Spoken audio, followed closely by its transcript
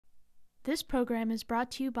This program is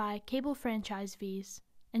brought to you by cable franchise fees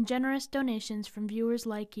and generous donations from viewers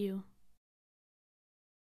like you.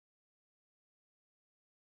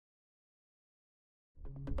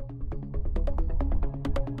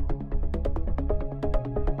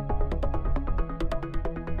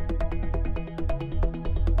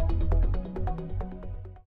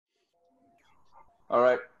 All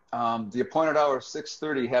right, the appointed hour of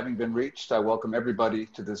 6:30 having been reached, I welcome everybody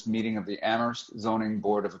to this meeting of the Amherst Zoning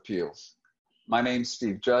Board of Appeals. My name's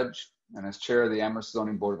Steve Judge, and as chair of the Amherst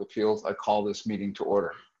Zoning Board of Appeals, I call this meeting to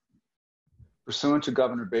order. Pursuant to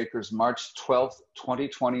Governor Baker's March 12th,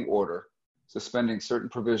 2020 order, suspending certain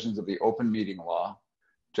provisions of the Open Meeting Law,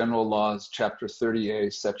 General Laws, Chapter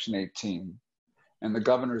 30A, Section 18, and the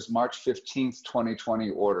Governor's March 15th,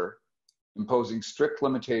 2020 order, imposing strict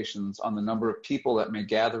limitations on the number of people that may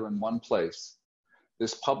gather in one place,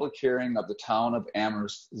 this public hearing of the Town of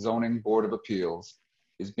Amherst Zoning Board of Appeals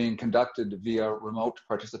is being conducted via remote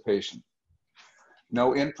participation.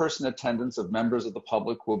 No in-person attendance of members of the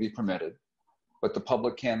public will be permitted, but the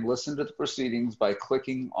public can listen to the proceedings by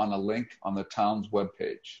clicking on a link on the town's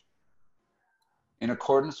webpage. In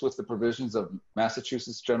accordance with the provisions of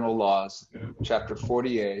Massachusetts General Laws, Chapter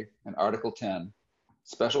 40A and Article 10,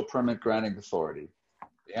 Special Permit Granting Authority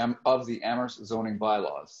of the Amherst zoning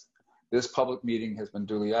bylaws, this public meeting has been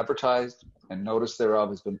duly advertised and notice thereof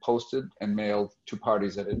has been posted and mailed to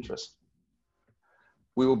parties of interest.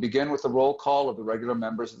 We will begin with a roll call of the regular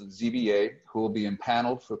members of the ZBA who will be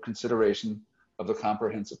impaneled for consideration of the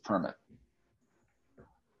comprehensive permit.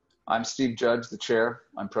 I'm Steve Judge, the chair.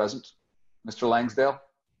 I'm present. Mr. Langsdale?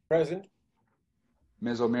 Present.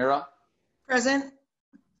 Ms. O'Meara? Present.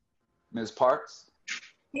 Ms. Parks?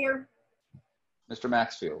 Here. Mr.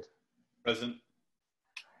 Maxfield? Present.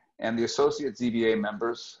 And the associate ZBA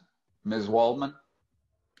members, Ms. Waldman?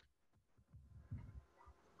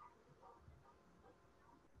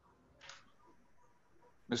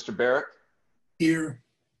 Mr. Barrett? Here.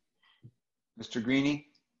 Mr. Greeny?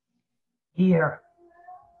 Here.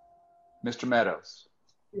 Mr. Meadows?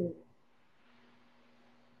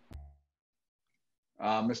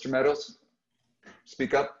 Mr. Meadows,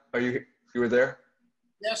 speak up. You were there?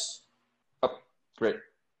 Yes. Oh, great.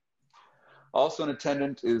 Also in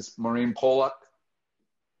attendance is Maureen Pollock,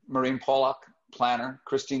 planner,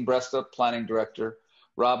 Christine Bresta, planning director,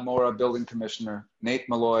 Rob Mora, building commissioner, Nate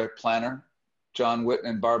Malloy, planner, John Whitten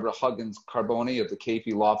and Barbara Huggins Carboni of the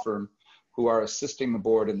KP law firm, who are assisting the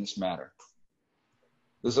board in this matter.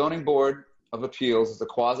 The Zoning Board of Appeals is a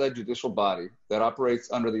quasi-judicial body that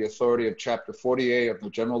operates under the authority of Chapter 40A of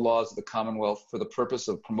the General Laws of the Commonwealth for the purpose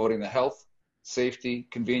of promoting the health, safety,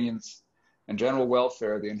 convenience, and general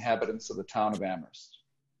welfare of the inhabitants of the town of Amherst.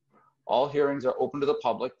 All hearings are open to the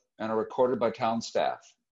public and are recorded by town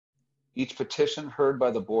staff. Each petition heard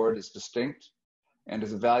by the board is distinct and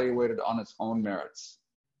is evaluated on its own merits,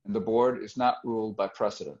 and the board is not ruled by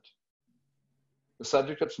precedent. The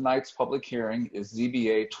subject of tonight's public hearing is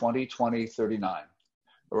ZBA 2020-39,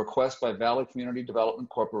 a request by Valley Community Development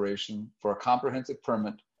Corporation for a comprehensive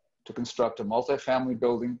permit to construct a multifamily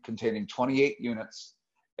building containing 28 units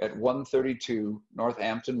at 132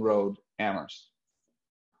 Northampton Road, Amherst.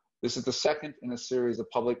 This is the second in a series of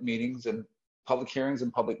public hearings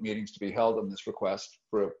and public meetings to be held on this request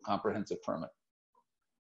for a comprehensive permit.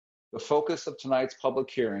 The focus of tonight's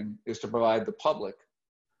public hearing is to provide the public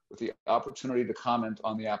with the opportunity to comment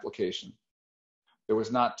on the application. There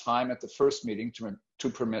was not time at the first meeting to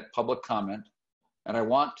permit public comment, and I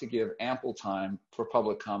want to give ample time for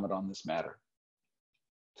public comment on this matter.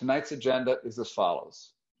 Tonight's agenda is as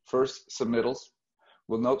follows. First, submittals.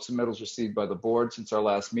 We'll note submittals received by the board since our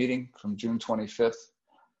last meeting from June 25th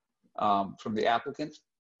from the applicant,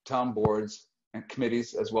 town boards, and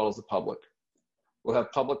committees, as well as the public. We'll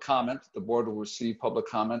have public comment. The board will receive public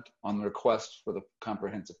comment on the request for the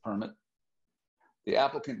comprehensive permit. The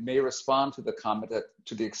applicant may respond to the comment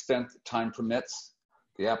to the extent that time permits.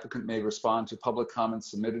 The applicant may respond to public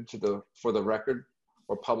comments submitted for the record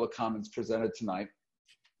or public comments presented tonight.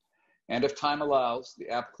 And if time allows, the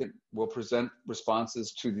applicant will present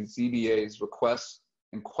responses to the ZBA's requests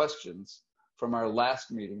and questions from our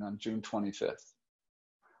last meeting on June 25th.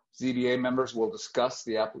 ZBA members will discuss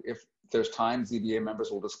if there's time, ZBA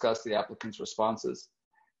members will discuss the applicant's responses,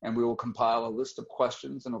 and we will compile a list of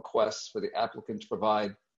questions and requests for the applicant to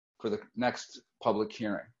provide for the next public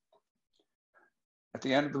hearing. At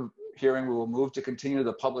the end of the hearing, we will move to continue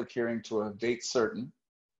the public hearing to a date certain,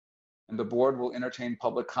 and the board will entertain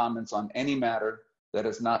public comments on any matter that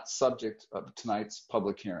is not subject of tonight's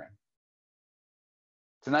public hearing.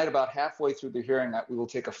 Tonight, about halfway through the hearing, we will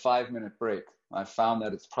take a 5-minute break. I found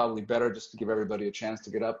that it's probably better just to give everybody a chance to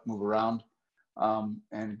get up, move around,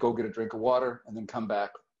 and go get a drink of water and then come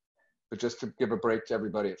back. But just to give a break to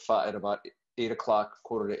everybody at about 8 o'clock,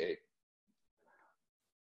 7:45.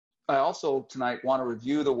 I also tonight want to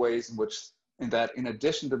review the ways in which, in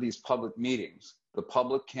addition to these public meetings, the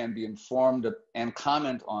public can be informed and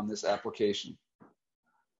comment on this application.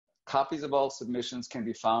 Copies of all submissions can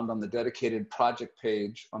be found on the dedicated project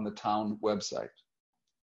page on the town website.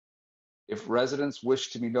 If residents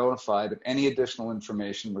wish to be notified of any additional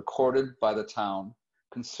information recorded by the town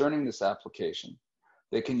concerning this application,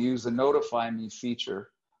 they can use the Notify Me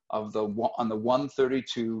feature on the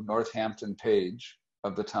 132 Northampton page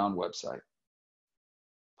of the town website.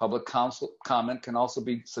 Public comment can also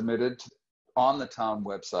be submitted on the town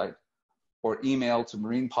website or email to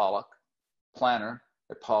Maureen Pollock, planner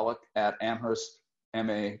at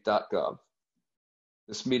pollock@amherstma.gov.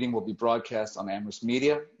 This meeting will be broadcast on Amherst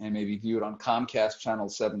Media and may be viewed on Comcast Channel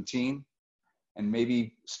 17 and may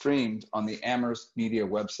be streamed on the Amherst Media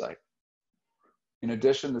website. In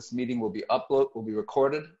addition, this meeting will be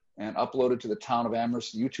recorded and uploaded to the Town of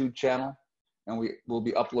Amherst YouTube channel, and will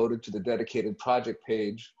be uploaded to the dedicated project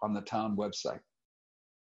page on the town website.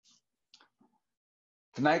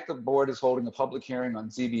 Tonight, the board is holding a public hearing on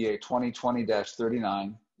ZBA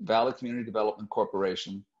 2020-39, Valley Community Development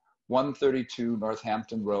Corporation, 132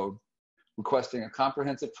 Northampton Road, requesting a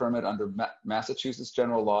comprehensive permit under Massachusetts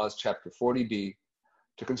General Laws, Chapter 40B,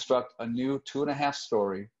 to construct a new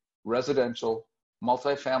 2.5-story residential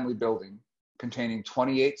multifamily building containing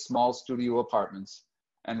 28 small studio apartments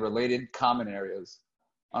and related common areas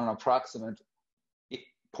on an approximate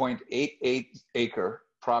 0.88 acre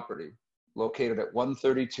property located at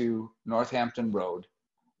 132 Northampton Road,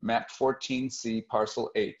 map 14C,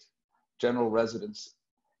 parcel 8, general residence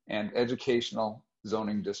and educational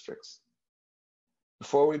zoning districts.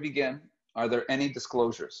 Before we begin, are there any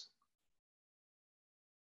disclosures?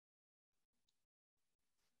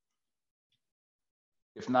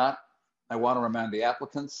 If not, I want to remind the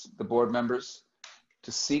applicants, the board members,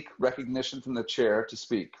 to seek recognition from the chair to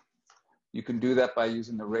speak. You can do that by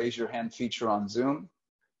using the raise your hand feature on Zoom.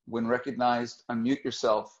 When recognized, unmute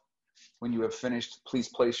yourself. When you have finished, please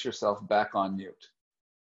place yourself back on mute.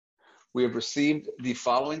 We have received the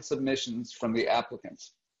following submissions from the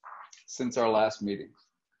applicants since our last meeting.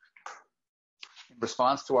 In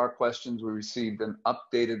response to our questions, we received an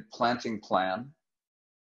updated planting plan,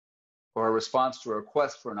 or a response to a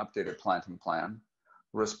request for an updated planting plan,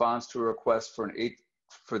 a response to a request for the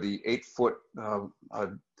 8-foot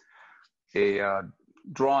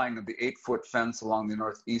drawing of the 8-foot fence along the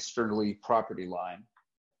northeasterly property line.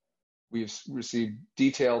 We've received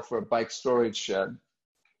detail for a bike storage shed.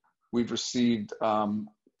 We've received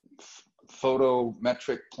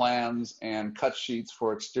photometric plans and cut sheets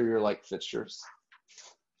for exterior light fixtures.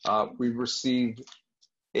 We've received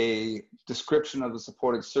a description of the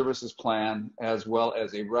supported services plan, as well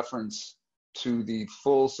as a reference to the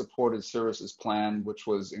full supported services plan, which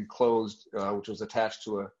was enclosed, which was attached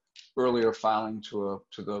to a earlier filing to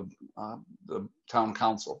the town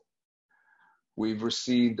council. We've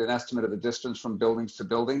received an estimate of the distance from buildings to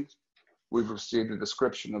buildings. We've received a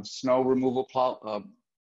description of snow removal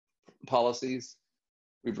policies.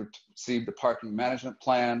 We've received a parking management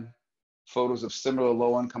plan, photos of similar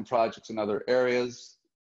low-income projects in other areas.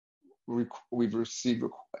 We've received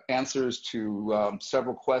answers to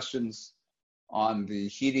several questions on the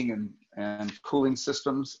heating and cooling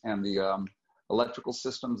systems and the electrical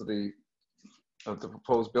systems of the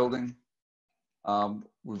proposed building.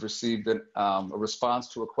 We've received a response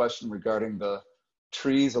to a question regarding the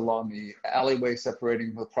trees along the alleyway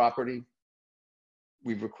separating the property.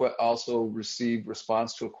 We've also received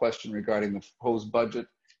response to a question regarding the proposed budget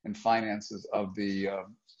and finances of the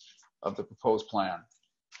proposed plan.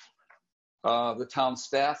 The town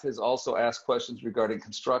staff has also asked questions regarding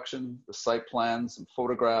construction, the site plans, some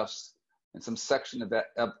photographs, and some section of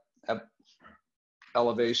that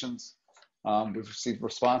elevations. We've received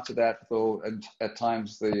response to that, though at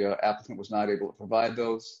times the applicant was not able to provide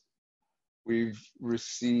those. We've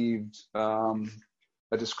received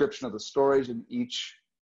a description of the storage in each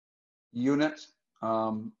unit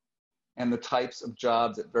and the types of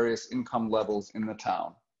jobs at various income levels in the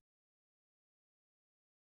town.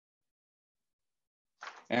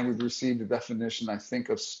 And we've received a definition, I think,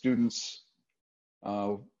 of students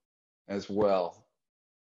as well.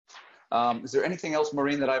 Is there anything else,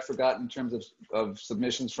 Maureen, that I forgot in terms of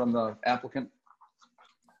submissions from the applicant?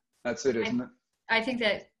 That's it, isn't it? I think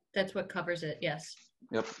that's what covers it, yes.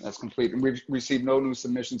 Yep, that's complete. And we've received no new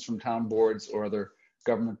submissions from town boards or other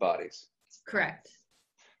government bodies. Correct.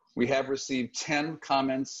 We have received 10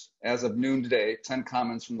 comments as of noon today, 10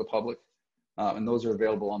 comments from the public, and those are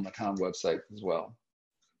available on the town website as well.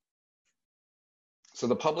 So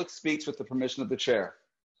the public speaks with the permission of the chair.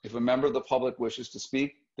 If a member of the public wishes to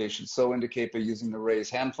speak, they should so indicate by using the raise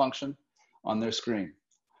hand function on their screen.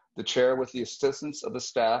 The chair, with the assistance of the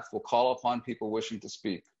staff, will call upon people wishing to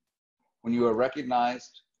speak. When you are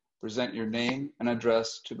recognized, present your name and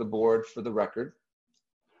address to the board for the record.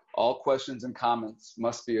 All questions and comments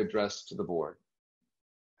must be addressed to the board.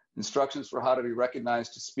 Instructions for how to be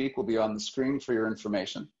recognized to speak will be on the screen for your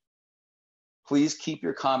information. Please keep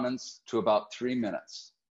your comments to about 3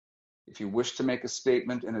 minutes. If you wish to make a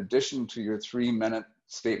statement in addition to your 3-minute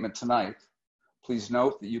statement tonight, please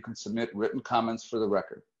note that you can submit written comments for the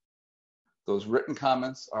record. Those written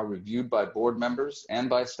comments are reviewed by board members and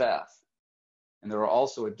by staff. And there are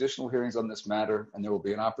also additional hearings on this matter, and there will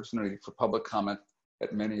be an opportunity for public comment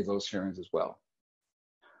at many of those hearings as well.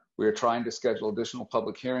 We are trying to schedule additional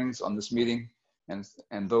public hearings on this meeting, and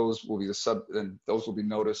those will be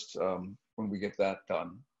noticed when we get that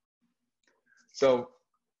done. So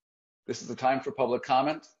this is the time for public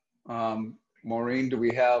comment. Maureen, do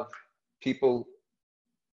we have people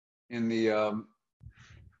in the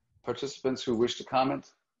participants who wish to comment?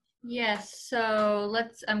 Yes, so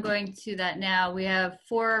I'm going to that now. We have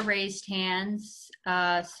 4 raised hands.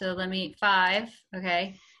 So 5,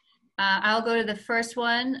 okay. I'll go to the first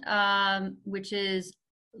one, which is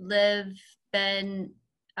Liv Ben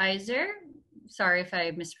Iser. Sorry if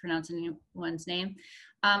I mispronounce anyone's name.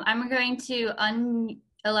 I'm going to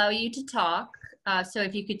allow you to talk. So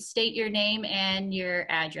if you could state your name and your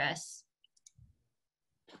address.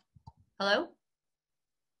 Hello?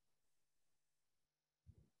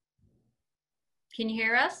 Can you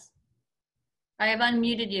hear us? I have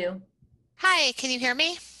unmuted you. Hi, can you hear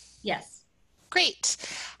me? Yes. Great.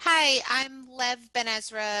 Hi, I'm Lev Ben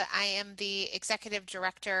Ezra. I am the Executive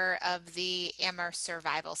Director of the Amherst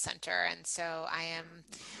Survival Center, and so I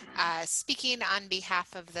am speaking on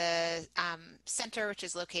behalf of the center, which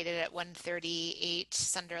is located at 138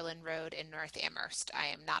 Sunderland Road in North Amherst. I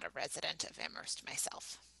am not a resident of Amherst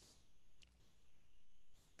myself.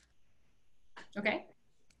 Okay.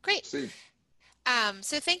 Great. See.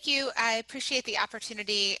 So thank you. I appreciate the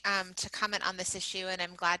opportunity to comment on this issue, and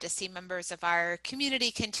I'm glad to see members of our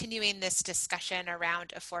community continuing this discussion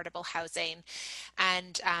around affordable housing.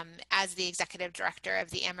 And as the Executive Director of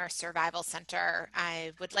the Amherst Survival Center,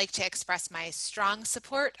 I would like to express my strong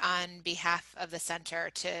support on behalf of the center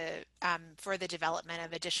for the development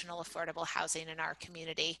of additional affordable housing in our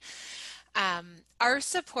community. Our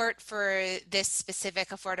support for this specific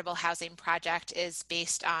affordable housing project is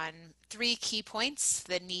based on 3 key points: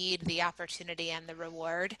 the need, the opportunity, and the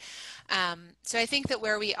reward. So I think that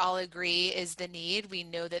where we all agree is the need. We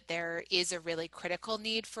know that there is a really critical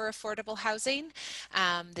need for affordable housing.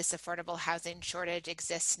 This affordable housing shortage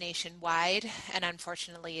exists nationwide, and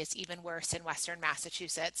unfortunately is even worse in Western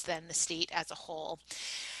Massachusetts than the state as a whole.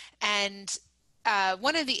 And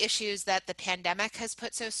one of the issues that the pandemic has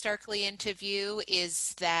put so starkly into view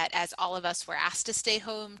is that as all of us were asked to stay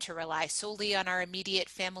home, to rely solely on our immediate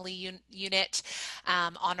family unit,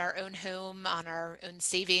 on our own home, on our own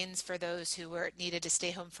savings for those who needed to stay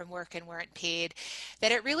home from work and weren't paid,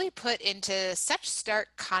 that it really put into such stark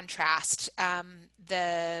contrast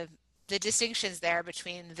the distinctions there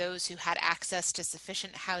between those who had access to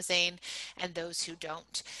sufficient housing and those who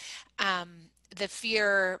don't. The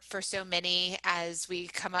fear for so many as we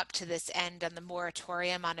come up to this end on the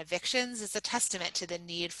moratorium on evictions is a testament to the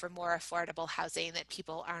need for more affordable housing that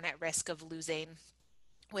people aren't at risk of losing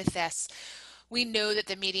with this. We know that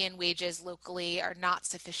the median wages locally are not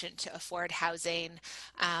sufficient to afford housing.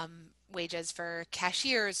 Wages for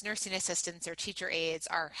cashiers, nursing assistants, or teacher aides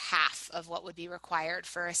are half of what would be required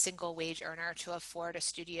for a single wage earner to afford a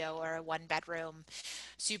studio or a 1-bedroom.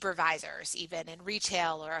 Supervisors, even in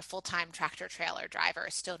retail, or a full-time tractor trailer driver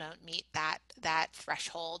still don't meet that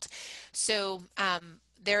threshold. So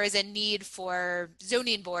there is a need for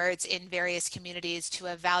zoning boards in various communities to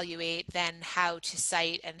evaluate then how to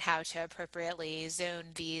site and how to appropriately zone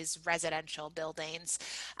these residential buildings.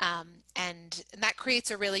 And that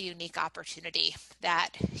creates a really unique opportunity that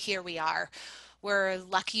here we are. We're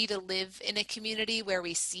lucky to live in a community where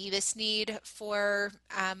we see this need for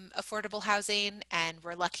affordable housing, and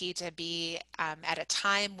we're lucky to be at a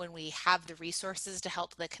time when we have the resources to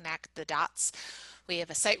help connect the dots. We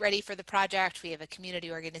have a site ready for the project. We have a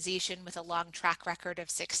community organization with a long track record of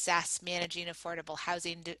success managing affordable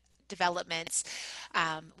housing developments.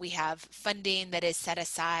 We have funding that is set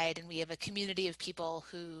aside, and we have a community of people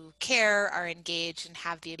who care, are engaged, and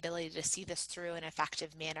have the ability to see this through in an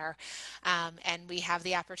effective manner. And we have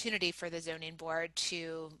the opportunity for the zoning board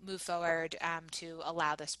to move forward to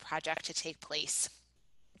allow this project to take place.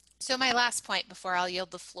 So my last point before I'll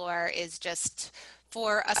yield the floor is just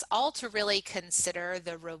for us all to really consider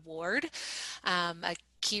the reward. A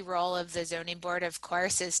key role of the zoning board, of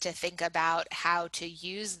course, is to think about how to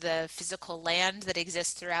use the physical land that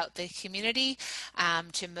exists throughout the community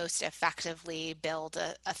to most effectively build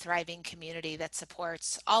a thriving community that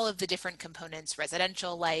supports all of the different components,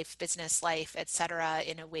 residential life, business life, etc.,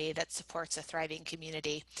 in a way that supports a thriving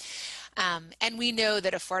community. And we know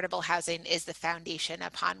that affordable housing is the foundation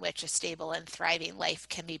upon which a stable and thriving life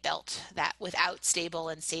can be built, that without stable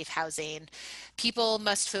and safe housing, people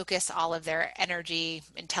must focus all of their energy,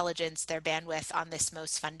 intelligence, their bandwidth on this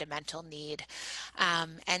most fundamental need.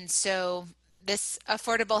 And so this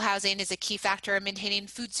affordable housing is a key factor in maintaining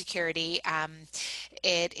food security.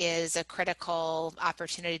 It is a critical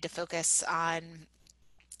opportunity to focus on,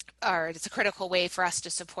 or it's a critical way for us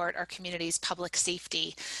to support our community's public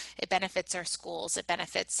safety. It benefits our schools, it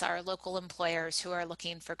benefits our local employers who are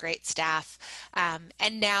looking for great staff.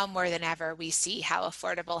 And now more than ever, we see how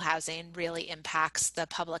affordable housing really impacts the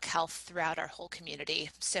public health throughout our whole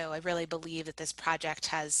community. So I really believe that this project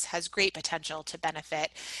has great potential to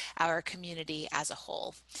benefit our community as a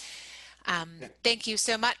whole. Thank you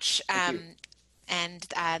so much. And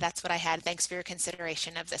that's what I had. Thanks for your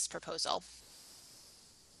consideration of this proposal.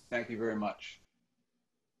 Thank you very much.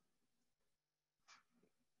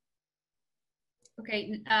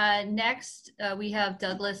 Okay, next we have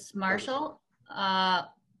Douglas Marshall.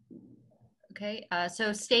 Okay,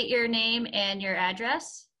 so state your name and your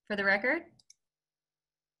address for the record.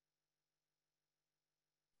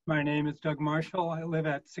 My name is Doug Marshall. I live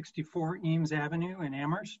at 64 Eames Avenue in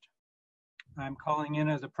Amherst. I'm calling in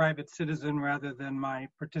as a private citizen rather than my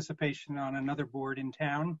participation on another board in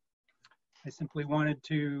town. I simply wanted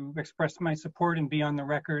to express my support and be on the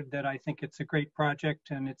record that I think it's a great project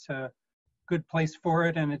and it's a good place for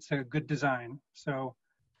it and it's a good design. So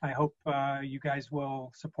I hope you guys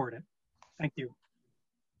will support it. Thank you.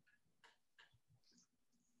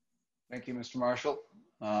 Thank you, Mr. Marshall.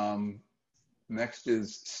 Next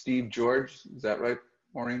is Steve George. Is that right,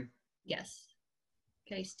 Maureen? Yes.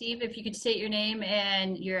 Okay, Steve, if you could state your name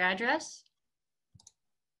and your address.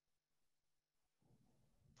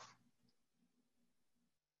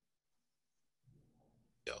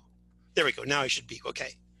 There we go. Now I should be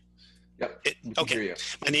okay. Yep. Okay.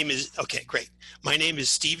 My name is, okay, great. My name is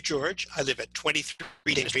Steve George. I live at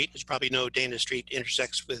 23 Dana Street. As you probably know, Dana Street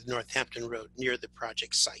intersects with Northampton Road near the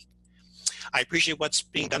project site. I appreciate what's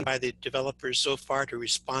being done by the developers so far to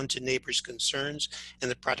respond to neighbors' concerns, and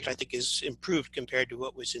the project I think is improved compared to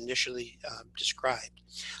what was initially described.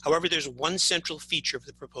 However, there's one central feature of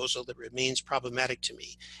the proposal that remains problematic to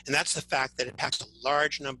me, and that's the fact that it packs a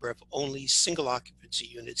large number of only single occupancy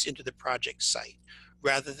units into the project site,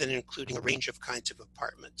 rather than including a range of kinds of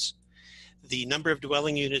apartments. The number of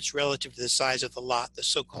dwelling units relative to the size of the lot, the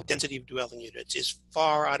so-called density of dwelling units, is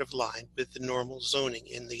far out of line with the normal zoning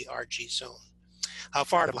in the RG zone. How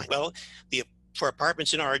far out of line? Well, for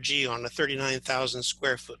apartments in RG on a 39,000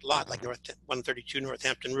 square foot lot like 132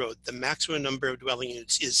 Northampton Road, the maximum number of dwelling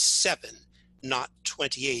units is 7, not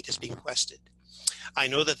 28 as being requested. I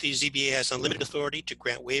know that the ZBA has unlimited authority to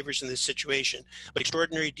grant waivers in this situation, but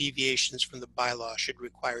extraordinary deviations from the bylaw should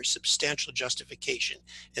require substantial justification,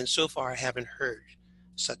 and so far I haven't heard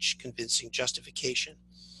such convincing justification.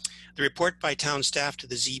 The report by town staff to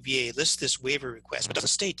the ZBA lists this waiver request, but doesn't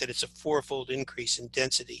state that it's a 4-fold increase in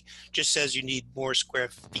density, just says you need more square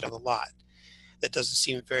feet on the lot. That doesn't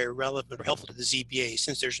seem very relevant or helpful to the ZBA,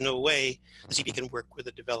 since there's no way the ZBA can work with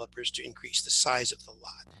the developers to increase the size of the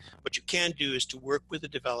lot. What you can do is to work with the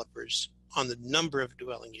developers on the number of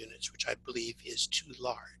dwelling units, which I believe is too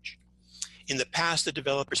large. In the past, the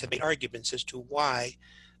developers have made arguments as to why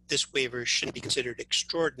this waiver shouldn't be considered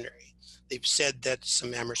extraordinary. They've said that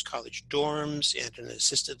some Amherst College dorms and an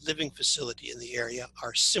assisted living facility in the area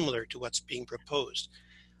are similar to what's being proposed.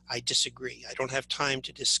 I disagree. I don't have time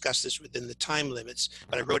to discuss this within the time limits,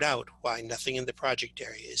 but I wrote out why nothing in the project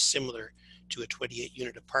area is similar to a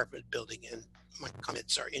 28-unit apartment building, and my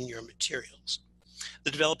comments are in your materials.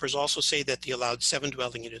 The developers also say that the allowed 7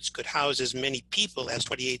 dwelling units could house as many people as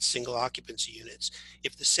 28 single occupancy units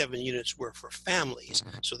if the 7 units were for families,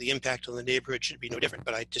 so the impact on the neighborhood should be no different,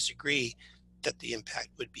 but I disagree that the impact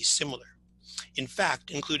would be similar. In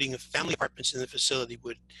fact, including family apartments in the facility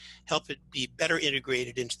would help it be better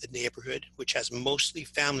integrated into the neighborhood, which has mostly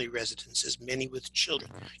family residences, many with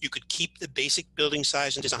children. You could keep the basic building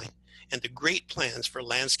size and design and the great plans for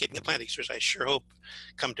landscaping and plantings, which I sure hope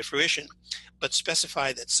come to fruition, but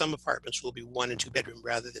specify that some apartments will be 1 and 2 bedroom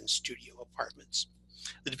rather than studio apartments.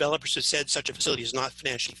 The developers have said such a facility is not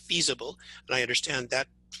financially feasible, and I understand that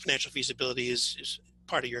financial feasibility is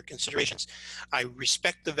part of your considerations. I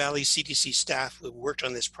respect the Valley CDC staff who have worked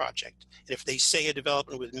on this project, and if they say a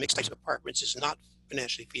development with mixed types of apartments is not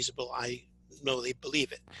financially feasible, I know they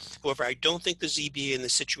believe it. However, I don't think the ZBA in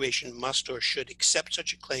this situation must or should accept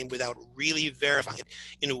such a claim without really verifying it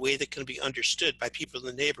in a way that can be understood by people in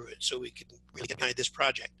the neighborhood so we can really get behind this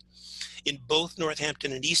project. In both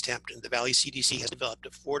Northampton and East Hampton, the Valley CDC has developed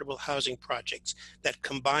affordable housing projects that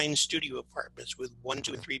combine studio apartments with 1,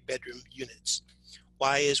 2, and 3 bedroom units.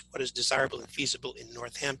 Why is what is desirable and feasible in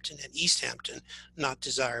Northampton and East Hampton not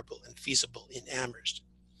desirable and feasible in Amherst?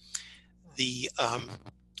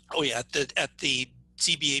 At the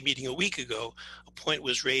ZBA meeting a week ago, a point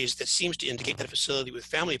was raised that seems to indicate that a facility with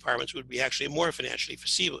family apartments would be actually more financially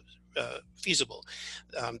feasible.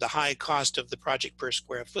 The high cost of the project per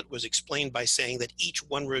square foot was explained by saying that each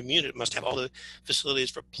one-room unit must have all the facilities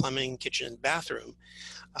for plumbing, kitchen, and bathroom,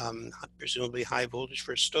 presumably high voltage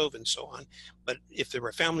for a stove and so on. But if there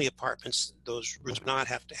were family apartments, those rooms would not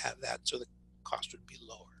have to have that, so the cost would be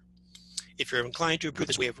lower. If you're inclined to approve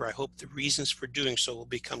this waiver, I hope the reasons for doing so will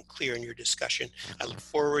become clear in your discussion. I look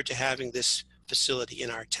forward to having this facility in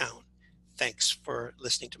our town. Thanks for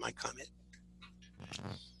listening to my comment.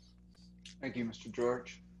 Thank you, Mr.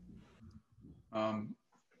 George.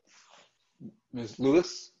 Ms.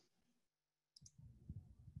 Lewis?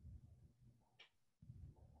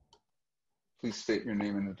 Please state your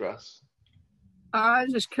name and address.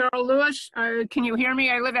 This is Carol Lewis. Can you hear me?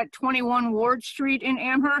 I live at 21 Ward Street in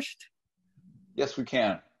Amherst. Yes, we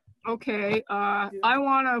can. Okay. I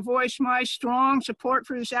want to voice my strong support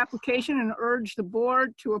for this application and urge the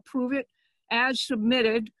board to approve it as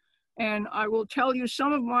submitted. And I will tell you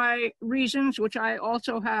some of my reasons, which I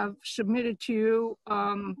also have submitted to you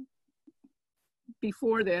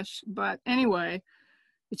before this. But anyway,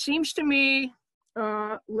 it seems to me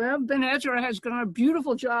Lev Ben Ezra has done a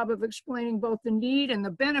beautiful job of explaining both the need and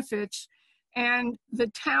the benefits. And the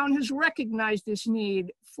town has recognized this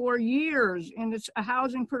need for years in its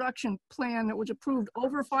housing production plan that was approved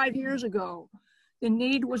over 5 years ago. The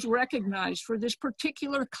need was recognized for this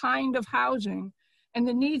particular kind of housing. And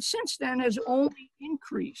the need since then has only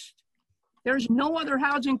increased. There's no other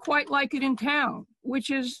housing quite like it in town,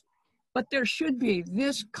 but there should be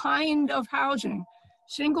this kind of housing,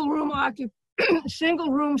 single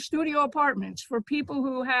room studio apartments for people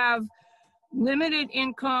who have limited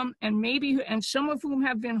income and some of whom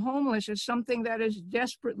have been homeless is something that is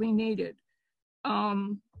desperately needed.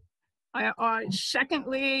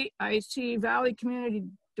 Secondly, I see Valley Community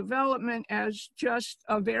Development as just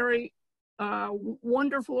a very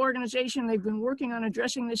wonderful organization. They've been working on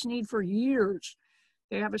addressing this need for years.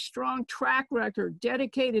 They have a strong track record,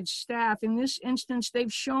 dedicated staff. In this instance,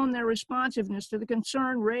 they've shown their responsiveness to the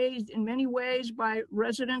concern raised in many ways by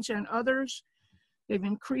residents and others. They've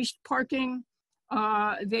increased parking.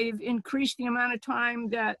 They've increased the amount of time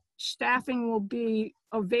that staffing will be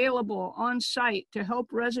available on site to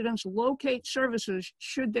help residents locate services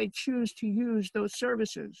should they choose to use those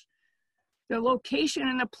services. The location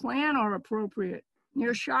and the plan are appropriate,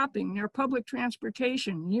 near shopping, near public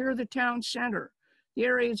transportation, near the town center. The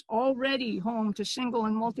area is already home to single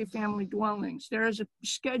and multifamily dwellings. There is a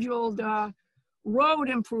scheduled road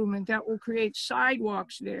improvement that will create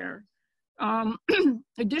sidewalks there.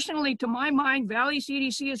 Additionally, to my mind, Valley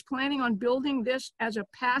CDC is planning on building this as a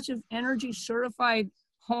passive energy certified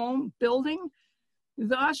home building,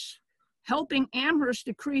 thus helping Amherst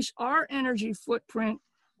decrease our energy footprint,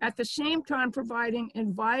 at the same time providing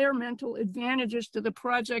environmental advantages to the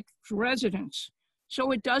project's residents. So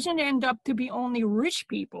it doesn't end up to be only rich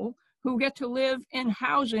people who get to live in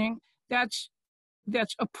housing that's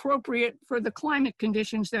appropriate for the climate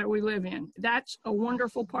conditions that we live in. That's a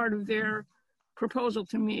wonderful part of their proposal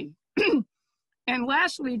to me. And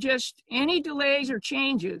lastly, just any delays or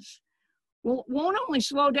changes won't only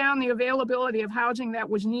slow down the availability of housing that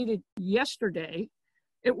was needed yesterday,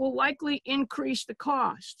 it will likely increase the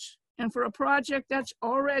costs. And for a project that's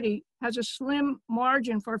already has a slim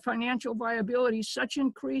margin for financial viability, such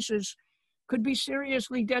increases could be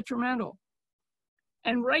seriously detrimental.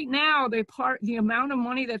 And right now, the amount of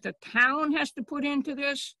money that the town has to put into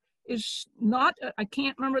this is not, I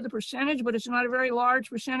can't remember the percentage, but it's not a very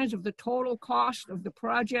large percentage of the total cost of the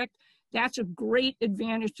project. That's a great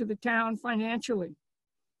advantage to the town financially.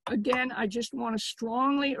 Again, I just want to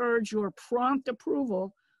strongly urge your prompt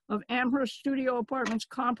approval of Amherst Studio Apartments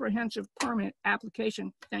comprehensive permit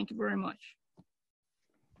application. Thank you very much.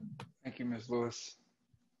 Thank you, Ms. Lewis.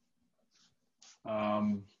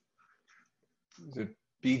 Is it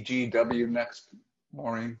BGW next,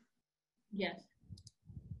 Maureen? Yes.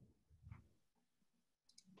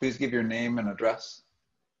 Please give your name and address.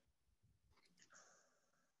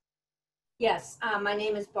 Yes, my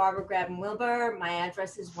name is Barbara Graben-Wilbur. My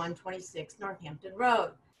address is 126 Northampton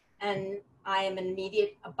Road, and I am an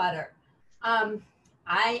immediate abutter.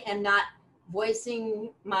 I am not voicing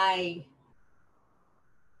my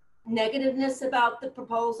negativeness about the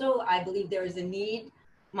proposal. I believe there is a need.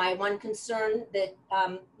 My one concern that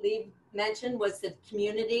Lee mentioned was the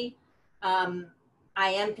community. I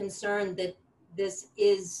am concerned that this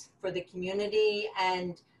is for the community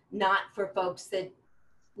and not for folks that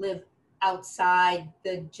live outside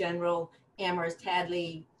the general Amherst,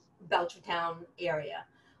 Hadley, Belchertown area.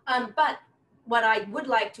 But what I would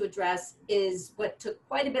like to address is what took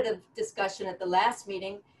quite a bit of discussion at the last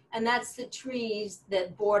meeting, and that's the trees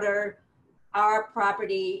that border our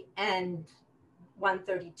property and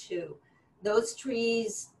 132. Those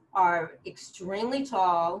trees are extremely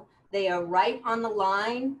tall. They are right on the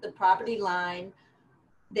line, the property line.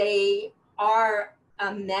 They are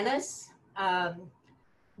a menace.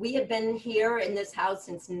 We have been here in this house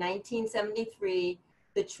since 1973.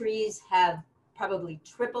 The trees have probably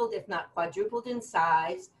tripled, if not quadrupled in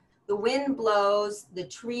size. The wind blows, the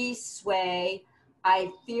trees sway.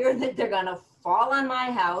 I fear that they're gonna fall on my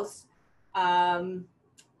house.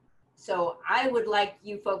 So I would like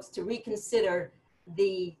you folks to reconsider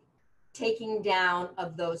the taking down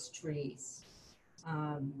of those trees.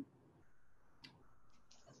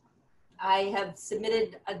 I have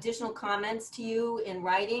submitted additional comments to you in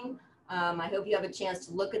writing. I hope you have a chance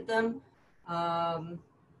to look at them.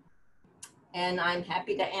 And I'm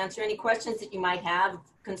happy to answer any questions that you might have,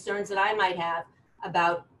 concerns that I might have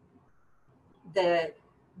about the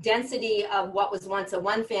density of what was once a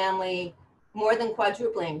one family, more than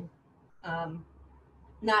quadrupling.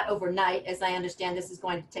 Not overnight, as I understand this is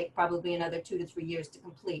going to take probably another 2 to 3 years to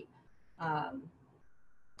complete. But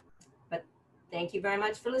thank you very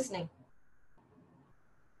much for listening.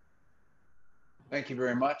 Thank you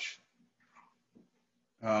very much.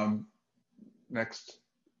 Next,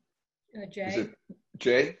 is Jay, it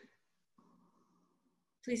Jay?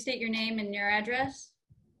 please state your name and your address.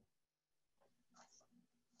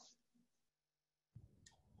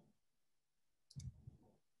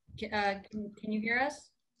 Can you hear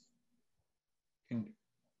us?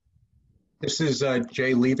 This is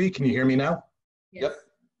Jay Levy. Can you hear me now? Yes. Yep.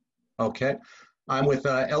 Okay. I'm with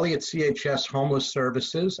Elliott CHS Homeless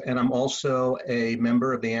Services, and I'm also a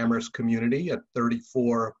member of the Amherst community at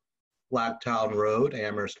 34 Blacktown Road,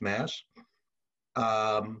 Amherst, Mass.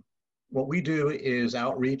 What we do is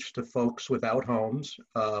outreach to folks without homes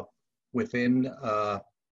within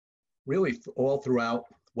really all throughout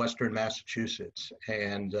Western Massachusetts.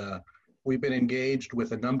 And we've been engaged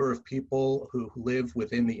with a number of people who live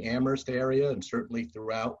within the Amherst area and certainly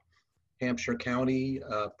throughout Hampshire County,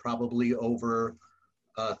 probably over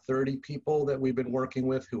 30 people that we've been working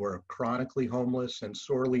with who are chronically homeless and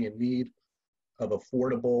sorely in need of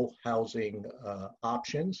affordable housing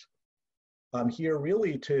options. I'm here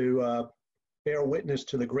really to bear witness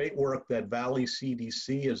to the great work that Valley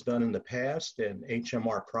CDC has done in the past and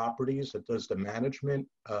HMR Properties that does the management.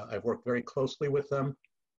 I've worked very closely with them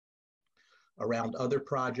around other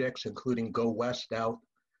projects, including Go West out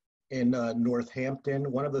in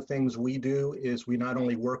Northampton. One of the things we do is we not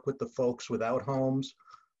only work with the folks without homes,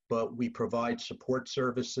 but we provide support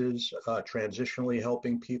services, transitionally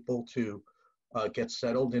helping people to get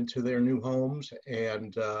settled into their new homes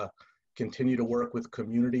and continue to work with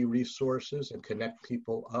community resources and connect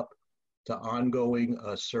people up to ongoing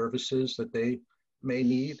services that they may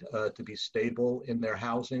need to be stable in their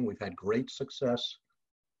housing. We've had great success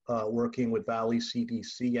working with Valley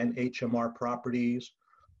CDC and HMR Properties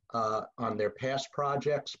on their past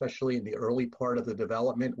projects, especially in the early part of the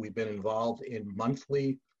development. We've been involved in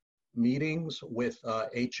monthly meetings with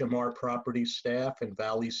HMR Properties staff and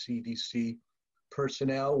Valley CDC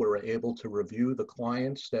personnel. We're able to review the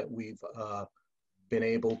clients that we've been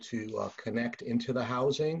able to connect into the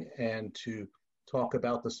housing and to talk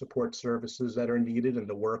about the support services that are needed and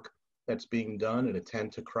the work that's being done and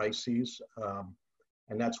attend to crises.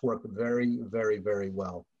 And that's worked very, very, very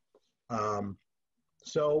well.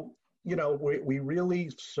 So, you know, we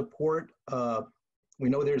really support, we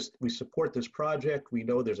know we support this project. We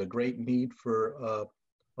know there's a great need for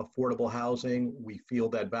affordable housing. We feel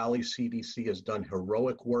that Valley CDC has done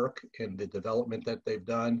heroic work in the development that they've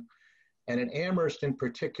done. And in Amherst in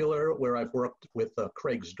particular, where I've worked with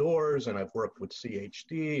Craig's Doors, and I've worked with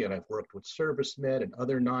CHD, and I've worked with ServiceMed and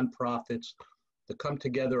other nonprofits to come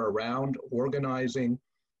together around organizing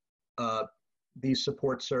these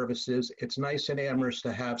support services. It's nice in Amherst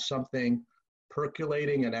to have something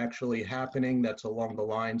percolating and actually happening that's along the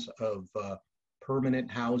lines of permanent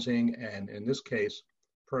housing, and in this case,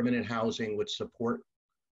 permanent housing with support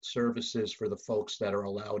services for the folks that are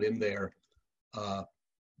allowed in there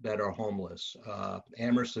that are homeless.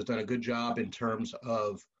 Amherst has done a good job in terms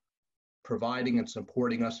of providing and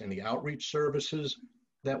supporting us in the outreach services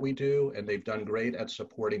that we do, and they've done great at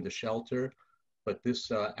supporting the shelter. But this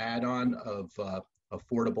add-on of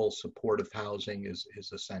affordable supportive housing is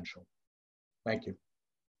essential. Thank you.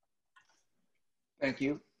 Thank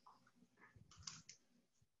you.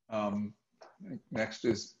 Next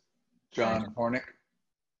is John Hornick.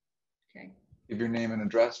 Okay. Give your name and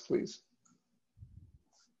address, please.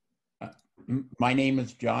 My name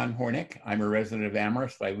is John Hornick. I'm a resident of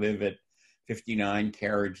Amherst. I live at 59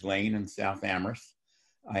 Carriage Lane in South Amherst.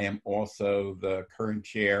 I am also the current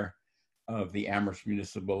chair of the Amherst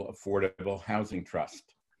Municipal Affordable Housing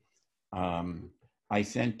Trust. I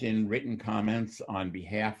sent in written comments on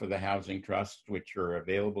behalf of the Housing Trust, which are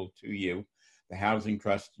available to you. The Housing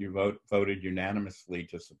Trust, you voted unanimously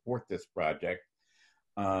to support this project.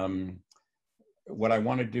 What I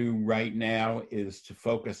want to do right now is to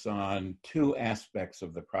focus on two aspects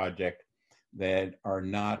of the project that are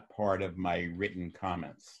not part of my written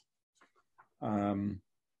comments.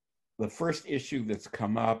 The first issue that's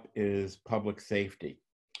come up is public safety.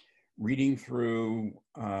 Reading through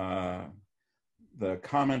the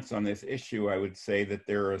comments on this issue, I would say that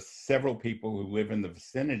there are several people who live in the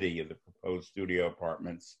vicinity of the proposed studio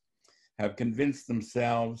apartments have convinced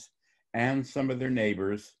themselves and some of their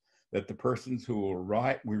neighbors that the persons who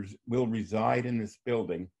will reside in this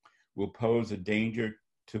building will pose a danger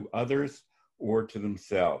to others or to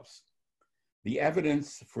themselves. The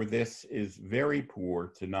evidence for this is very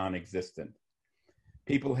poor to non-existent.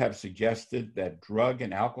 People have suggested that drug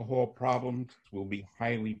and alcohol problems will be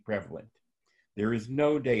highly prevalent. There is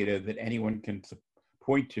no data that anyone can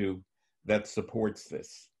point to that supports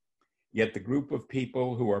this. Yet the group of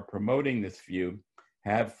people who are promoting this view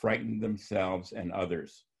have frightened themselves and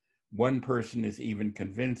others. One person is even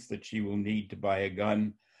convinced that she will need to buy a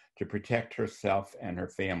gun to protect herself and her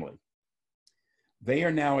family. They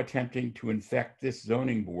are now attempting to infect this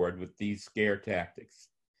zoning board with these scare tactics.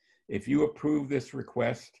 If you approve this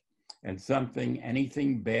request and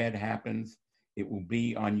anything bad happens, it will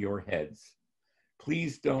be on your heads.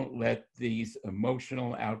 Please don't let these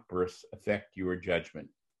emotional outbursts affect your judgment.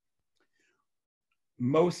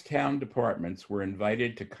 Most town departments were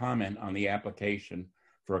invited to comment on the application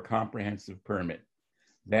for a comprehensive permit.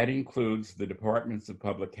 That includes the Departments of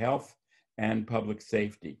Public Health and Public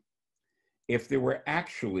Safety. If there were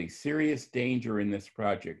actually serious danger in this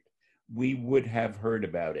project, we would have heard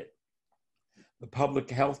about it. The Public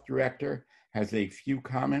Health Director has a few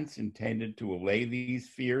comments intended to allay these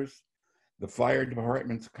fears. The Fire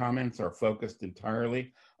Department's comments are focused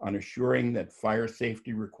entirely on assuring that fire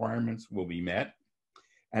safety requirements will be met.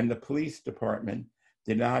 And the Police Department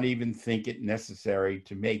did not even think it necessary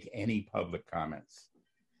to make any public comments.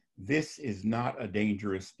 This is not a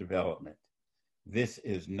dangerous development. This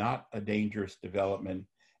is not a dangerous development,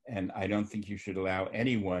 and I don't think you should allow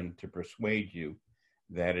anyone to persuade you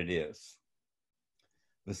that it is.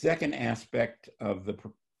 The second aspect of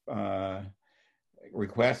the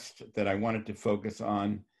request that I wanted to focus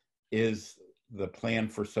on is the plan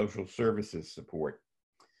for social services support.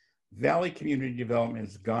 Valley Community Development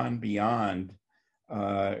has gone beyond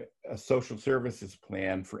a social services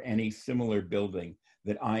plan for any similar building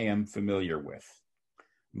that I am familiar with.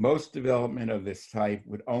 Most development of this type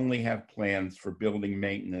would only have plans for building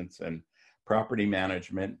maintenance and property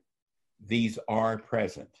management. These are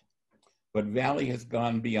present. But Valley has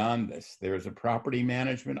gone beyond this. There is a property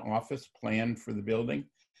management office plan for the building,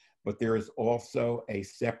 but there is also a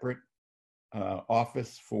separate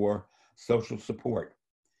office for social support.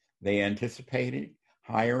 They anticipated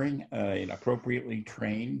hiring an appropriately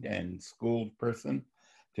trained and schooled person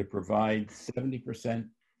to provide 70%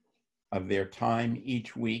 of their time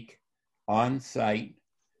each week on site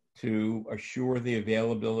to assure the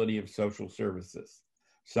availability of social services.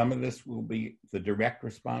 Some of this will be the direct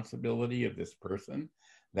responsibility of this person.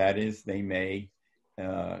 That is, they may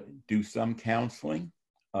do some counseling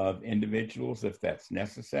of individuals if that's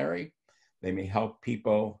necessary. They may help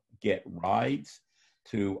people get rides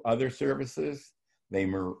to other services. They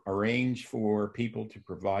arrange for people to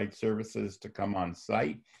provide services to come on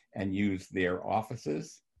site and use their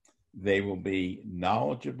offices. They will be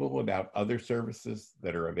knowledgeable about other services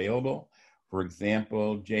that are available. For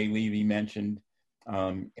example, Jay Levy mentioned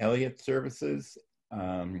Elliott Services.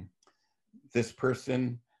 This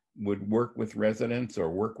person would work with residents or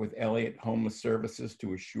work with Elliott Homeless Services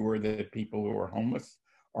to assure that people who are homeless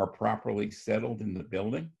are properly settled in the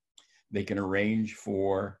building. They can arrange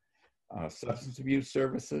for substance abuse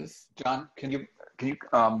services. John, can you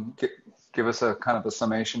give us a kind of a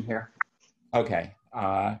summation here? Okay.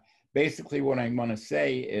 Basically, what I want to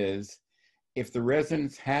say is if the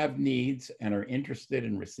residents have needs and are interested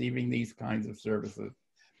in receiving these kinds of services,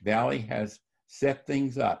 Valley has set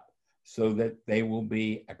things up so that they will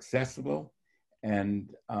be accessible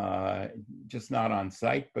and just not on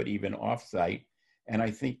site, but even off site. And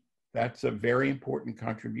I think that's a very important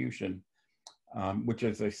contribution, which,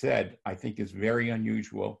 as I said, I think is very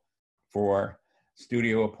unusual for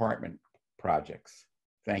studio apartment projects.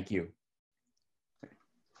 Thank you.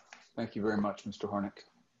 Thank you very much, Mr. Hornick.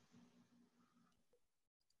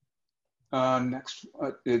 Next,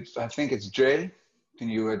 I think it's Jay. Can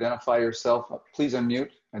you identify yourself? Please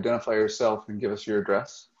unmute, identify yourself, and give us your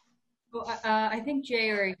address. Well, I think Jay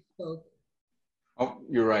already spoke. Oh,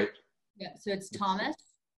 you're right. Yeah, so it's Thomas.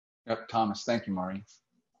 Yep, Thomas. Thank you, Maureen.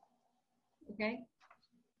 Okay.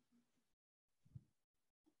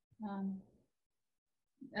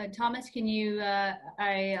 Thomas, can you,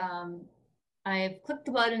 I've clicked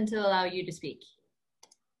the button to allow you to speak,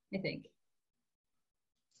 I think.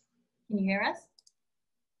 Can you hear us?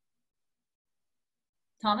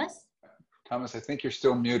 Thomas? Thomas, I think you're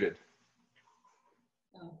still muted.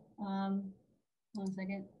 Oh, 1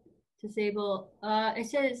 second. Disable, it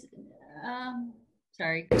says,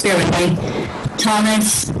 sorry. Bear with me.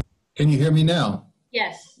 Thomas. Can you hear me now?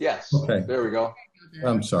 Yes. Yes. Okay. There we go.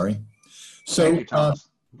 I'm sorry. So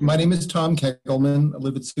my name is Tom Kegelman. I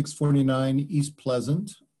live at 649 East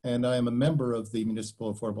Pleasant, and I am a member of the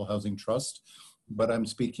Municipal Affordable Housing Trust, but I'm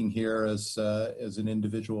speaking here as an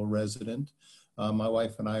individual resident. My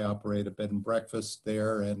wife and I operate a bed and breakfast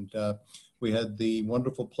there, and we had the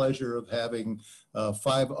wonderful pleasure of having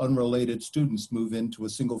 5 unrelated students move into a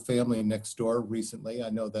single family next door recently. I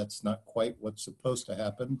know that's not quite what's supposed to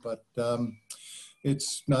happen, but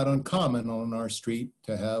it's not uncommon on our street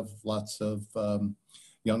to have lots of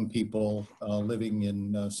young people living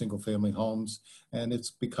in single family homes, and it's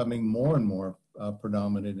becoming more and more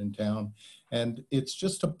predominant in town. And it's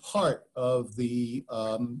just a part of the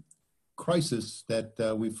crisis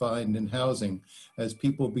that we find in housing as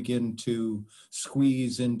people begin to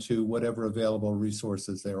squeeze into whatever available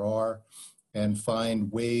resources there are and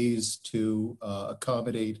find ways to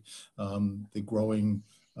accommodate the growing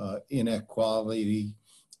inequality,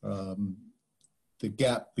 the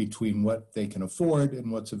gap between what they can afford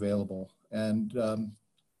and what's available. And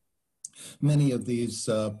many of these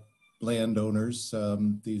landowners,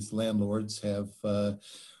 these landlords have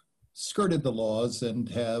skirted the laws and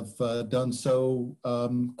have done so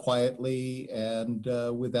quietly and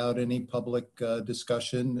without any public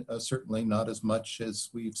discussion, certainly not as much as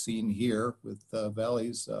we've seen here with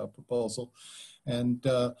Valley's proposal. And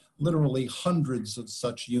literally hundreds of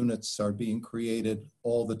such units are being created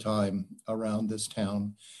all the time around this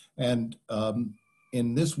town. And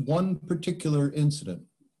in this one particular incident,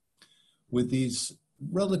 with these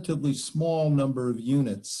relatively small number of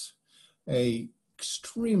units, a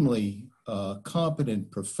extremely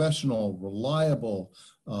competent, professional, reliable,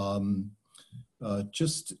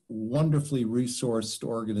 just wonderfully resourced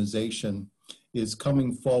organization is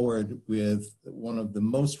coming forward with one of the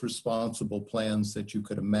most responsible plans that you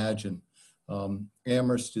could imagine.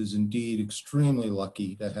 Amherst is indeed extremely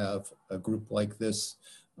lucky to have a group like this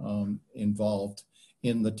involved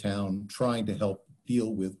in the town, trying to help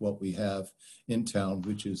deal with what we have in town,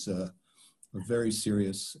 which is a very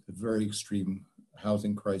serious, very extreme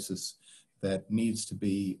housing crisis that needs to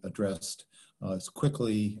be addressed as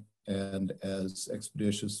quickly and as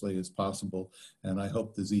expeditiously as possible. And I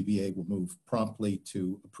hope the ZBA will move promptly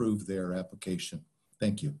to approve their application.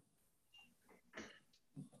 Thank you.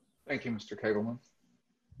 Thank you, Mr. Kegelman.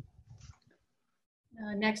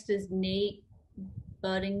 Next is Nate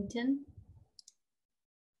Buddington.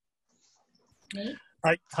 Nate?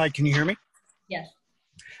 Hi, can you hear me? Yes.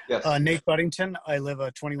 Yes. Nate Buddington. I live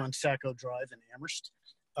at 21 Sacco Drive in Amherst.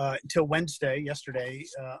 Until yesterday,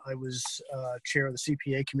 I was chair of the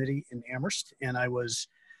CPA committee in Amherst, and I was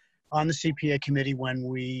on the CPA committee when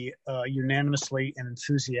we unanimously and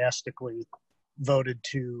enthusiastically voted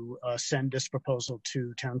to send this proposal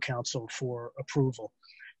to town council for approval.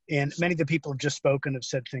 And many of the people have just spoken, have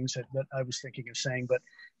said things that I was thinking of saying,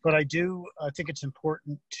 but I do think it's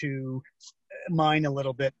important to mine a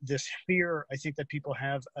little bit this fear I think that people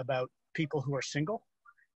have about people who are single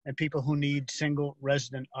and people who need single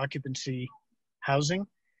resident occupancy housing.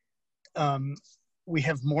 We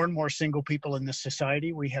have more and more single people in this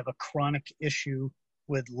society. We have a chronic issue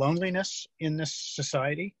with loneliness in this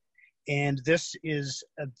society. And this is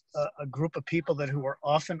a group of people who are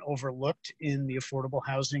often overlooked in the affordable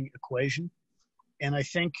housing equation. And I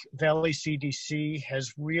think Valley CDC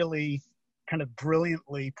has really kind of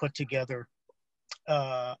brilliantly put together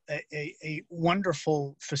a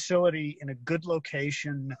wonderful facility in a good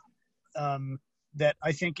location that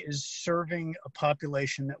I think is serving a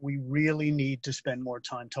population that we really need to spend more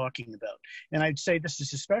time talking about. And I'd say this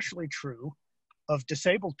is especially true of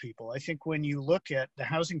disabled people. I think when you look at the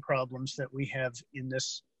housing problems that we have in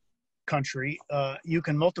this country, you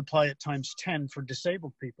can multiply it times 10 for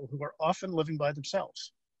disabled people who are often living by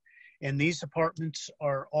themselves. And these apartments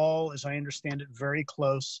are all, as I understand it, very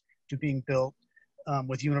close to being built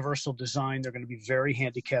with universal design. They're going to be very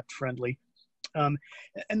handicapped friendly. And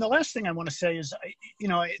the last thing I want to say is,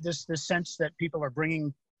 this sense that people are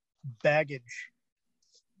bringing baggage,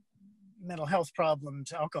 mental health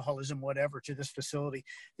problems, alcoholism, whatever, to this facility.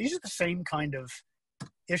 These are the same kind of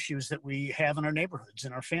issues that we have in our neighborhoods,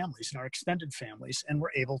 in our families, in our extended families, and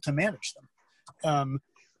we're able to manage them.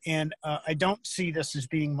 I don't see this as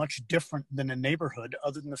being much different than a neighborhood,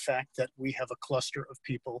 other than the fact that we have a cluster of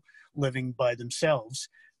people living by themselves,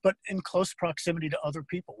 but in close proximity to other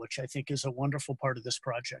people, which I think is a wonderful part of this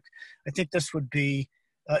project. I think this would be,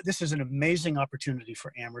 this is an amazing opportunity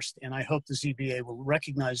for Amherst, and I hope the ZBA will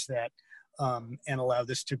recognize that and allow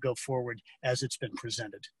this to go forward as it's been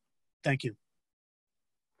presented. Thank you.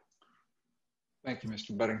 Thank you,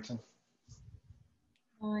 Mr. Beddington.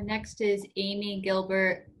 Next is Amy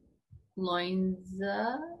Gilbert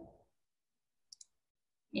Loinza.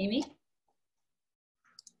 Amy?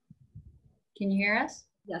 Can you hear us?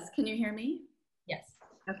 Yes, can you hear me? Yes.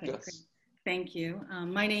 Okay, Yes. great. Thank you.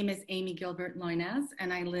 My name is Amy Gilbert Loinez,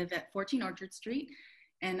 and I live at 14 Orchard Street,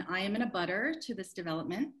 and I am an abutter to this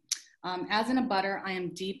development. As an abutter, I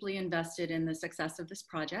am deeply invested in the success of this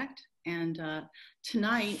project, and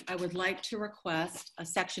tonight I would like to request a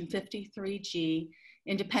Section 53G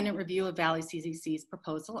independent review of Valley CDC's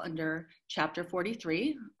proposal under Chapter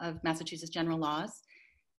 43 of Massachusetts General Laws.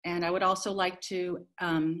 And I would also like to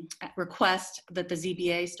request that the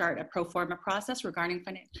ZBA start a pro forma process regarding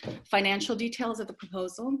financial details of the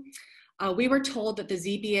proposal. We were told that the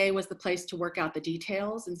ZBA was the place to work out the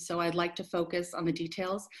details, and so I'd like to focus on the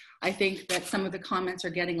details. I think that some of the comments are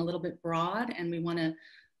getting a little bit broad, and we want to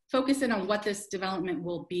focus in on what this development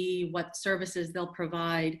will be, what services they'll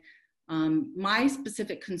provide. My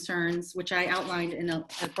specific concerns, which I outlined in a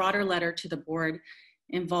broader letter to the board,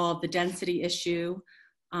 involve the density issue,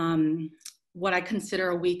 what I consider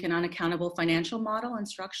a weak and unaccountable financial model and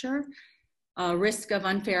structure, risk of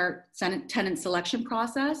unfair tenant selection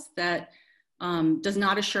process that does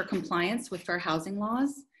not assure compliance with fair housing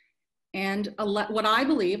laws, and what I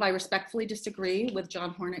believe, I respectfully disagree with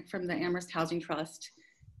John Hornick from the Amherst Housing Trust,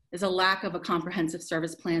 is a lack of a comprehensive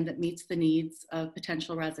service plan that meets the needs of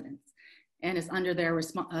potential residents and is under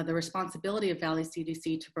the responsibility of Valley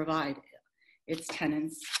CDC to provide its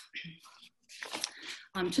tenants.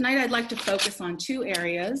 Tonight, I'd like to focus on two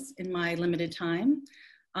areas in my limited time.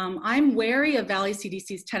 I'm wary of Valley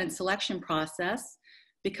CDC's tenant selection process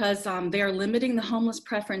because they are limiting the homeless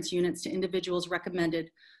preference units to individuals recommended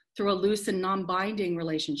through a loose and non-binding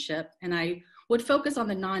relationship. And I would focus on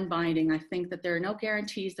the non-binding. I think that there are no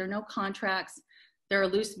guarantees, there are no contracts, there are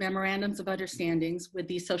loose memorandums of understandings with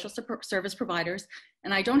these social service providers.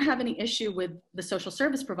 And I don't have any issue with the social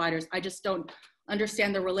service providers. I just don't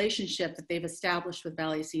understand the relationship that they've established with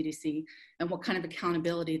Valley CDC and what kind of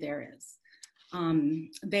accountability there is.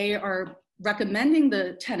 They are recommending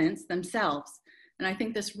the tenants themselves. And I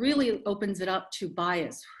think this really opens it up to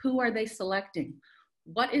bias. Who are they selecting?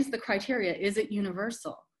 What is the criteria? Is it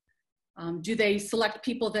universal? Do they select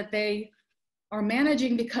people that they are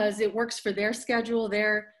managing because it works for their schedule,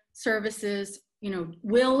 their services?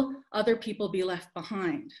 Will other people be left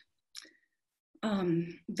behind?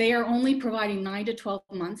 They are only providing 9 to 12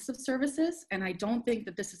 months of services, and I don't think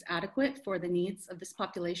that this is adequate for the needs of this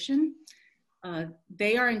population.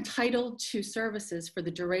 They are entitled to services for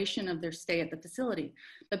the duration of their stay at the facility.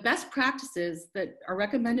 The best practices that are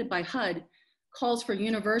recommended by HUD calls for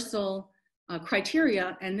universal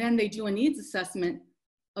criteria, and then they do a needs assessment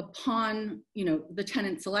upon the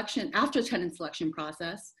tenant selection, after the tenant selection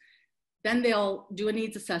process. Then they'll do a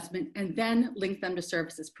needs assessment and then link them to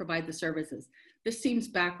services, provide the services. this seems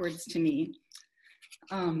backwards to me.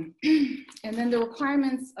 And then the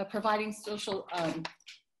requirements of providing social,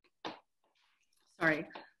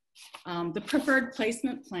 the preferred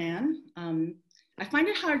placement plan. I find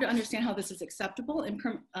it hard to understand how this is acceptable. In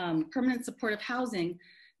permanent supportive housing,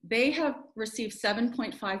 they have received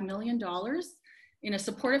 $7.5 million in a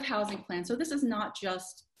supportive housing plan. So this is not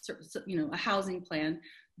just, a housing plan.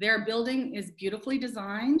 Their building is beautifully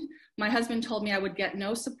designed. My husband told me I would get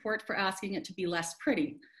no support for asking it to be less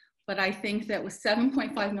pretty. But I think that with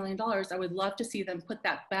 $7.5 million, I would love to see them put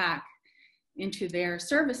that back into their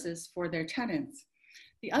services for their tenants.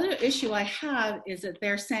 The other issue I have is that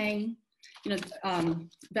they're saying,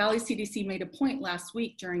 Valley CDC made a point last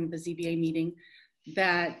week during the ZBA meeting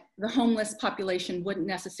that the homeless population wouldn't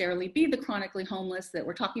necessarily be the chronically homeless, that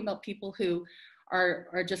we're talking about people who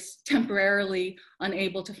are just temporarily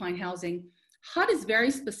unable to find housing. HUD is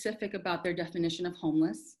very specific about their definition of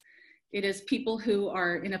homeless. It is people who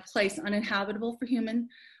are in a place uninhabitable for human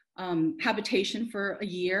habitation for a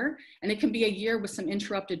year, and it can be a year with some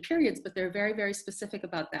interrupted periods, but they're very, very specific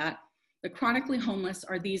about that. The chronically homeless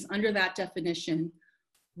are these under that definition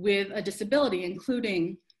with a disability,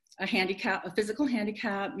 including a handicap, a physical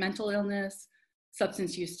handicap, mental illness,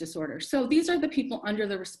 substance use disorder. So these are the people under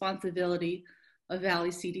the responsibility of Valley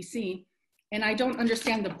CDC. And I don't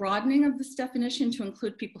understand the broadening of this definition to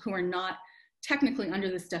include people who are not technically under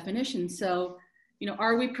this definition. So,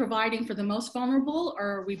 are we providing for the most vulnerable, or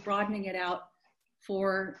are we broadening it out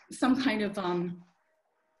for some kind of,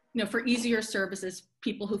 for easier services,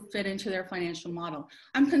 people who fit into their financial model?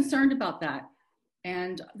 I'm concerned about that.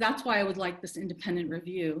 And that's why I would like this independent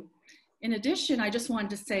review. In addition, I just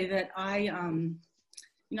wanted to say that I'm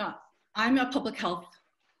a public health.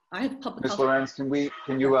 I have public Ms. health. Lorenz,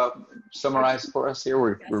 can you summarize for us here?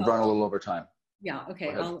 We're running a little over time. Yeah,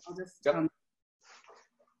 okay, I'll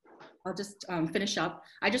just finish up.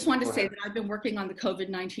 I just wanted to say that I've been working on the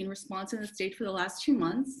COVID-19 response in the state for the last 2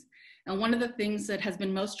 months. And one of the things that has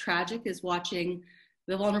been most tragic is watching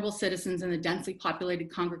the vulnerable citizens in the densely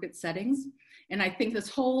populated congregate settings. And I think this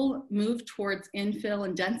whole move towards infill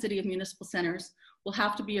and density of municipal centers will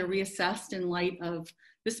have to be reassessed in light of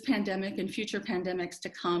this pandemic and future pandemics to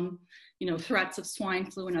come, threats of swine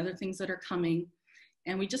flu and other things that are coming.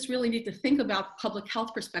 And we just really need to think about public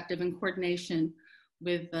health perspective in coordination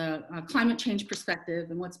with the climate change perspective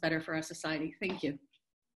and what's better for our society. Thank you.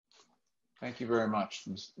 Thank you very much,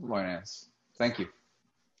 Ms. Lorenz. Thank you.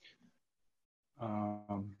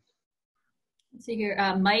 Let's see here,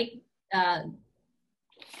 Mike Giles.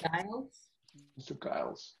 Mr.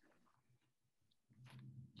 Giles.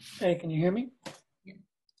 Hey, can you hear me?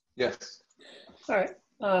 Yes. All right.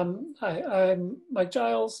 Hi, I'm Mike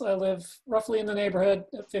Giles. I live roughly in the neighborhood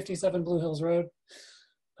at 57 Blue Hills Road.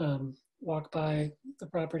 Walk by the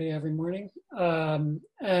property every morning.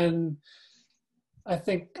 And I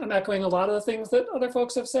think I'm echoing a lot of the things that other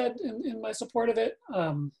folks have said in my support of it.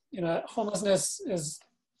 Homelessness is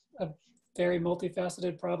a very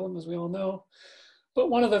multifaceted problem, as we all know. But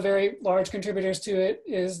one of the very large contributors to it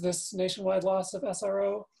is this nationwide loss of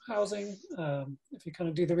SRO housing. If you kind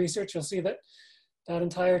of do the research, you'll see that that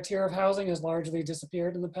entire tier of housing has largely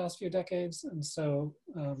disappeared in the past few decades. And so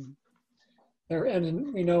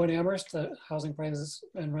we know in Amherst that housing prices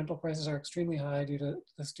and rental prices are extremely high due to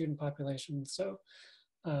the student population. So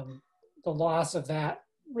the loss of that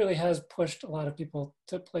really has pushed a lot of people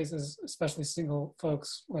to places, especially single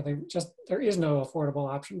folks, where there is no affordable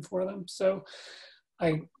option for them. So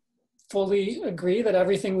I fully agree that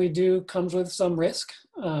everything we do comes with some risk.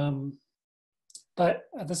 But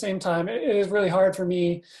at the same time, it is really hard for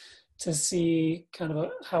me to see kind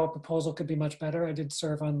of how a proposal could be much better. I did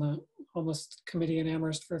serve on the homeless committee in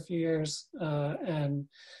Amherst for a few years and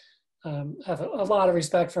have a lot of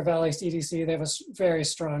respect for Valley CDC. They have a very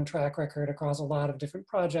strong track record across a lot of different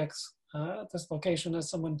projects at this location, as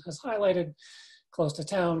someone has highlighted, close to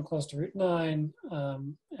town, close to Route 9,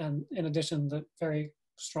 and in addition, the very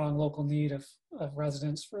strong local need of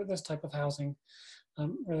residents for this type of housing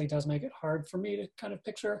really does make it hard for me to kind of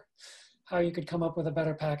picture how you could come up with a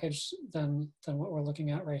better package than what we're looking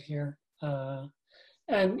at right here.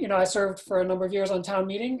 And I served for a number of years on town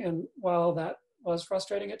meeting, and while that was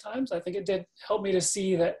frustrating at times, I think it did help me to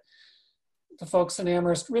see that the folks in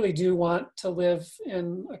Amherst really do want to live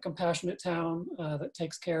in a compassionate town that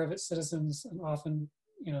takes care of its citizens, and often,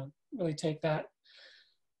 really take that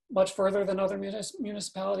much further than other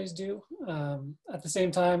municipalities do. At the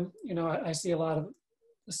same time, I see a lot of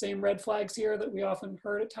the same red flags here that we often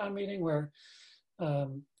heard at town meeting, where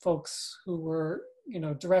folks who were,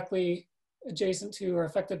 directly adjacent to or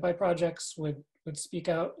affected by projects would speak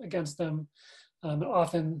out against them.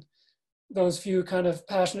 Often those few kind of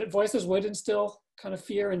passionate voices would instill kind of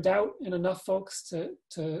fear and doubt in enough folks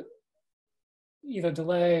to either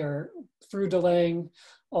delay or through delaying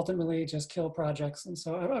ultimately just kill projects. And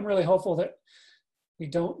so I'm really hopeful that we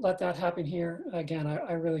don't let that happen here. Again,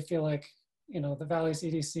 I really feel like, you know, the Valley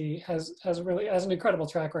CDC has an incredible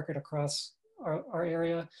track record across our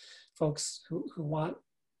area. Folks who want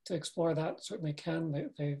to explore that certainly can.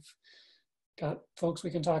 They've got folks we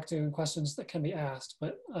can talk to and questions that can be asked.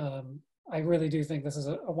 But I really do think this is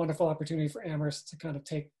a wonderful opportunity for Amherst to kind of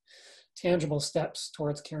take tangible steps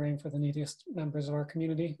towards caring for the neediest members of our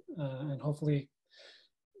community, and hopefully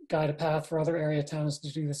guide a path for other area towns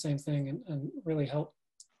to do the same thing and really help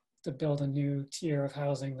to build a new tier of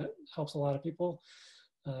housing that helps a lot of people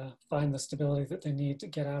find the stability that they need to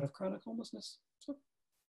get out of chronic homelessness. So,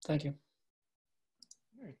 thank you.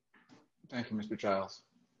 Thank you, Mr. Giles.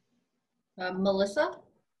 Melissa?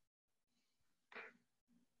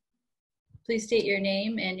 Please state your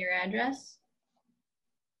name and your address.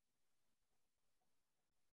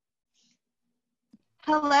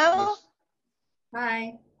 Hello?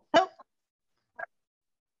 Hi. Oh.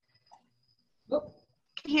 Can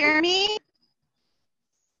you hear me?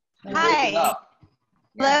 Hi.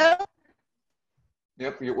 Hello?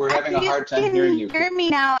 Yep, we're having a hard time hearing you. Can you hear me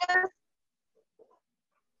now?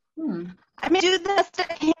 I'm going to do this to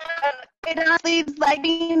it honestly like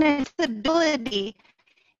being a stability.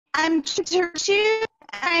 I'm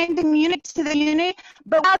trying to communicate to the unit,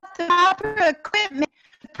 but without the proper equipment,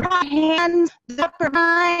 the proper hands, the proper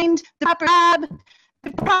mind, the proper job,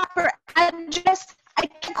 the proper address, I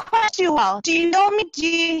can question you all. Do you know me? Do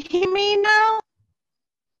you hear me now?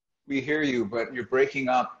 We hear you, but you're breaking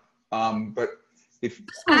up. But if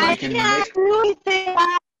I you can can't do anything.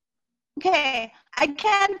 Okay, I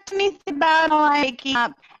can't do anything about waking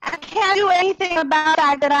up. I can't do anything about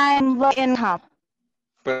that I'm low income.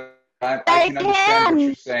 But I can understand what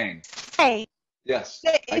you're saying. Say, yes,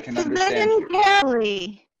 I can understand listen you.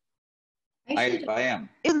 carefully. I am.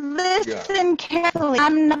 Listen carefully.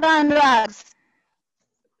 I'm not on drugs.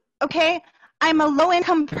 Okay? I'm a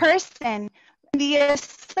low-income person. The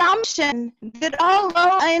assumption that all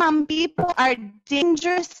low-income people are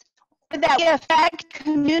dangerous or that we affect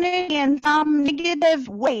community in some negative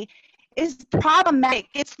way is problematic.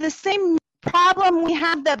 It's the same problem we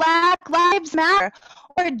have that Black Lives Matter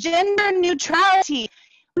or gender neutrality.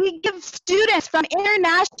 We give students from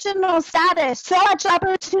international status so much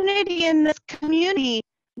opportunity in this community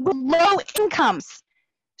with low incomes.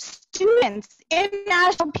 Students,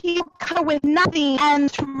 international people come with nothing and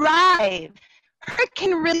thrive.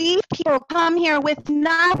 Hurricane relief people come here with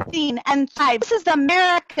nothing and thrive. This is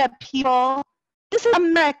America, people. This is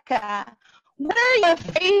America. What are you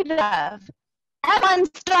afraid of? Everyone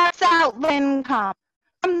starts out low income.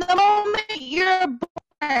 From the moment you're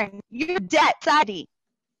born, you're debt society.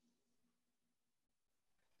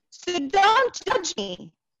 So don't judge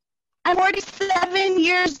me. I'm 47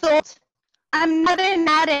 years old. I'm not an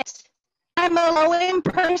addict. I'm a low-income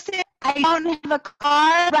person. I don't have a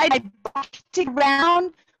car. Ride my bike to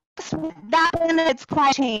around. That benefits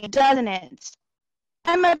climate change, doesn't it?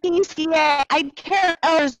 I'm a PCA. I care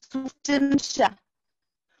others with dementia.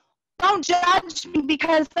 Don't judge me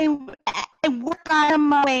because I work on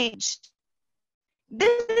my wage.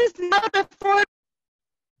 This is not affordable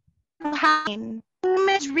housing.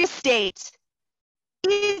 Image real estate.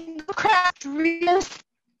 Craft real estate.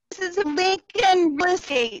 This is Lincoln real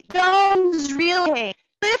estate. Jones real estate.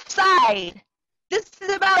 Cliffside. This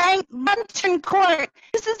is about Mountain Court.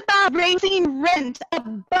 This is about raising rent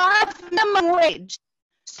above minimum wage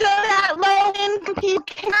so that low-income people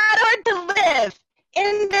can afford to live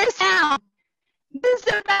in this town. This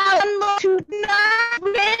is about to not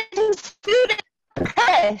rent student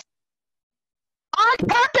purpose. On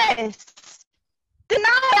purpose.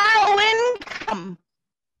 Deny low income.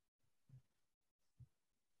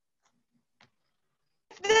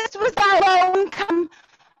 If this was about low income,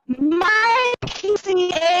 my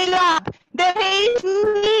PCA job that pays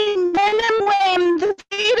me minimum wage in the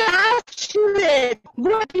state of Massachusetts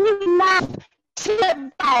would be enough to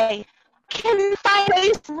get by. Can find a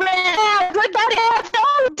place to rent out. Good God, I have no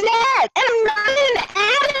debt, and I'm not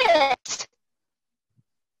an addict.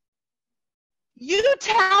 You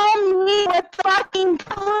tell me what the fucking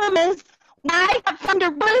problem is when I have found a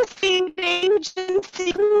real estate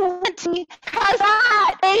agency because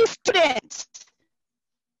I'm a student.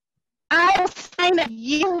 I will sign a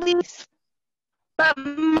year lease, but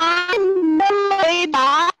my minimum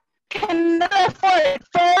wage cannot afford it.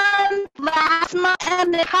 For last month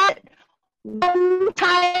and it cut 1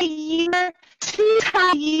 time a year, 2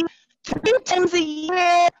 times a year, 3 times a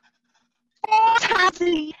year, 4 times a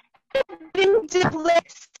year. have been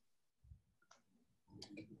displaced.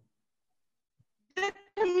 The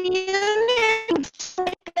community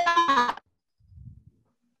shake up.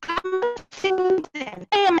 I'm a citizen.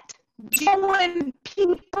 I am doing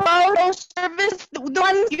people service, the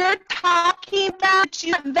ones you're talking about,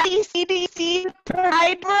 you have the CDC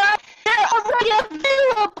provide for us. They're already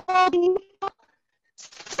available.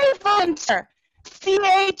 Safe volunteer,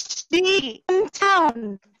 CHD in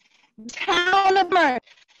town of Amherst,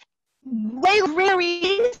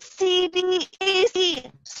 Library,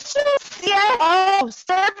 CDAC, CIO,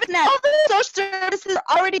 ServiceNet, all the social services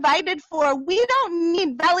are already provided for. We don't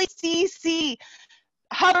need Valley CC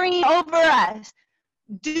hovering over us.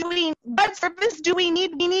 What service do we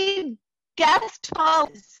need? We need guest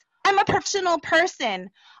calls. I'm a personal person.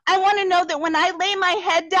 I want to know that when I lay my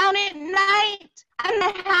head down at night, I'm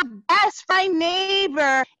going to have guests, my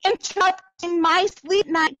neighbor, interrupting my sleep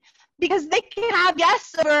night because they can have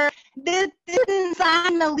guests over that didn't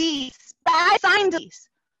sign the lease, but I signed the lease.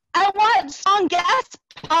 I want strong guest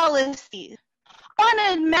policies. I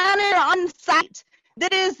want a manager on site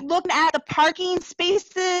that is looking at the parking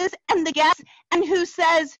spaces and the guests and who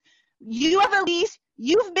says, you have a lease,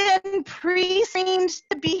 you've been pre-screened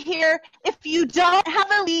to be here. If you don't have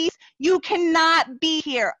a lease, you cannot be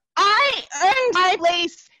here. I earned my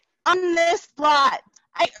place on this lot.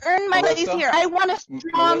 I earned my place here. I want a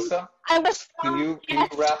strong, can you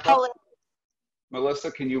wrap up?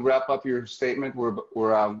 Melissa, can you wrap up your statement? We're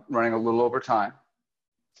running a little over time.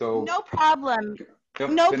 So no problem.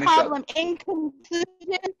 No problem. In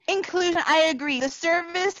conclusion, I agree. The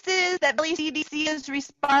services that Valley CDC is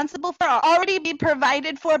responsible for are already be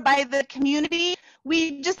provided for by the community.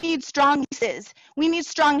 We just need strong leases. We need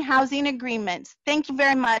strong housing agreements. Thank you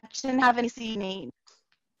very much and have a nice evening.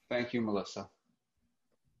 Thank you, Melissa.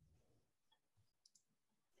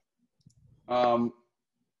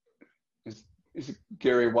 Is it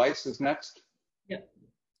Gary Weiss is next? Yep.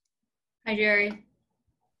 Hi, Jerry.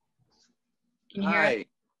 Can you hear Hi, us?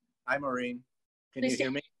 I'm Maureen. Can Please you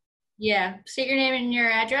hear me? Yeah. State your name and your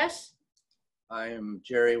address. I am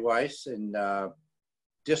Jerry Weiss in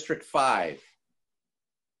District 5,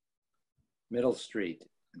 Middle Street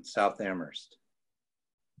in South Amherst.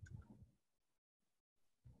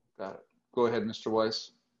 Got it. Go ahead, Mr.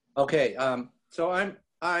 Weiss. Okay, so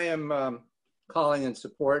I am calling in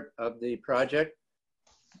support of the project.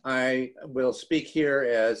 I will speak here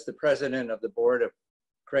as the president of the board of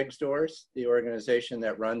Craig's Doors, the organization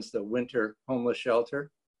that runs the winter homeless shelter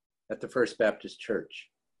at the First Baptist Church.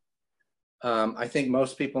 I think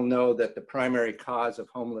most people know that the primary cause of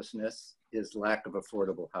homelessness is lack of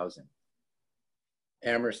affordable housing.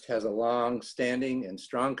 Amherst has a long-standing and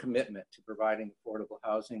strong commitment to providing affordable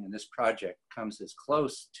housing, and this project comes as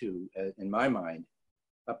close to, in my mind,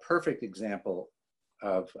 a perfect example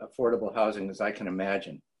of affordable housing as I can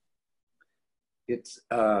imagine. It's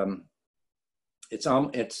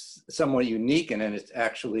somewhat unique, and then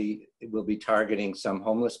it will be targeting some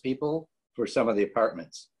homeless people for some of the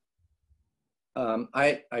apartments.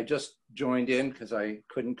 I just joined in because I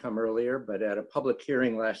couldn't come earlier, but at a public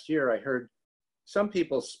hearing last year, I heard some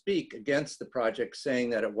people speak against the project, saying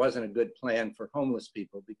that it wasn't a good plan for homeless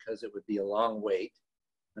people because it would be a long wait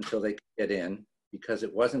until they could get in, because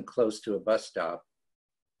it wasn't close to a bus stop,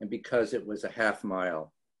 and because it was a half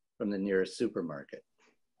mile from the nearest supermarket.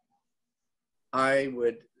 I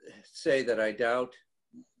would say that I doubt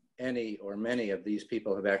any or many of these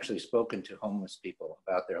people have actually spoken to homeless people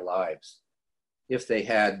about their lives. If they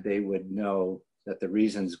had, they would know that the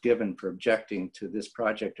reasons given for objecting to this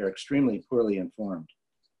project are extremely poorly informed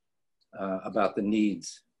about the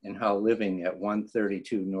needs and how living at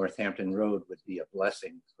 132 Northampton Road would be a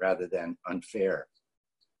blessing rather than unfair.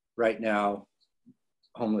 Right now,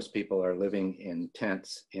 homeless people are living in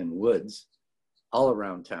tents in woods all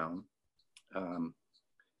around town.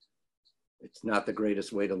 It's not the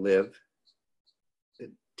greatest way to live.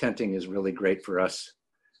 Tenting is really great for us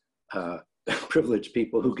privileged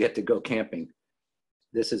people who get to go camping.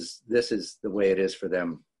 This is the way it is for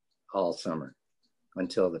them all summer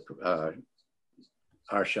until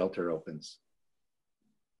our shelter opens.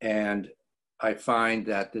 And I find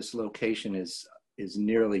that this location is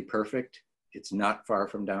nearly perfect. It's not far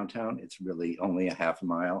from downtown. It's really only a half a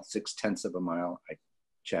mile, 0.6 of a mile, I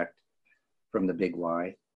checked, from the Big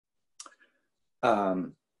Y.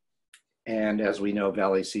 And as we know,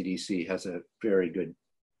 Valley CDC has a very good,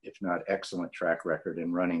 if not excellent, track record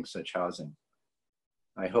in running such housing.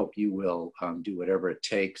 I hope you will do whatever it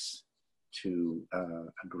takes to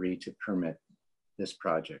agree to permit this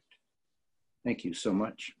project. Thank you so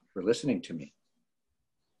much for listening to me.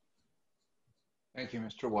 Thank you,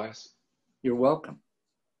 Mr. Weiss. You're welcome.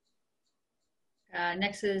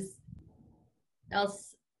 Next is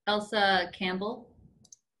Elsa Campbell.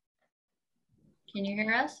 Can you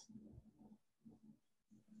hear us?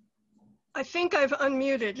 I think I've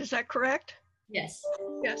unmuted. Is that correct? Yes.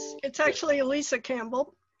 Yes, it's actually Elisa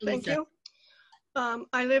Campbell. Thank you.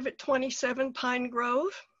 I live at 27 Pine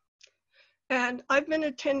Grove, and I've been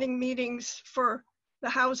attending meetings for the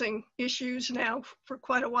housing issues now for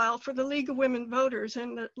quite a while for the League of Women Voters,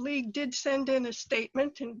 and the League did send in a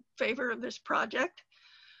statement in favor of this project.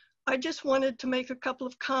 I just wanted to make a couple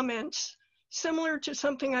of comments similar to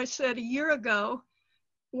something I said a year ago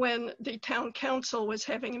when the town council was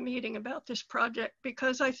having a meeting about this project,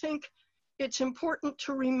 because I think it's important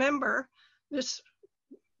to remember, this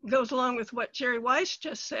goes along with what Jerry Weiss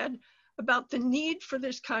just said about the need for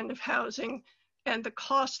this kind of housing and the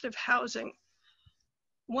cost of housing.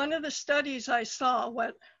 One of the studies I saw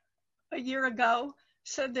a year ago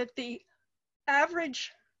said that the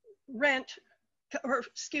average rent, or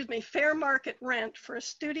excuse me, fair market rent for a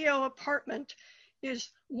studio apartment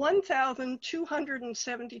is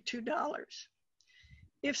 $1,272.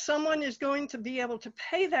 If someone is going to be able to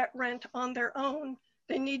pay that rent on their own,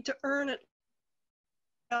 they need to earn it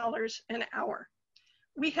an hour.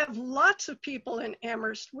 We have lots of people in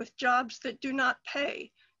Amherst with jobs that do not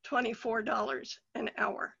pay $24 an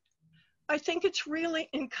hour. I think it's really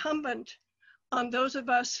incumbent on those of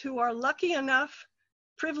us who are lucky enough,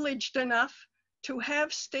 privileged enough to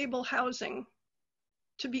have stable housing,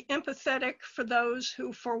 to be empathetic for those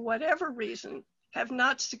who, for whatever reason, have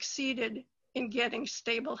not succeeded in getting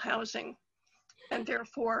stable housing. And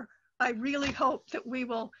therefore, I really hope that we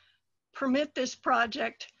will permit this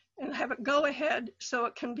project and have it go ahead so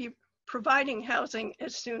it can be providing housing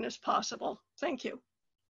as soon as possible. Thank you.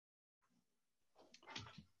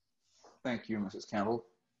 Thank you, Mrs. Campbell.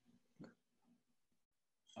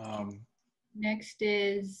 Next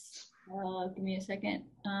is, give me a second.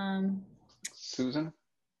 Susan?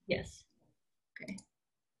 Yes. Okay.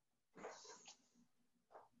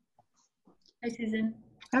 Hi, Susan.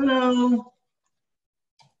 Hello.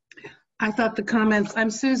 I thought the comments,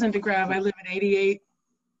 I'm Susan DeGrav. I live at 88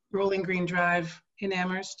 Rolling Green Drive in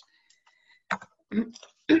Amherst.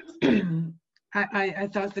 I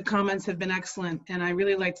thought the comments have been excellent, and I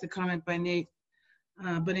really liked the comment by Nate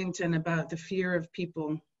Buddington about the fear of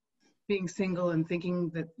people being single and thinking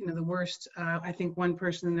that, you know, the worst. I think one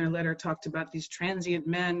person in their letter talked about these transient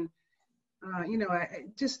men. You know,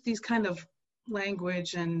 just these kind of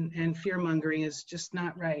language and fear-mongering is just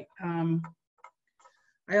not right.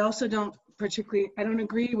 I also don't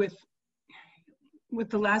agree with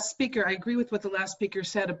the last speaker. I agree with what the last speaker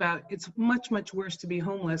said about it's much, much worse to be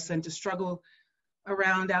homeless and to struggle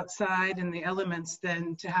around outside in the elements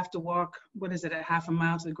than to have to walk, what is it, a half a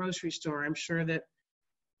mile to the grocery store. I'm sure that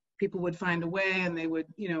people would find a way and they would,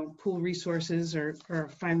 you know, pool resources or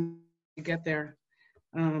find to get there.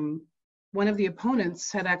 One of the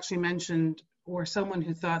opponents had actually mentioned, or someone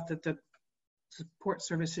who thought that the support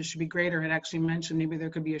services should be greater had actually mentioned maybe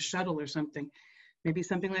there could be a shuttle or something. Maybe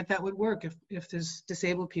something like that would work if there's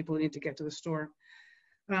disabled people who need to get to the store.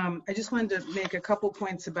 I just wanted to make a couple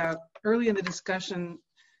points about, early in the discussion,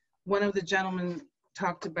 one of the gentlemen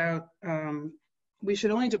talked about we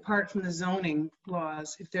should only depart from the zoning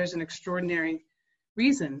laws if there's an extraordinary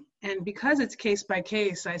reason. And because it's case by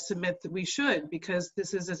case, I submit that we should, because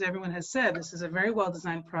this is, as everyone has said, this is a very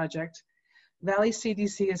well-designed project. Valley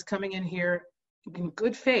CDC is coming in here in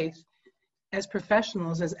good faith as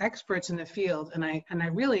professionals, as experts in the field. And I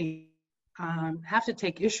really have to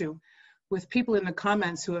take issue with people in the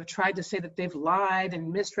comments who have tried to say that they've lied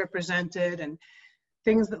and misrepresented and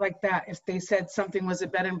things that like that. If they said something was a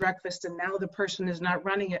bed and breakfast and now the person is not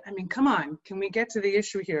running it. I mean, come on, can we get to the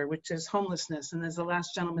issue here, which is homelessness? And as the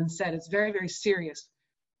last gentleman said, it's very, very serious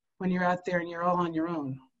when you're out there and you're all on your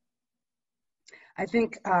own. I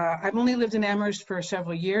think I've only lived in Amherst for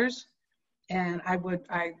several years, and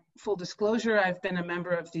full disclosure, I've been a member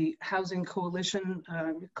of the Housing Coalition,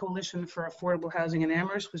 Coalition for Affordable Housing in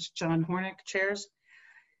Amherst, which John Hornick chairs.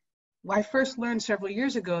 Well, I first learned several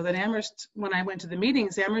years ago that Amherst, when I went to the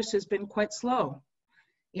meetings, Amherst has been quite slow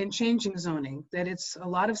in changing zoning, that it's a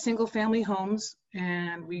lot of single family homes.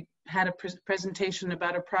 And we had a presentation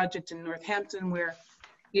about a project in Northampton where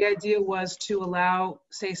the idea was to allow,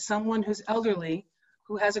 say, someone who's elderly,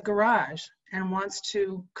 who has a garage and wants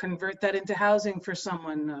to convert that into housing for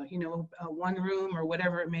someone, you know, a one room or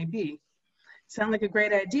whatever it may be. Sound like a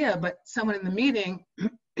great idea, but someone in the meeting,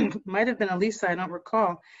 might have been Elisa, I don't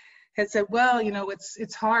recall, had said, well, you know,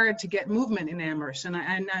 it's hard to get movement in Amherst. And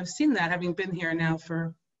I've seen that, having been here now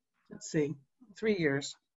for, let's see, 3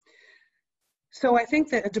 years. So I think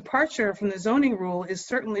that a departure from the zoning rule is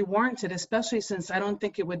certainly warranted, especially since I don't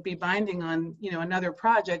think it would be binding on, you know, another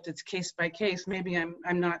project. It's case by case. Maybe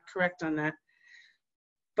I'm not correct on that.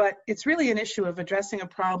 But it's really an issue of addressing a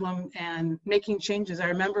problem and making changes. I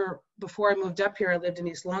remember before I moved up here, I lived in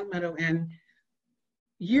East Longmeadow, and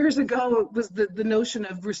years ago, it was the notion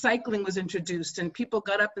of recycling was introduced, and people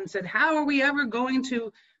got up and said, how are we ever going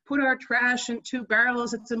to put our trash in 2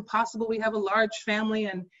 barrels? It's impossible. We have a large family.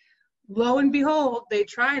 And lo and behold, they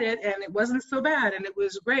tried it, and it wasn't so bad, and it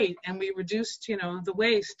was great. And we reduced, you know, the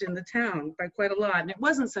waste in the town by quite a lot, and it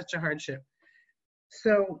wasn't such a hardship.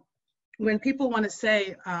 So when people want to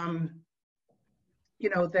say, you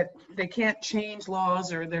know, that they can't change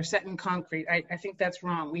laws or they're set in concrete, I think that's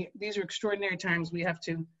wrong. These are extraordinary times. We have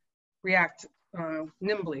to react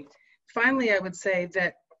nimbly. Finally, I would say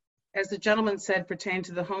that, as the gentleman said, pertaining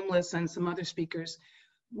to the homeless and some other speakers,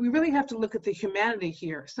 we really have to look at the humanity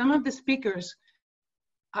here. Some of the speakers,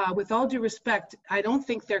 with all due respect, I don't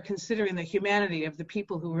think they're considering the humanity of the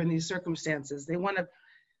people who are in these circumstances. They want to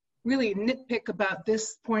really nitpick about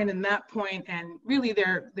this point and that point, and really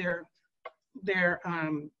their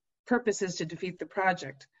purpose is to defeat the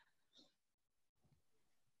project.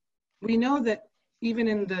 We know that even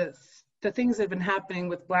in the things that have been happening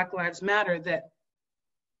with Black Lives Matter, that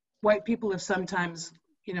white people have sometimes,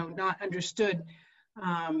 you know, not understood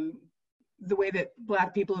the way that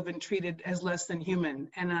Black people have been treated as less than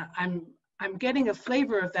human. And I'm getting a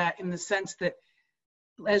flavor of that in the sense that,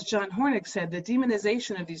 as John Hornick said, the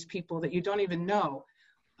demonization of these people that you don't even know,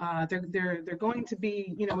 they're going to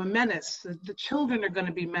be, you know, a menace. The children are going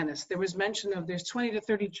to be menaced. There was mention of there's 20 to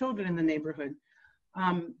 30 children in the neighborhood.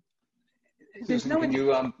 There's Susan, can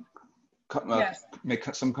you yes. make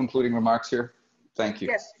some concluding remarks here? Thank you.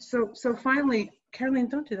 Yes. So finally, Caroline,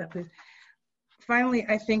 don't do that, please. Finally,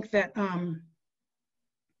 I think that,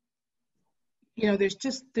 you know,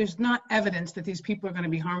 there's not evidence that these people are going to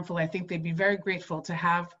be harmful. I think they'd be very grateful to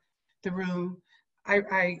have the room.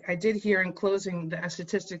 I did hear in closing a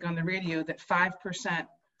statistic on the radio that 5%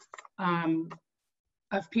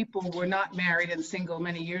 of people were not married and single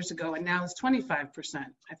many years ago, and now it's 25%,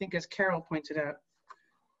 I think, as Carol pointed out.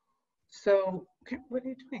 So, what are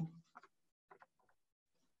you doing?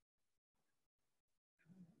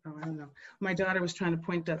 Oh, I don't know. My daughter was trying to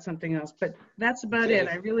point out something else, but that's about it.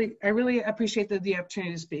 I really appreciate the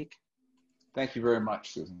opportunity to speak. Thank you very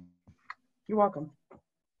much, Susan. You're welcome.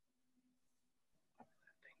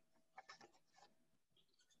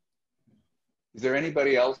 Is there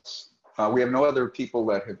anybody else? We have no other people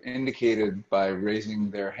that have indicated by raising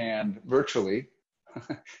their hand virtually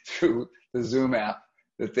through the Zoom app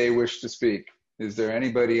that they wish to speak. Is there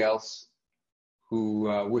anybody else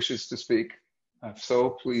who wishes to speak? If so,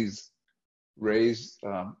 please raise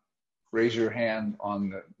your hand on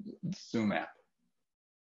the Zoom app.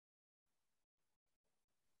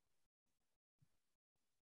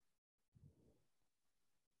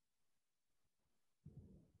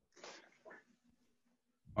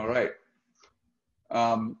 All right.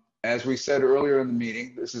 As we said earlier in the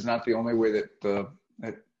meeting, this is not the only way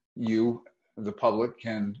that you, the public,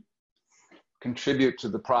 can contribute to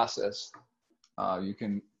the process. You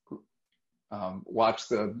can watch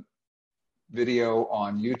the video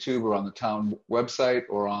on YouTube or on the town website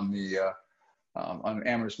or on the on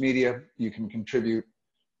Amherst Media. You can contribute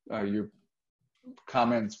your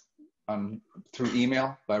comments through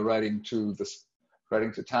email by writing to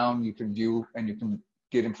town. You can view and you can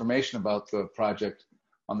get information about the project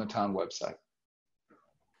on the town website.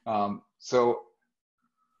 So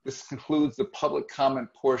this concludes the public comment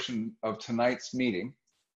portion of tonight's meeting.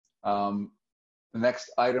 The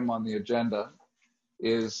next item on the agenda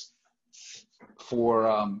is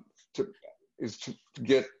to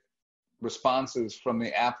get responses from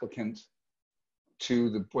the applicant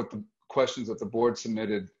to what the questions that the board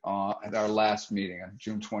submitted at our last meeting on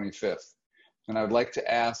June 25th. And I would like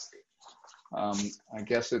to ask, I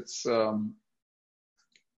guess it's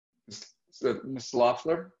Ms.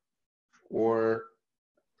 Loeffler or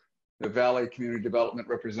the Valley Community Development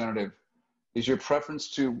Representative. Is your preference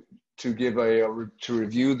to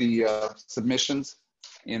review the submissions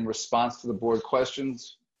in response to the board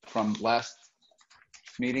questions from last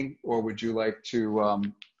meeting, or would you like to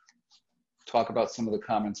talk about some of the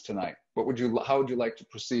comments tonight? How would you like to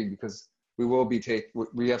proceed? Because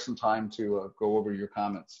we have some time to go over your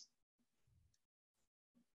comments.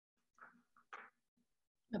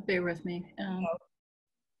 Bear with me.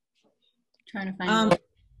 Trying to find.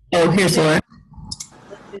 Oh, here's Laura.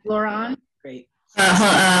 Is Laura on? Great.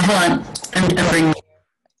 Hold on. I'm bringing.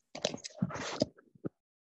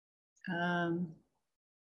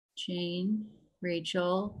 Jane,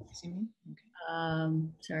 Rachel,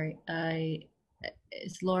 Sorry,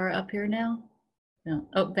 is Laura up here now? No.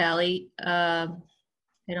 Oh, Valley. I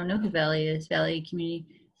don't know who Valley is. Valley Community.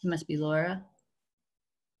 It must be Laura.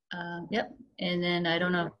 Yep. And then I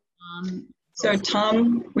don't know. So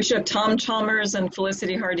Tom, we should have Tom Chalmers and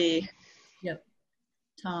Felicity Hardy. Yep.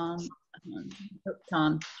 Tom. Oh,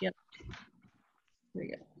 Tom. Yep. There we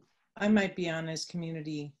go. I might be on as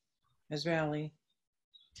community as Valley.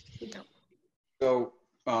 So,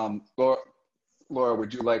 Laura,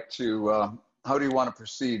 would you like to, how do you want to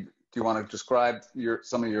proceed? Do you want to describe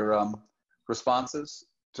some of your responses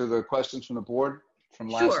to the questions from the board from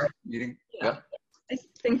last meeting? Yeah. I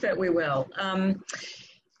think that we will.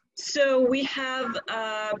 So we have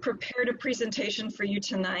prepared a presentation for you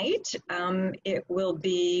tonight. It will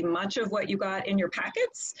be much of what you got in your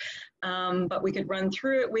packets, but we could run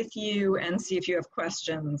through it with you and see if you have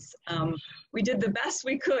questions. We did the best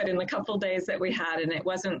we could in the couple days that we had, and it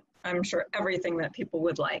wasn't, I'm sure, everything that people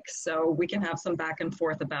would like. So we can have some back and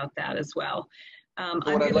forth about that as well. So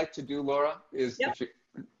what I'd like to do, Laura, is if you,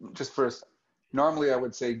 just first, normally I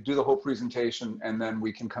would say do the whole presentation and then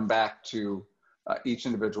we can come back to each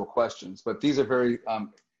individual questions. But these are very,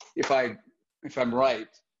 if I'm right,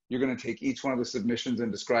 you're going to take each one of the submissions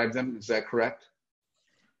and describe them. Is that correct?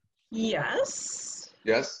 Yes.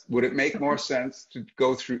 Yes. Would it make more sense to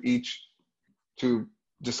go through each, to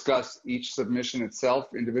discuss each submission itself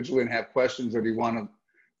individually and have questions, or do you want to,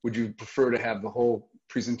 would you prefer to have the whole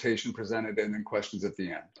presentation presented and then questions at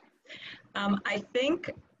the end? I think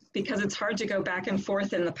because it's hard to go back and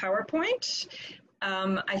forth in the PowerPoint,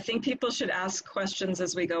 I think people should ask questions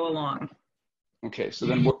as we go along. Okay, so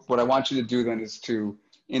then what I want you to do then is to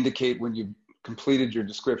indicate when you've completed your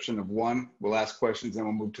description of one, we'll ask questions and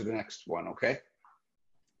we'll move to the next one, okay?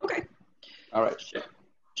 Okay. All right.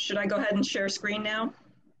 Should I go ahead and share screen now?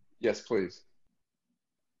 Yes, please.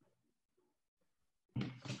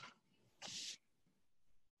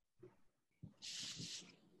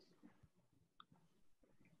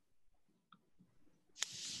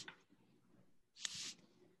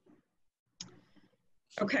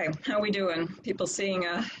 Okay, how are we doing? People seeing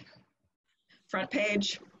a front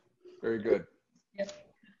page? Very good. Yep.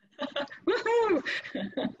 Woohoo!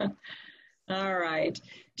 All right.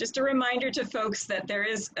 Just a reminder to folks that there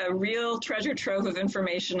is a real treasure trove of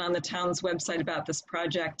information on the town's website about this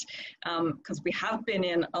project, because we have been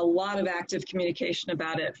in a lot of active communication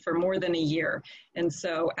about it for more than a year. And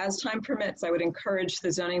so as time permits, I would encourage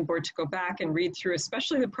the zoning board to go back and read through,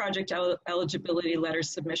 especially the project eligibility letter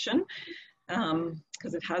submission,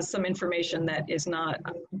 because it has some information that is not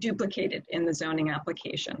duplicated in the zoning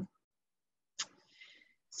application.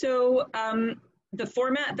 So the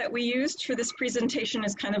format that we used for this presentation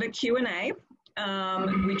is kind of a Q&A.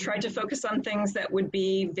 We tried to focus on things that would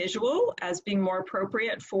be visual as being more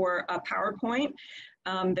appropriate for a PowerPoint.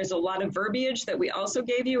 There's a lot of verbiage that we also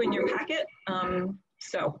gave you in your packet.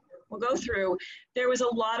 So we'll go through. There was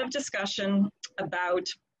a lot of discussion about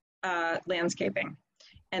landscaping.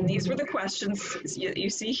 And these were the questions you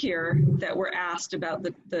see here that were asked about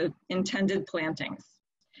the intended plantings.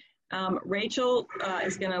 Rachel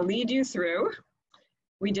is going to lead you through.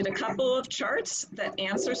 We did a couple of charts that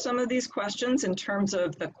answer some of these questions in terms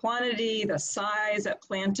of the quantity, the size at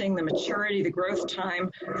planting, the maturity, the growth time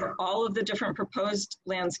for all of the different proposed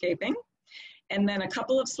landscaping. And then a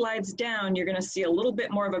couple of slides down, you're going to see a little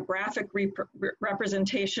bit more of a graphic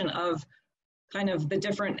representation of kind of the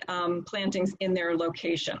different plantings in their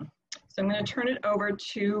location. So I'm going to turn it over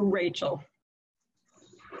to Rachel.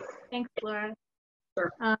 Thanks, Laura.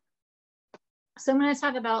 Sure. So I'm going to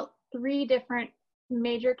talk about 3 different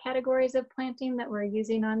major categories of planting that we're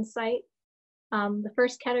using on site. The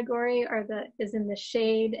first category is in the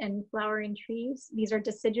shade and flowering trees. These are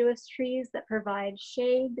deciduous trees that provide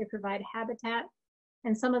shade, they provide habitat,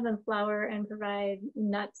 and some of them flower and provide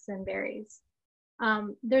nuts and berries.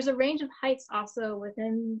 There's a range of heights also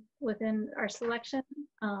within our selection.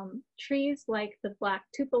 Trees like the black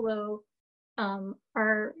tupelo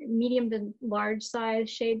are medium to large size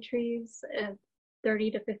shade trees,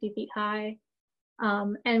 30 to 50 feet high.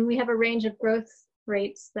 And we have a range of growth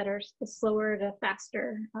rates that are slower to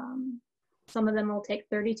faster. Some of them will take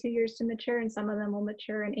 32 years to mature and some of them will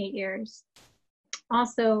mature in 8 years.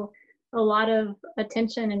 Also, a lot of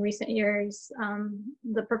attention in recent years,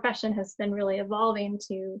 the profession has been really evolving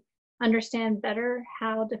to understand better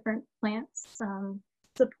how different plants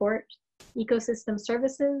support ecosystem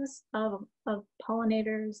services of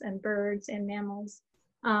pollinators and birds and mammals.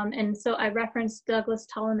 And so I referenced Douglas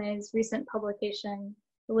Ptolemy's recent publication,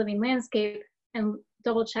 The Living Landscape, and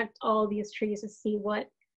double checked all of these trees to see what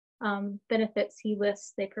benefits he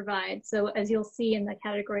lists they provide. So as you'll see in the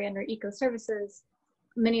category under eco services,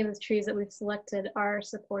 many of the trees that we've selected are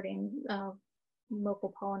supporting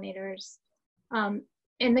local pollinators.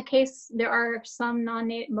 In the case, there are some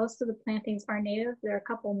non-native, most of the plantings are native. There are a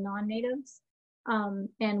couple non-natives.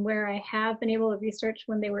 And where I have been able to research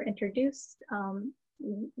when they were introduced,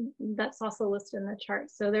 that's also listed in the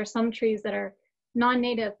chart. So there are some trees that are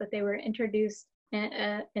non-native, but they were introduced in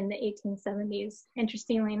the 1870s.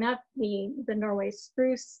 Interestingly enough, the Norway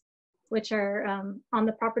spruce, which are on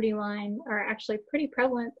the property line, are actually pretty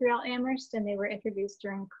prevalent throughout Amherst, and they were introduced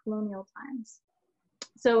during colonial times.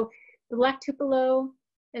 So the black tupelo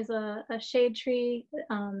is a shade tree.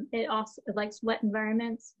 It likes wet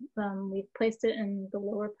environments. We've placed it in the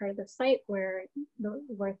lower part of the site where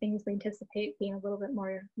things we anticipate being a little bit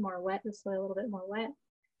more wet, the soil a little bit more wet.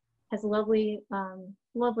 Has a lovely,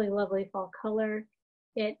 lovely fall color.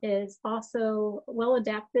 It is also well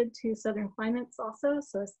adapted to southern climates also,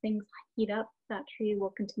 so as things heat up, that tree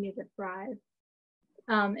will continue to thrive.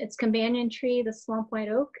 Its companion tree, the swamp white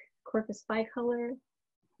oak, Corpus bicolor,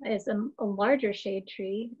 is a larger shade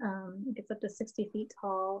tree. It gets up to 60 feet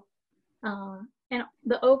tall. And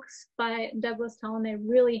the oaks by Douglas Tolomei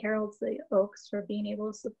really heralds the oaks for being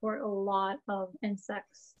able to support a lot of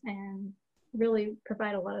insects and really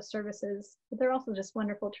provide a lot of services. But they're also just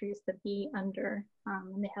wonderful trees to be under.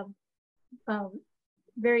 And they have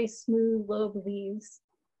very smooth lobe leaves.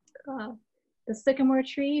 The sycamore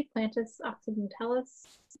tree, Plantus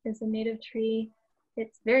occidentalis, is a native tree.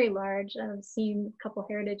 It's very large. I've seen a couple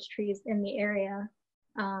heritage trees in the area.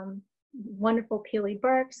 Wonderful peely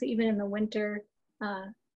bark, so even in the winter,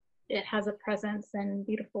 it has a presence and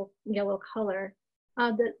beautiful yellow color.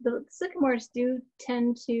 The sycamores do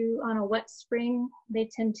tend to, on a wet spring, they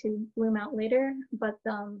tend to bloom out later, but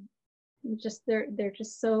they're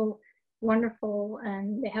just so wonderful,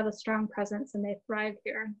 and they have a strong presence and they thrive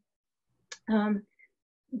here.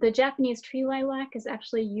 The Japanese tree lilac is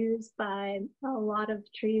actually used by a lot of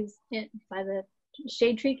trees by the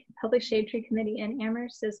Public Shade Tree Committee in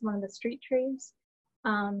Amherst as one of the street trees.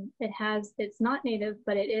 It's not native,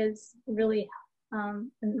 but it is really an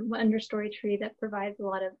understory tree that provides a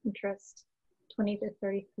lot of interest, 20 to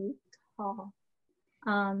 30 feet tall.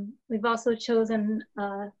 We've also chosen,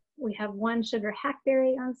 we have one sugar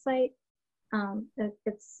hackberry on site. It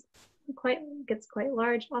gets quite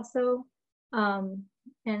large also.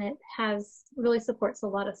 And it really supports a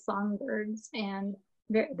lot of songbirds and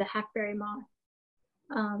the hackberry moth.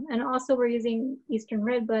 And also we're using eastern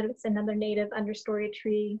redbud. It's another native understory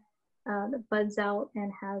tree that buds out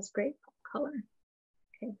and has great color.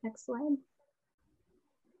 Okay, next slide.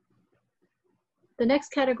 The next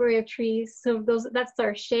category of trees, so that's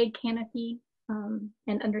our shade canopy and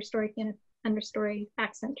understory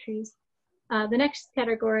accent trees. The next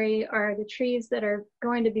category are the trees that are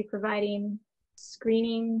going to be providing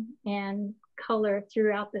screening and color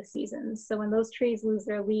throughout the seasons. So when those trees lose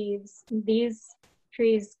their leaves, these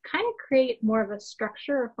trees kind of create more of a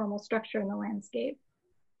structure, a formal structure in the landscape.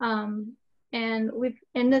 And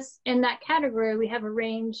in that category, we have a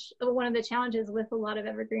range. One of the challenges with a lot of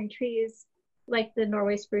evergreen trees, like the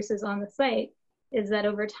Norway spruces on the site, is that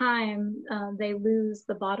over time, they lose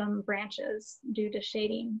the bottom branches due to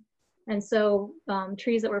shading. And so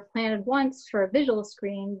trees that were planted once for a visual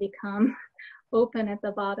screen become open at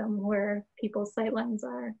the bottom where people's sightlines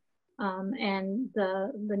are, and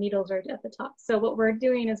the needles are at the top. So what we're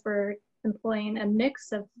doing is we're employing a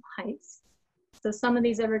mix of heights. So some of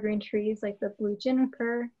these evergreen trees, like the blue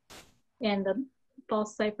juniper and the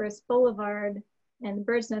false cypress boulevard and the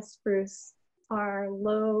bird's nest spruce, are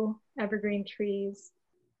low evergreen trees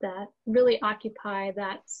that really occupy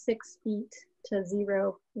that 6 feet to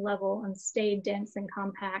 0 level and stay dense and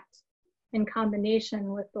compact, in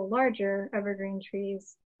combination with the larger evergreen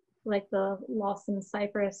trees like the Lawson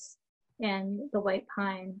cypress and the white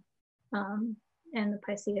pine and the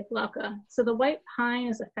Picea glauca. So the white pine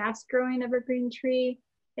is a fast-growing evergreen tree.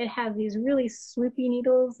 It has these really swoopy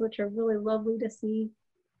needles, which are really lovely to see.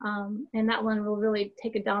 And that one will really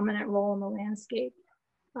take a dominant role in the landscape.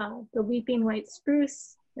 The weeping white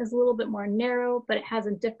spruce is a little bit more narrow, but it has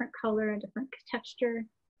a different color and different texture.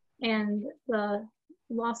 And the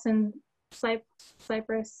Lawson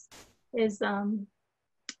cypress is,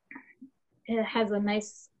 it has a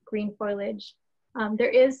nice green foliage. There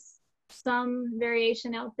is some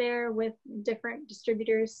variation out there with different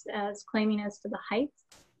distributors claiming as to the height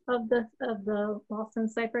of the Lawson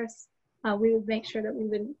cypress. We would make sure that we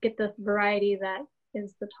would get the variety that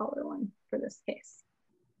is the taller one for this case.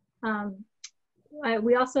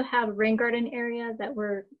 we also have a rain garden area that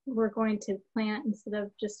we're going to plant instead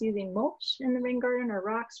of just using mulch in the rain garden or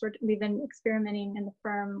rocks. We've been experimenting in the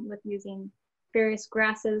firm with using various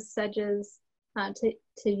grasses, sedges,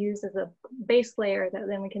 to use as a base layer that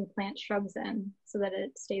then we can plant shrubs in so that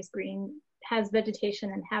it stays green, has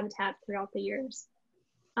vegetation and habitat throughout the years.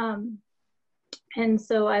 And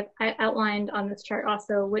so I outlined on this chart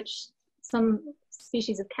also which some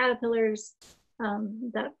species of caterpillars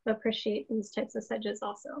that appreciate these types of sedges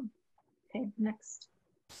also. Okay, next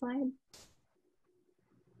slide.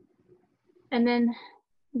 And then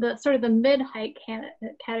the sort of the mid-height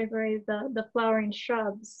category, the flowering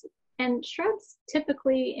shrubs. And shrubs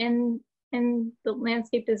typically in the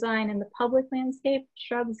landscape design and the public landscape,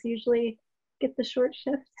 shrubs usually get the short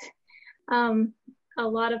shift. A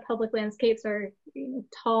lot of public landscapes are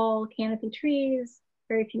tall canopy trees,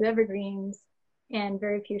 very few evergreens, and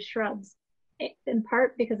very few shrubs, in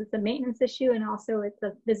part because it's a maintenance issue and also it's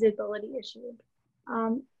a visibility issue.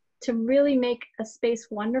 To really make a space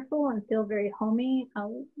wonderful and feel very homey,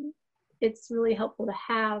 it's really helpful to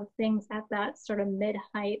have things at that sort of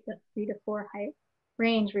mid-height, the 3 to 4 height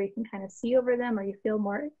range where you can kind of see over them or you feel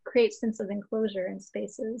more, create sense of enclosure in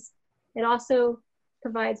spaces. It also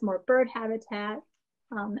provides more bird habitat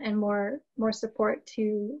and more support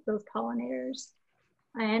to those pollinators.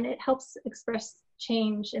 And it helps express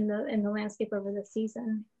change in the landscape over the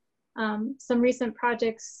season. Some recent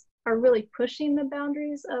projects are really pushing the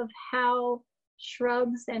boundaries of how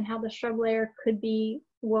shrubs and how the shrub layer could be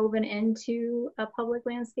woven into a public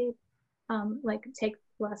landscape. Like take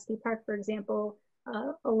Pulaski Park, for example,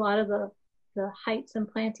 a lot of the heights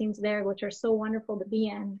and plantings there, which are so wonderful to be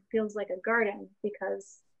in, feels like a garden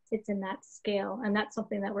because it's in that scale. And that's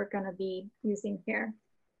something that we're gonna be using here.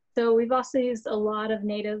 So we've also used a lot of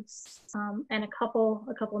natives and a couple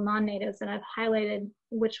non-natives, and I've highlighted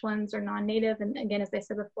which ones are non-native. And again, as I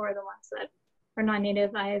said before, the ones that are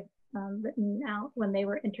non-native, I've written out when they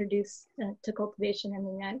were introduced to cultivation in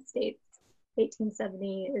the United States.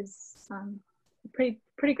 1870 is a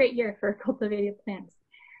pretty great year for cultivated plants.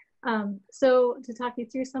 So to talk you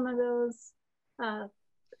through some of those,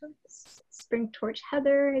 spring torch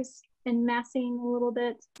heather is in massing a little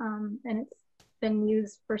bit, and it's been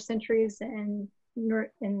used for centuries in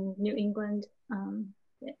New England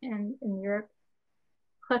and in Europe.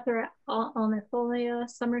 Clethra alnifolia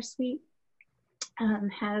summer sweet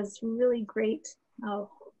has really great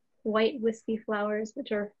white wispy flowers,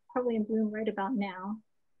 which are probably in bloom right about now.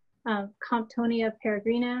 Comptonia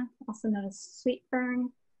peregrina, also known as sweet fern,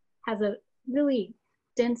 has a really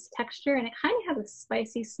dense texture and it kind of has a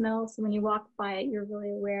spicy smell. So when you walk by it, you're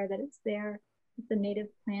really aware that it's there. It's a native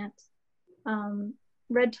plant.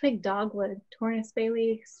 Red twig dogwood, Cornus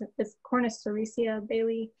bailey, Cornus sericea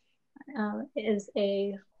bailey, is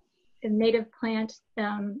a native plant.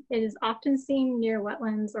 It is often seen near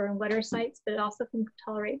wetlands or in wetter sites, but it also can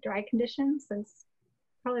tolerate dry conditions. So it's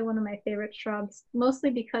probably one of my favorite shrubs,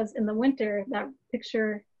 mostly because in the winter, that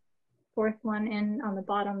picture, fourth one in on the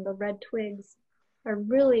bottom, the red twigs are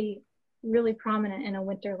really, really prominent in a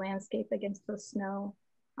winter landscape against the snow.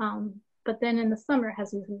 But then in the summer it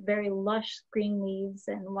has these very lush green leaves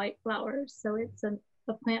and white flowers. So it's a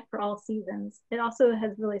plant for all seasons. It also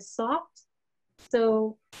has really soft,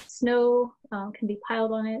 so snow can be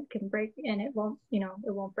piled on it, can break, and it won't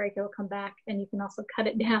break, it'll come back. And you can also cut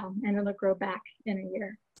it down and it'll grow back in a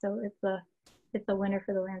year. So it's a winner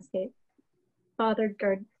for the landscape.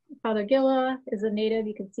 Fothergilla is a native.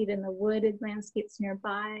 You can see it in the wooded landscapes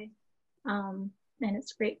nearby. And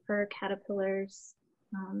it's great for caterpillars.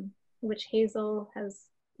 Witch hazel has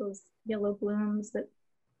those yellow blooms that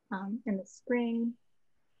in the spring.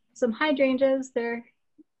 Some hydrangeas, they're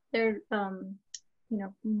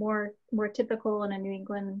more typical in a New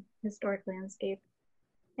England historic landscape.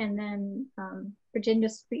 And then Virginia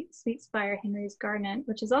sweet spire Henry's garnet,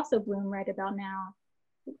 which is also bloom right about now,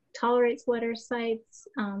 tolerates wetter sites,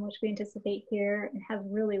 which we anticipate here, and has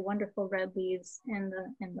really wonderful red leaves in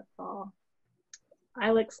the fall.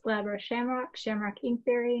 Ilex glabra shamrock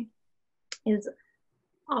inkberry, is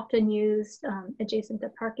often used adjacent to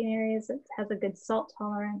parking areas. It has a good salt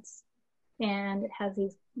tolerance, and it has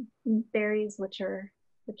these berries which are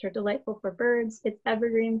delightful for birds. It's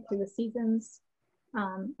evergreen through the seasons,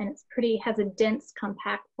 and it's has a dense,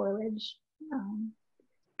 compact foliage.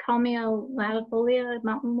 Kalmia latifolia,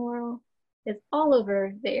 mountain laurel, is all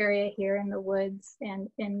over the area here in the woods and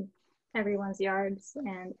in everyone's yards,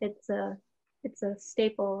 and it's a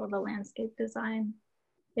staple of a landscape design.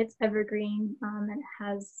 It's evergreen and it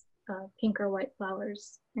has pink or white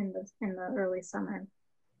flowers in the early summer.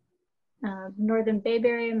 Northern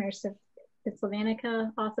bayberry, Amherst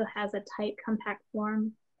Pittsylvanica also has a tight, compact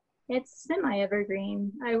form. It's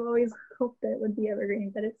semi-evergreen. I always hoped that it would be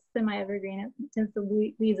evergreen, but it's semi-evergreen. It tends to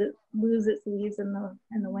lose its leaves in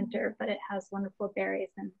the winter, but it has wonderful berries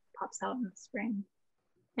and pops out in the spring.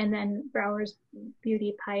 And then Brower's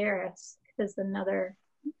Beauty Pieris is another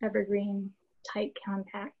evergreen, tight,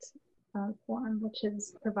 compact form, which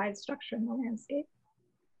provides structure in the landscape.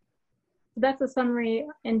 So that's a summary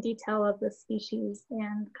in detail of the species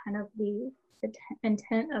and kind of the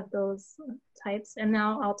intent of those types. And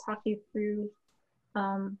now I'll talk you through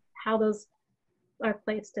how those are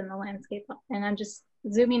placed in the landscape. And I'm just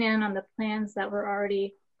zooming in on the plans that were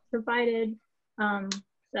already provided,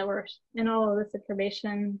 that were in all of this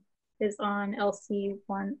information is on LC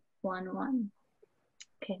 111.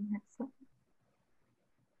 Okay, next slide.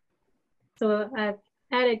 So I've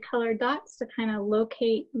added colored dots to kind of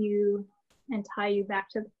locate you and tie you back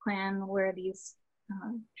to the plan where these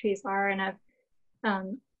trees are. And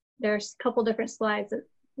there's a couple different slides that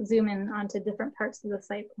zoom in onto different parts of the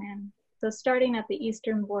site plan. So starting at the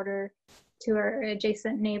eastern border to our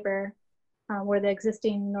adjacent neighbor, where the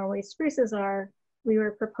existing Norway spruces are, we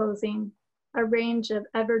were proposing a range of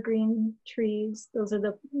evergreen trees. Those are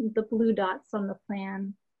the blue dots on the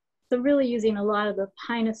plan. So really using a lot of the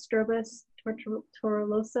Pinus strobus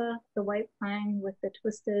tortuosa, the white pine with the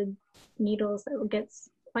twisted needles that gets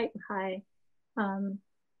quite high.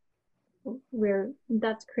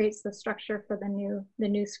 That creates the structure for the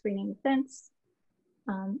new screening fence.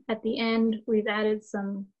 At the end, we've added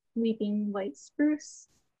some weeping white spruce,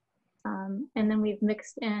 and then we've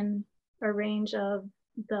mixed in a range of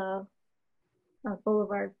the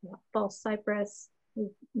boulevard false cypress,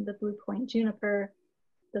 the blue point juniper,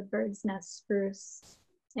 the bird's nest spruce,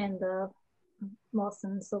 and the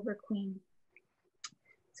Mawson silver queen.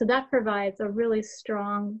 So that provides a really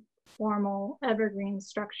strong, formal evergreen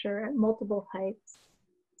structure at multiple heights.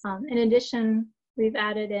 In addition, we've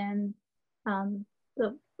added in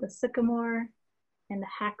the sycamore and the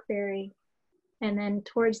hackberry, and then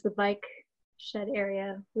towards the bike shed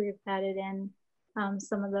area, we've added in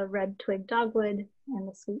some of the red twig dogwood and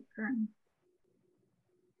the sweet fern.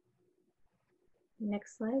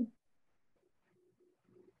 Next slide.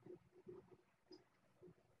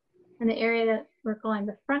 And the area that we're calling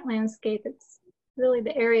the front landscape, it's really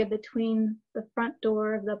the area between the front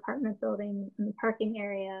door of the apartment building and the parking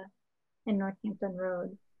area in Northampton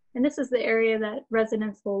Road. And this is the area that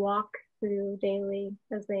residents will walk through daily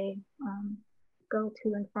as they go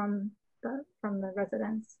to and from the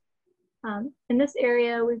residence. In this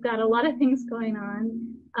area, we've got a lot of things going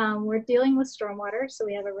on. We're dealing with stormwater, so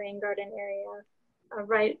we have a rain garden area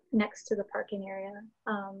right next to the parking area.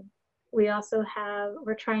 We also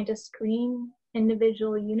we're trying to screen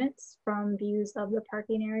individual units from views of the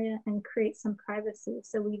parking area and create some privacy.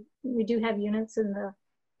 So we do have units in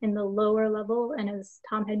the lower level, and as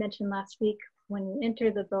Tom had mentioned last week, when you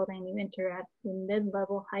enter the building, you enter at the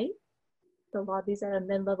mid-level height. The lobbies are a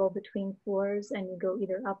mid-level between floors, and you go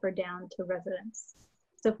either up or down to residents.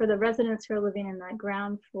 So for the residents who are living in that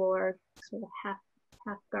ground floor, sort of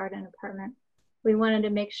half garden apartment, we wanted to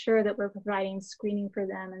make sure that we're providing screening for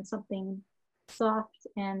them and something soft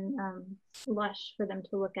and lush for them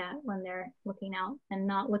to look at when they're looking out and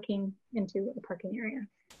not looking into a parking area.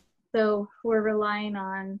 So we're relying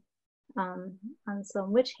on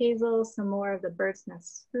some witch hazel, some more of the bird's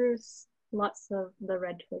nest spruce, lots of the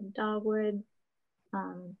red twig dogwood.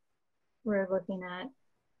 We're looking at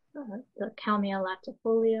the Kalmia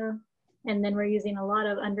latifolia, and then we're using a lot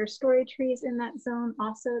of understory trees in that zone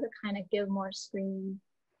also to kind of give more screening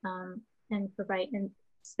and provide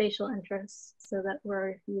spatial interest, so that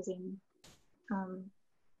we're using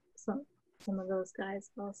some of those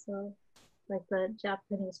guys also, like the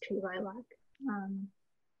Japanese tree lilac.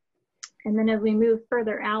 And then as we move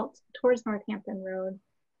further out towards Northampton Road,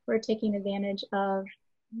 we're taking advantage of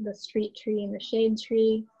the street tree and the shade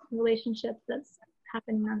tree relationship that's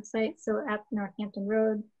happening on site. So at Northampton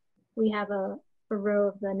Road, we have a row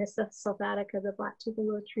of the Nyssa sylvatica, the black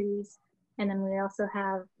tupelo trees, and then we also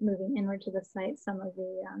have, moving inward to the site, some of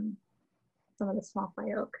the small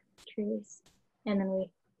fly oak trees. And then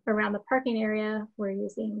around the parking area, we're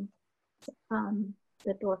using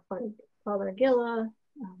the dwarf Faldergilla,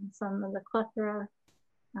 some of the clethra,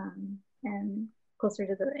 and closer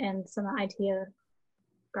to the end, some of Itea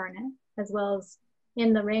garnet, as well as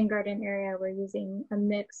in the rain garden area, we're using a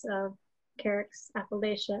mix of Carex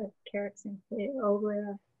Appalachia, Carex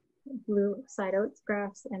Oblea, blue side oats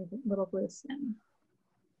grass, and little blue stem.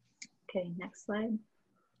 Okay, next slide.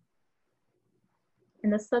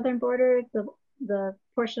 In the southern border, the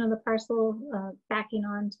portion of the parcel backing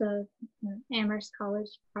onto Amherst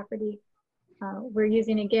College property, We're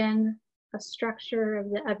using, again, a structure of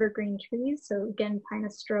the evergreen trees. So again,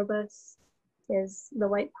 Pinus strobus is the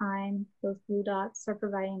white pine. Those blue dots are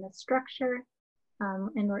providing a structure,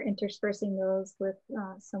 and we're interspersing those with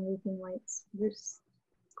some weeping white spruce.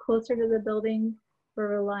 Closer to the building,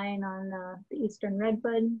 we're relying on the eastern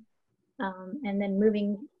redbud, and then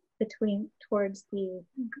moving towards the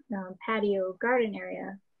patio garden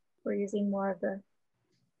area, we're using more of the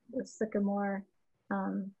sycamore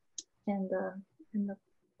and the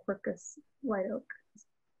Quercus white oak,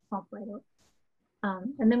 swamp white oak.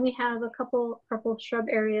 And then we have a couple purple shrub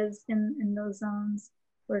areas in those zones.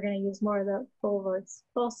 We're going to use more of the Fulvour's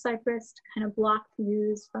false cypress to kind of block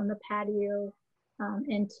views from the patio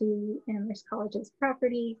into Amherst College's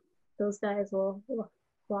property. Those guys will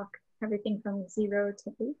block everything from 0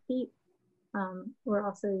 to 8 feet. We're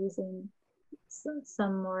also using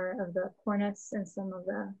some more of the cornus and some of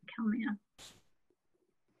the calmia.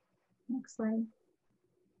 Next slide.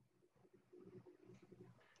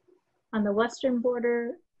 On the western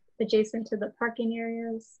border, adjacent to the parking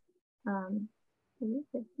areas,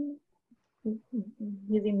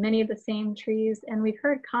 using many of the same trees. And we've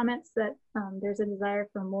heard comments that there's a desire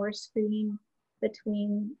for more screening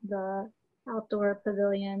between the outdoor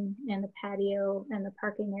pavilion and the patio and the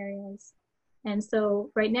parking areas. And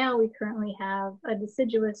so right now we currently have a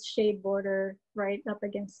deciduous shade border right up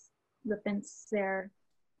against the fence there,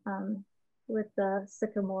 with the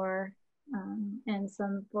sycamore and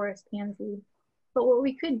some forest pansy. But what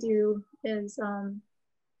we could do is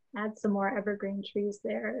add some more evergreen trees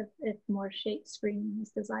there if more shade screening is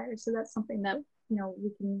desired. So that's something that, you know, we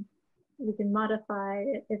can modify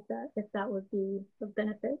if that would be of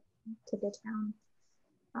benefit to the town.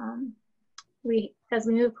 As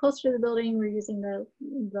we move closer to the building, we're using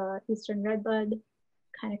the eastern redbud,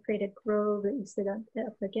 kind of create a grove that you sit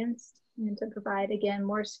up against, and to provide, again,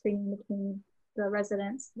 more screening between the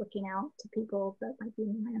residents looking out to people that might be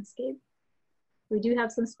in the landscape. We do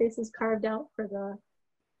have some spaces carved out for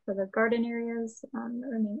the garden areas that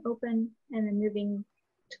remain open, and then moving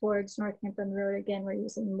towards Northampton Road, again, we're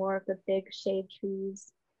using more of the big shade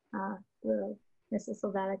trees, the Mrs.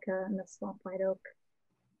 Sylvatica and the swamp white oak,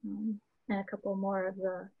 and a couple more of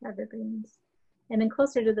the evergreens. And then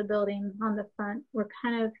closer to the building on the front, we're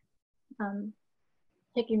kind of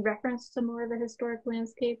taking reference to more of the historic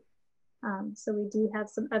landscape. So we do have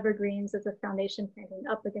some evergreens as a foundation planting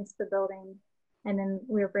up against the building. And then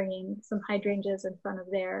we're bringing some hydrangeas in front of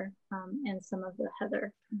there, and some of the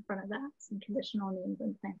heather in front of that, some traditional New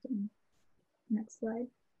England planting. Next slide.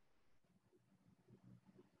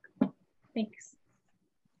 Thanks.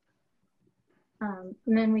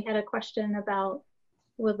 And then we had a question about,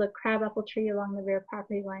 will the crabapple tree along the rear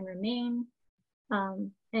property line remain?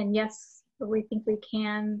 And yes, we think we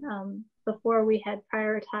can. Before we had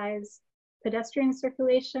prioritized pedestrian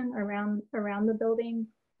circulation around the building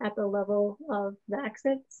at the level of the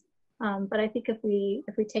exits. But I think if we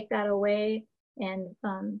take that away and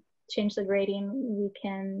change the grading, we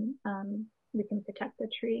can protect the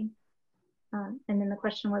tree. And then the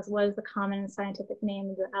question was, what is the common scientific name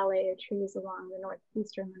of the alley of trees along the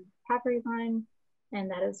northeastern property line? And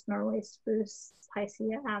that is Norway spruce,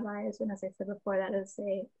 Picea abies. And as I said before, that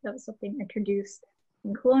was something introduced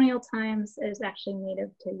in colonial times. It is actually native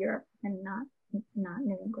to Europe and not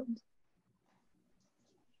New England.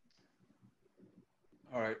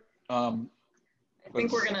 All right. I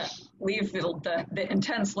think we're going to leave the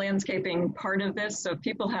intense landscaping part of this. So if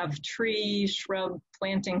people have tree, shrub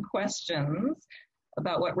planting questions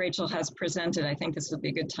about what Rachel has presented, I think this would be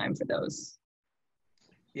a good time for those.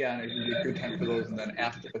 Yeah, and it would be a good time for those. And then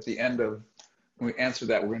at the end of, when we answer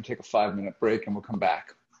that, we're going to take a 5-minute break and we'll come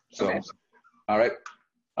back. So, okay. All right.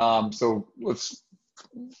 So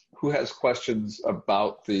who has questions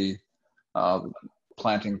about the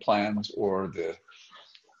planting plans or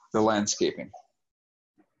the landscaping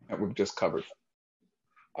that we've just covered?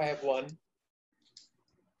 I have one.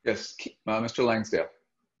 Yes, Mr. Langsdale.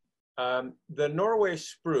 The Norway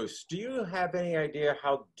spruce, do you have any idea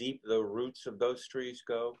how deep the roots of those trees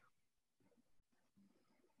go?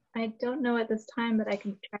 I don't know at this time, but I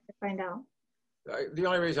can try to find out. The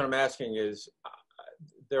only reason I'm asking is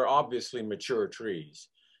they're obviously mature trees.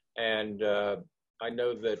 And I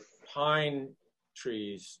know that pine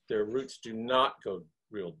trees, their roots do not go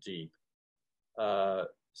real deep.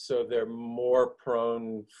 So they're more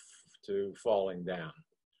prone to falling down.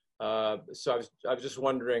 So I was just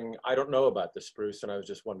wondering, I don't know about the spruce, and I was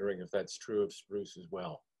just wondering if that's true of spruce as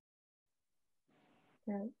well.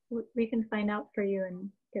 Yeah, we can find out for you and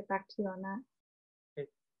get back to you on that. Okay,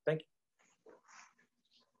 thank you.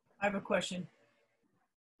 I have a question.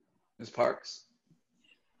 Ms. Parks?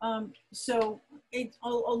 So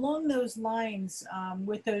along those lines,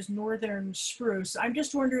 with those northern spruce, I'm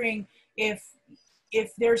just wondering if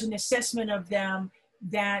there's an assessment of them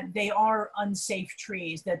that they are unsafe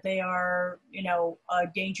trees, that they are, you know, a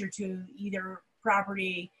danger to either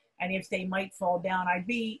property, and if they might fall down. I'd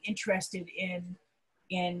be interested in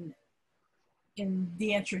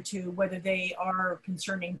the answer to whether they are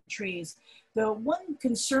concerning trees. The one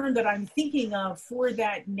concern that I'm thinking of for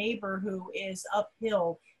that neighbor who is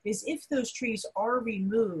uphill is if those trees are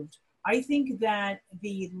removed, I think that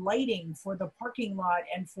the lighting for the parking lot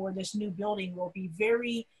and for this new building will be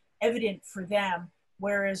very evident for them,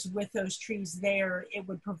 whereas with those trees there, it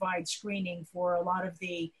would provide screening for a lot of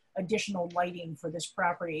the additional lighting for this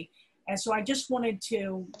property. And so I just wanted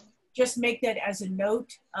to just make that as a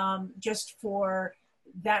note, just for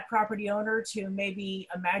that property owner to maybe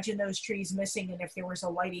imagine those trees missing, and if there was a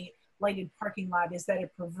lighted parking lot, is that a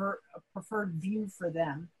preferred view for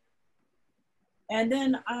them? And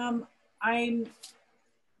then I'm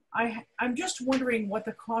just wondering what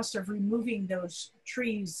the cost of removing those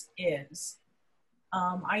trees is.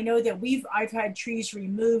 I know that I've had trees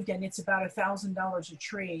removed and it's about $1,000 a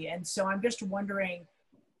tree, and so I'm just wondering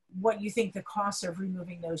what you think the cost of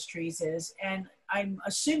removing those trees is. And I'm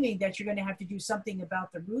assuming that you're going to have to do something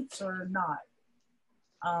about the roots or not.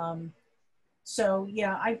 So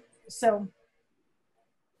yeah,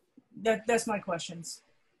 that's my questions.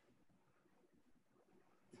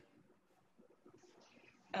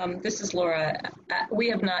 This is Laura. We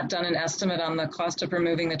have not done an estimate on the cost of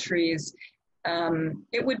removing the trees.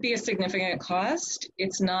 It would be a significant cost.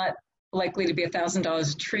 It's not likely to be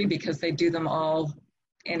 $1,000 a tree because they do them all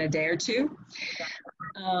in a day or two,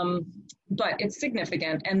 but it's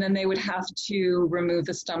significant. And then they would have to remove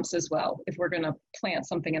the stumps as well if we're going to plant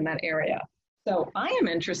something in that area. So I am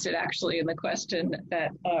interested actually in the question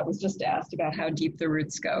that was just asked about how deep the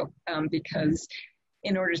roots go, because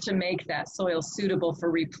in order to make that soil suitable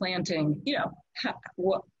for replanting, you know,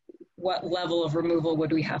 what level of removal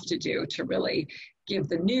would we have to do to really give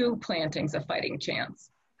the new plantings a fighting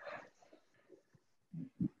chance?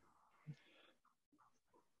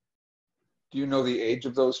 Do you know the age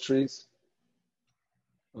of those trees?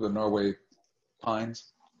 The Norway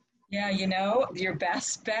pines? Yeah, you know, your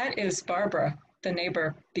best bet is Barbara, the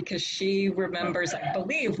neighbor, because she remembers, I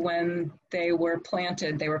believe, when they were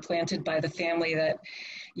planted. They were planted by the family that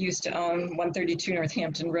used to own 132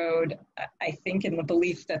 Northampton Road, I think in the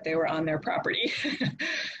belief that they were on their property.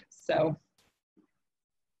 So.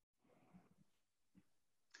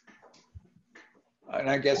 And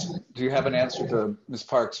I guess, do you have an answer to Ms.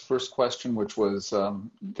 Park's first question, which was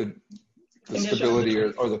the stability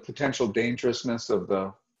or the potential dangerousness of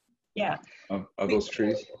the of those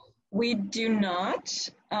trees? We do not.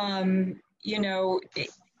 You know,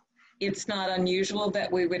 it's not unusual that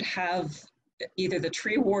we would have either the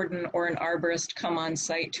tree warden or an arborist come on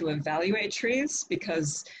site to evaluate trees,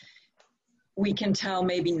 because we can tell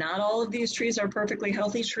maybe not all of these trees are perfectly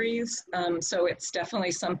healthy trees. So it's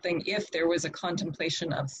definitely something, if there was a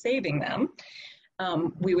contemplation of saving them,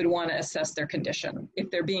 we would want to assess their condition.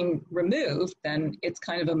 If they're being removed, then it's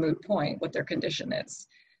kind of a moot point what their condition is.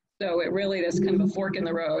 So it really is kind of a fork in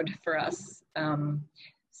the road for us.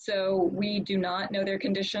 So we do not know their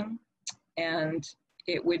condition, and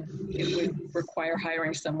it would require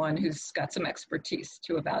hiring someone who's got some expertise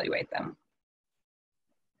to evaluate them.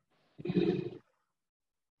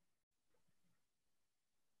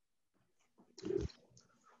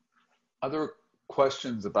 Other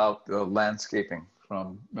questions about the landscaping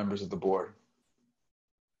from members of the board?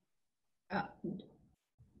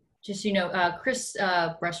 Just, you know, Chris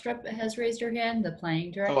Brestrup has raised her hand, the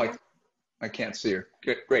planning director. Oh, I can't see her.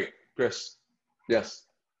 Great, Chris. Yes.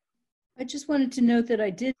 I just wanted to note that I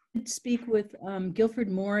did speak with Guilford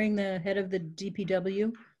Mooring, the head of the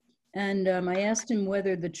DPW, and I asked him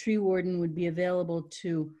whether the tree warden would be available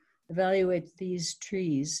to evaluate these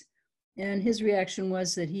trees. And his reaction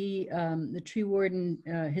was that the tree warden,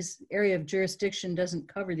 his area of jurisdiction doesn't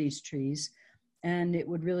cover these trees. And it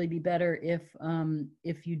would really be better if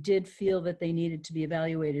you did feel that they needed to be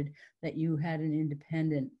evaluated, that you had an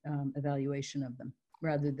independent evaluation of them,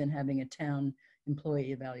 rather than having a town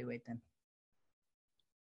employee evaluate them.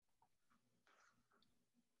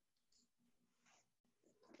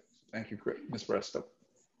 Thank you, Ms. Brestrup.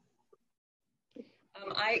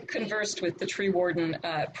 I conversed with the tree warden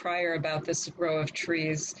prior about this row of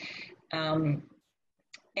trees.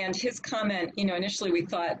 And his comment, you know, initially we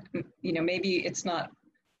thought, you know, maybe it's not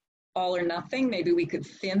all or nothing, maybe we could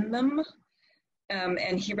thin them.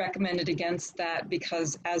 And he recommended against that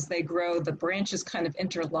because as they grow, the branches kind of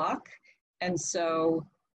interlock. And so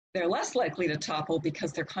they're less likely to topple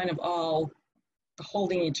because they're kind of all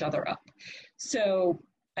holding each other up. So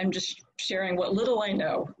I'm just sharing what little I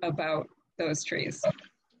know about those trees.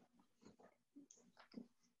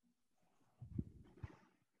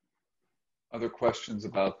 Other questions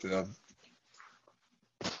about the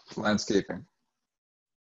landscaping?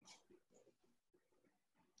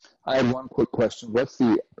 I had one quick question. What's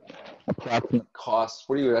the approximate cost?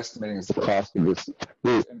 What are you estimating is the cost of this?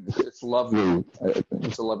 It's lovely.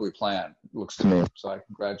 It's a lovely plan, it looks to me. So I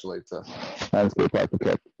congratulate the landscape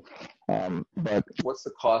architect. But what's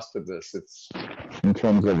the cost of this? It's in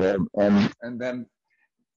terms of and then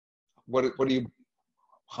what do you?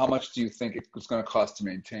 How much do you think it's going to cost to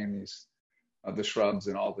maintain these the shrubs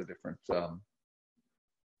and all the different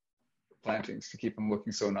plantings to keep them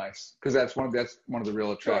looking so nice? Because that's one of the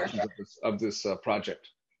real attractions of this project.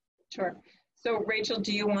 Sure. So Rachel,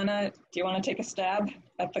 do you want to take a stab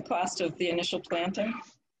at the cost of the initial planting?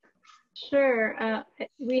 Sure.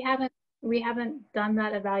 We haven't done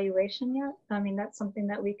that evaluation yet. I mean, that's something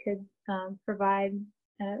that we could provide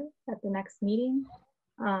at the next meeting.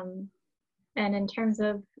 And in terms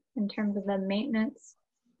of the maintenance,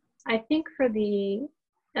 I think for the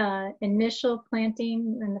initial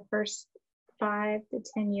planting in the first 5 to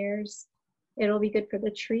 10 years, it'll be good for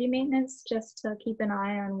the tree maintenance, just to keep an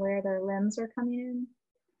eye on where their limbs are coming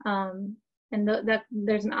in. And that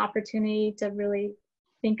there's an opportunity to really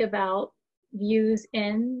think about views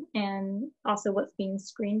in and also what's being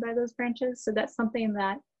screened by those branches. So that's something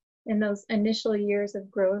that in those initial years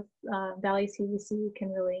of growth, Valley CVC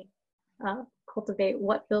can really cultivate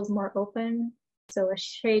what feels more open. So a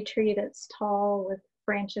shade tree that's tall with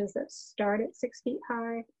branches that start at 6 feet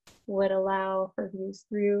high would allow for views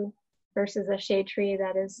through, versus a shade tree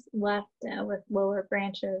that is left with lower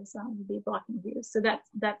branches would be blocking views. So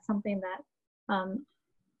that's something that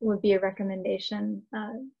would be a recommendation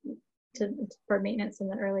for maintenance in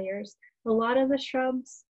the early years. A lot of the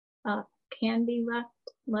shrubs can be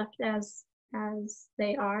left as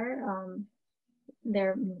they are.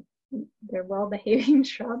 They're well-behaving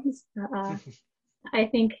shrubs. I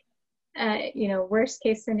think, worst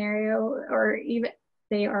case scenario, or even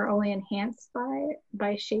they are only enhanced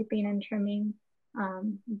by shaping and trimming.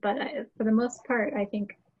 But for the most part, I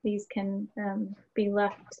think these can be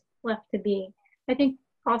left to be. I think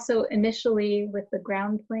also initially with the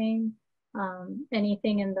ground plane,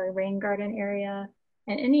 anything in the rain garden area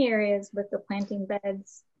and any areas with the planting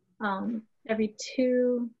beds, every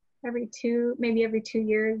 2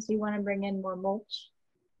 years, you want to bring in more mulch.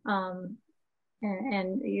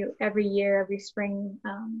 And every spring,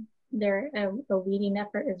 a weeding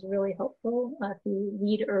effort is really helpful. If you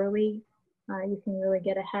weed early, you can really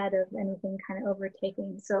get ahead of anything kind of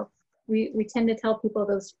overtaking. So we tend to tell people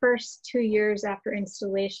those first 2 years after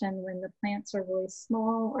installation, when the plants are really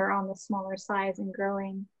small or on the smaller size and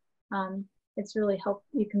growing, it's really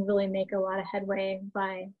you can really make a lot of headway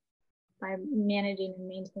by managing and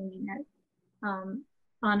maintaining it.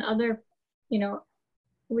 On other,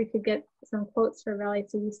 we could get some quotes for Valley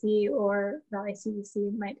CVC, or Valley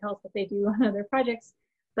CVC might tell us what they do on other projects,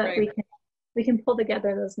 but right. we can pull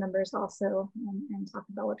together those numbers also and talk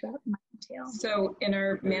about what that might entail. So in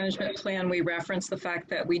our management plan, we reference the fact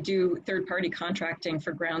that we do third-party contracting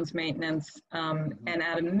for grounds maintenance, and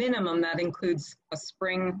at a minimum that includes a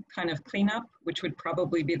spring kind of cleanup, which would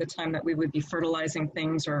probably be the time that we would be fertilizing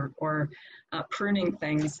things or pruning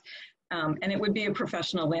things. And it would be a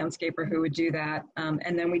professional landscaper who would do that.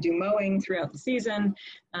 And then we do mowing throughout the season.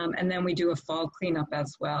 And then we do a fall cleanup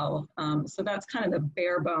as well. So that's kind of the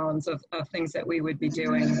bare bones of things that we would be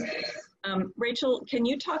doing. Rachel, can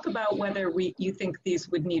you talk about whether you think these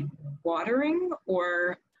would need watering,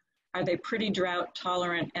 or are they pretty drought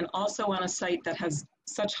tolerant? And also on a site that has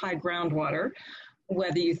such high groundwater,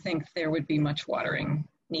 whether you think there would be much watering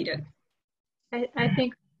needed?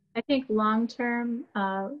 I think long-term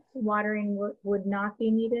watering would not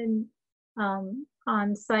be needed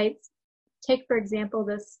on sites. Take, for example,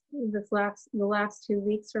 the last 2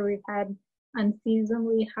 weeks where we've had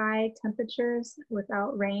unseasonably high temperatures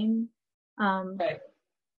without rain. Right.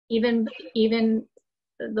 Even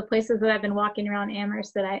the places that I've been walking around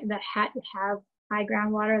Amherst that have high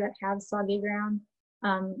groundwater, that have soggy ground,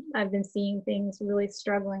 I've been seeing things really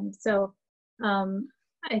struggling. So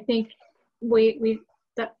I think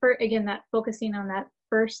that focusing on that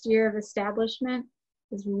first year of establishment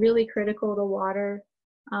is really critical to water,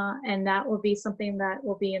 and that will be something that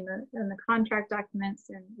will be in the contract documents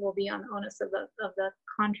and will be on the onus of the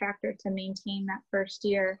contractor to maintain that first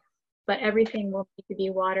year. But everything will need to be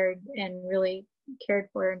watered and really cared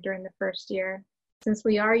for during the first year. Since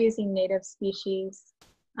we are using native species,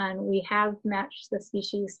 And we have matched the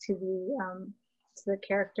species to the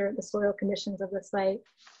character, the soil conditions of the site.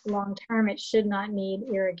 Long term, it should not need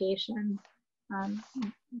irrigation,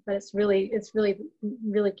 but it's really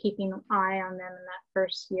keeping an eye on them in that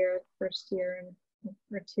first year or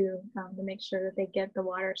two to make sure that they get the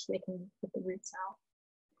water so they can put the roots out.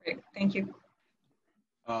 Great, thank you.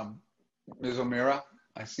 Ms. O'Meara,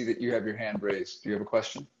 I see that you have your hand raised. Do you have a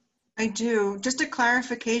question? I do. Just a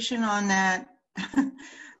clarification on that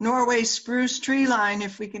Norway spruce tree line,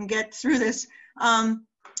 if we can get through this. The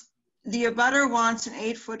abutter wants an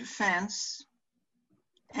 8-foot fence,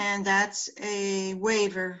 and that's a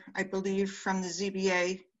waiver, I believe, from the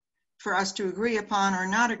ZBA for us to agree upon or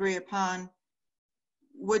not agree upon.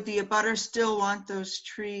 Would the abutter still want those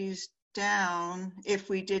trees down if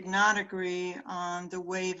we did not agree on the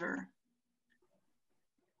waiver?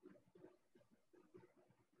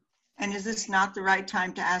 And is this not the right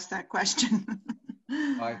time to ask that question?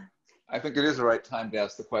 I think it is the right time to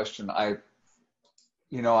ask the question. I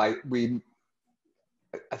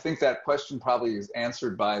think that question probably is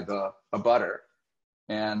answered by the abutter,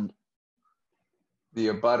 and the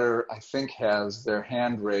abutter, I think, has their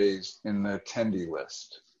hand raised in the attendee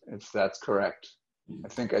list, if that's correct. I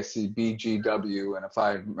think I see BGW, and if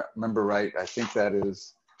I remember right, I think that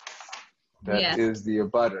is the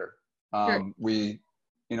abutter. Sure.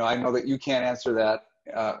 I know that you can't answer that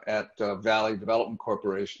at Valley Development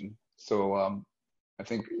Corporation, so I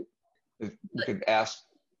think we could ask.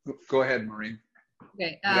 Go ahead, Maureen.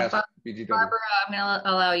 Okay, Barbara, I'm going to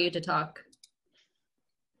allow you to talk.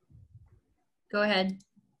 Go ahead.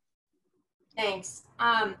 Thanks.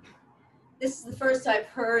 This is the first I've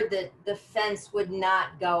heard that the fence would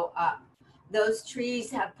not go up. Those trees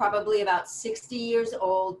have probably about 60 years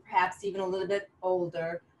old, perhaps even a little bit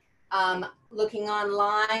older. Looking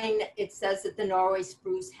online, it says that the Norway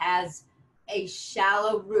spruce has a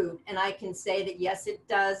shallow root, and I can say that yes, it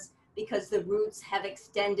does, because the roots have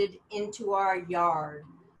extended into our yard,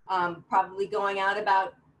 probably going out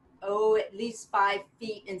about, at least 5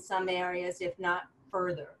 feet in some areas, if not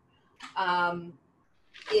further.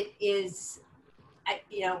 It is,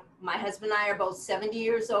 my husband and I are both 70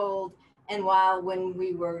 years old, and while when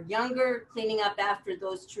we were younger, cleaning up after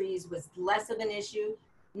those trees was less of an issue,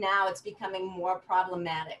 now it's becoming more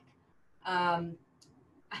problematic.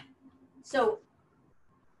 So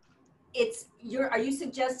are you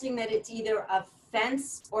suggesting that it's either a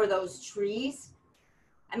fence or those trees?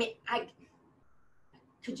 I mean,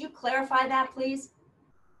 could you clarify that, please?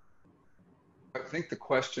 I think the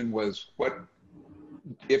question was,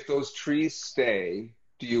 if those trees stay,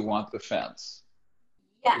 do you want the fence?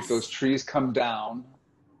 Yes. If those trees come down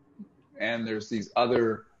and there's these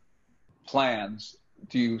other plans,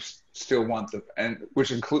 do you still want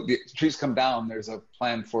which include the trees come down, there's a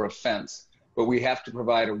plan for a fence, but we have to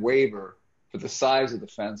provide a waiver for the size of the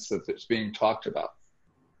fence that's being talked about.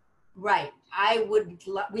 Right.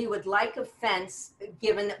 We would like a fence,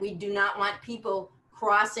 given that we do not want people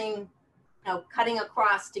crossing, cutting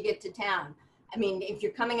across to get to town. I mean, if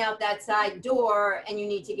you're coming out that side door and you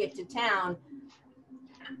need to get to town,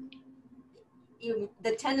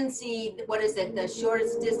 the tendency, what is it, the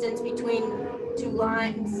shortest distance between two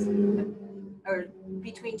lines or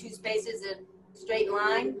between two spaces, a straight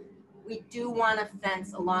line, we do want a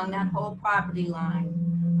fence along that whole property line.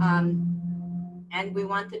 And we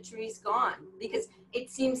want the trees gone, because it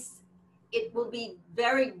seems it will be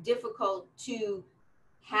very difficult to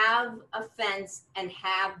have a fence and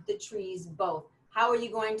have the trees both. How are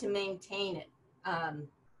you going to maintain it?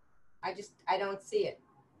 I don't see it.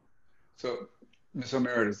 So, Ms.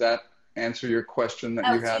 O'Meara, does that answer your question that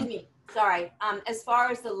you had? Excuse me, sorry. As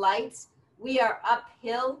far as the lights, we are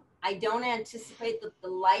uphill. I don't anticipate that the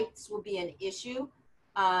lights will be an issue.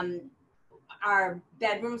 Our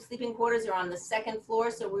bedroom sleeping quarters are on the 2nd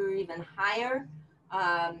floor, so we were even higher.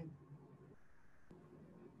 I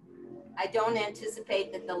don't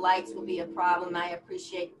anticipate that the lights will be a problem. I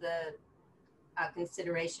appreciate the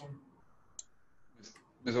consideration.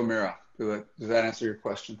 Ms. O'Meara, does that answer your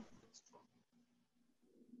question?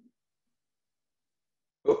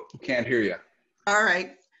 Oh, can't hear you. All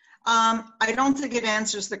right. I don't think it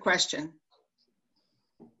answers the question.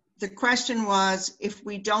 The question was, if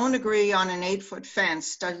we don't agree on an 8-foot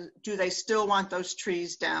fence, do they still want those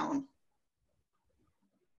trees down?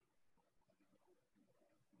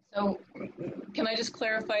 So can I just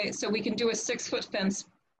clarify? So we can do a 6-foot fence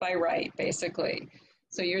by right, basically.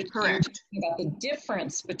 So you're talking about the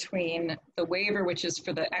difference between the waiver, which is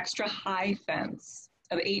for the extra high fence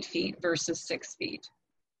of 8 feet versus 6 feet.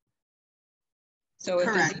 So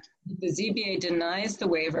if the ZBA denies the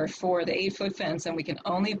waiver for the 8-foot fence and we can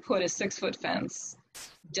only put a 6-foot fence,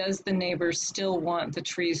 does the neighbor still want the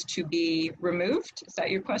trees to be removed? Is that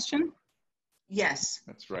your question? Yes.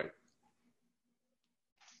 That's right.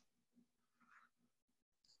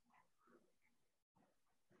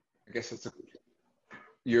 I guess it's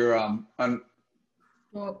you're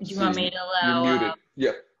Well, do you want me to allow? You're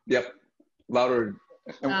muted. Yep. Louder.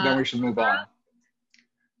 And then we should move on.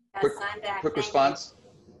 Yes, I'm back. Quick Thank response.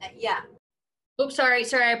 you. Yeah. Oops, sorry,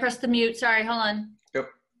 I pressed the mute. Sorry, hold on. Yep.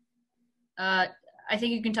 I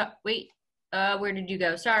think you can talk. Wait, where did you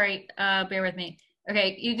go? Sorry, bear with me.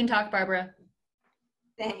 Okay, you can talk, Barbara.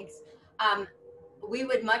 Thanks. We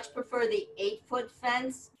would much prefer the 8-foot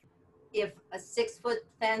fence. If a 6-foot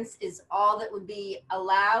fence is all that would be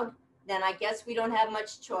allowed, then I guess we don't have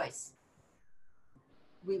much choice.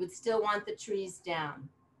 We would still want the trees down.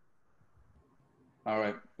 All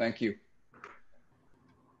right, thank you.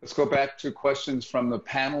 Let's go back to questions from the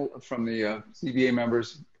panel, from the ZBA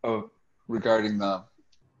members regarding the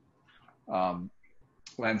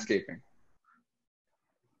landscaping.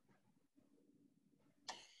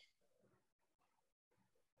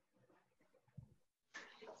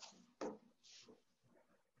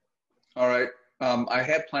 All right, I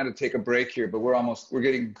had planned to take a break here, but we're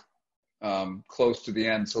getting close to the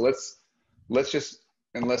end. So let's just,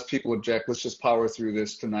 unless people object, let's just power through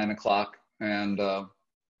this to 9 o'clock and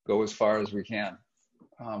go as far as we can.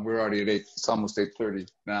 We're already at it's almost 8:30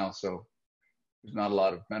 now, so there's not a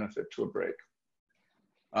lot of benefit to a break.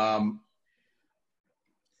 So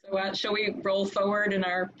shall we roll forward in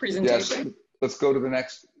our presentation? Yes, let's go to the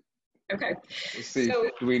next. Okay. Let's see, So,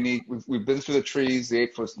 do we need, we've been through the trees, the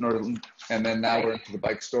 8-foot northern, and then now we're into the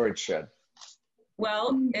bike storage shed.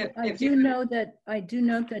 Well, I do note that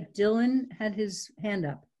Dylan had his hand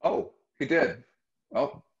up. Oh, he did.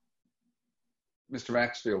 Oh, Mr.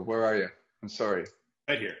 Maxfield, where are you? I'm sorry.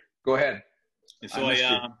 Right here. Go ahead. And so it's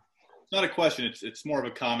not a question. It's more of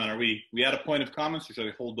a comment. Are we at a point of comments, or should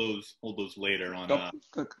I hold those later on?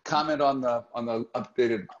 Comment on the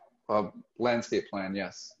updated landscape plan.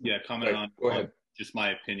 Yes. Yeah. Comment on. Go ahead. Just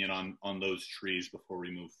my opinion on those trees before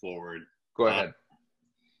we move forward. Go ahead.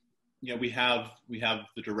 Yeah, we have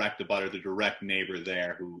the direct abutter, the direct neighbor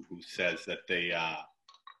there who says that they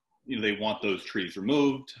they want those trees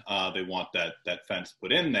removed. They want that fence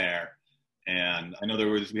put in there. And I know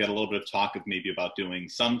we had a little bit of talk of maybe about doing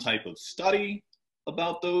some type of study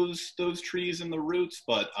about those trees and the roots,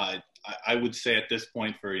 but I would say at this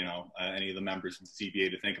point for any of the members of the CBA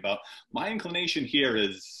to think about, my inclination here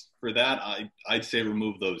is for that I'd say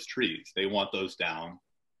remove those trees. They want those down,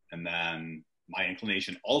 and then my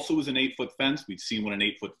inclination also is an 8-foot fence. We'd seen what an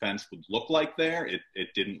 8-foot fence would look like there. It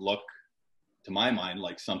didn't look, to my mind,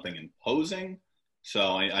 like something imposing.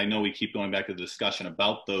 So I know we keep going back to the discussion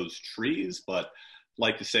about those trees, but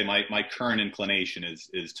like to say my current inclination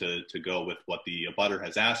is to go with what the abutter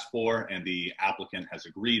has asked for and the applicant has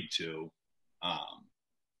agreed to.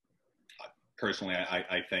 Personally,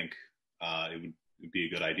 I think it would be a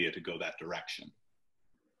good idea to go that direction.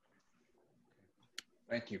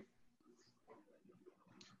 Thank you.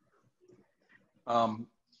 Go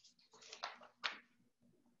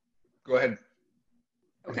ahead.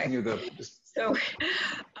 Okay. Continue So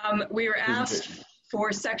we were asked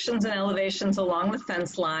for sections and elevations along the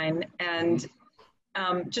fence line, and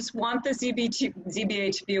just want the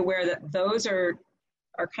ZBA to be aware that those are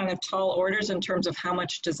kind of tall orders in terms of how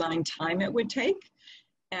much design time it would take,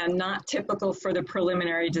 and not typical for the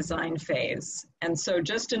preliminary design phase. And so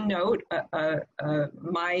just a note,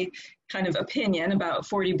 my kind of opinion about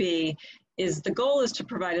 40B is the goal is to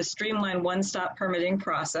provide a streamlined one-stop permitting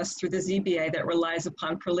process through the ZBA that relies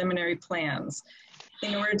upon preliminary plans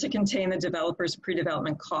in order to contain the developer's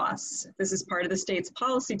pre-development costs. This is part of the state's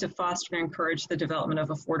policy to foster and encourage the development of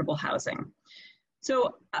affordable housing.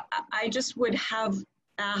 So I just would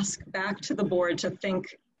ask back to the board to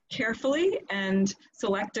think carefully and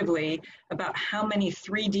selectively about how many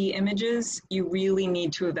 3D images you really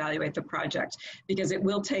need to evaluate the project, because it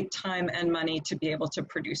will take time and money to be able to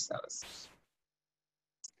produce those.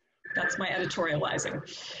 That's my editorializing.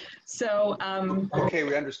 So okay,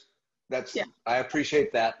 we understand. I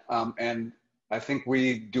appreciate that, and I think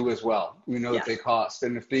we do as well. We know that they cost,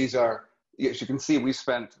 and if these are, as you can see, we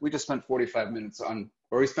just spent 45 minutes on,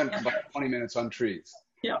 or we spent about 20 minutes on trees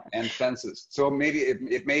and fences. So maybe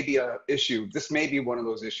it may be a issue. This may be one of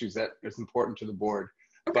those issues that is important to the board,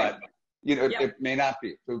 but it may not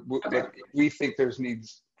be. But we think there's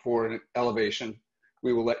needs for an elevation.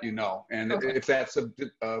 We will let you know, and if that's a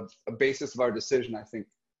basis of our decision, I think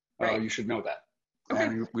you should know that.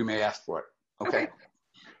 And we may ask for it. Okay.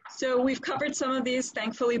 So we've covered some of these.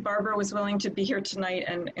 Thankfully, Barbara was willing to be here tonight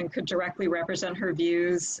and could directly represent her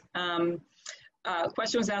views.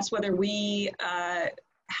 question was asked whether we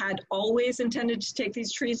had always intended to take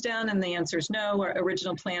these trees down, and the answer is no. Our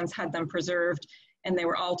original plans had them preserved, and they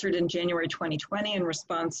were altered in January 2020 in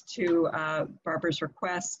response to Barbara's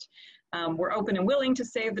request. We're open and willing to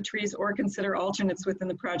save the trees or consider alternates within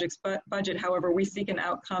the project's budget. However, we seek an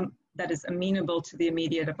outcome that is amenable to the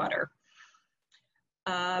immediate abutter.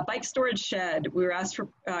 Bike storage shed. We were asked for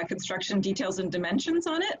construction details and dimensions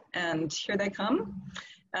on it, and here they come.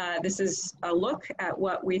 This is a look at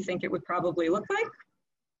what we think it would probably look like.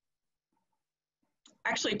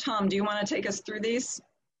 Actually, Tom, do you want to take us through these?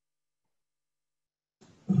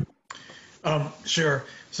 Sure.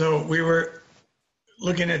 So we were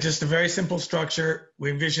looking at just a very simple structure. We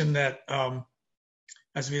envisioned that,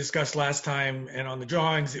 as we discussed last time and on the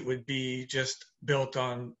drawings, it would be just built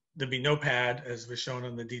on, there'd be no pad as was shown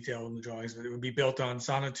on the detail in the drawings, but it would be built on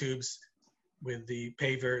sonotubes with the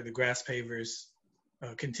paver, the grass pavers,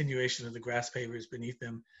 continuation of the grass pavers beneath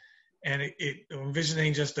them. And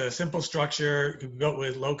envisioning just a simple structure built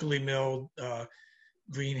with locally milled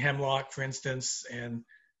green hemlock, for instance, and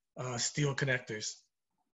steel connectors.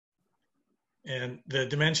 And the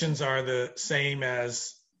dimensions are the same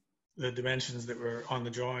as the dimensions that were on the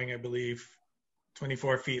drawing, I believe,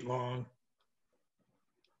 24 feet long.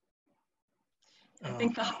 I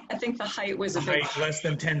think the height was a height bit less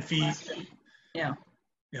than 10 feet. Yeah.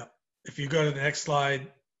 Yeah. If you go to the next slide.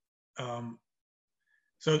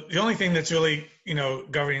 So the only thing that's really,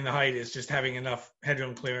 governing the height is just having enough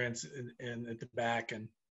headroom clearance in at the back and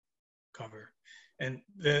cover. And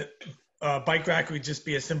the bike rack would just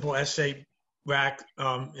be a simple S-shaped rack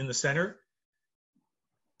in the center,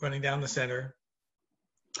 running down the center.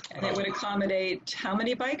 And it would accommodate, how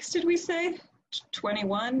many bikes did we say?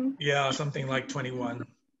 21? Yeah, something like 21.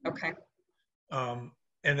 Okay. And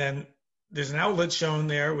then there's an outlet shown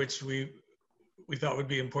there, which we thought would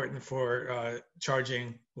be important for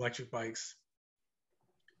charging electric bikes.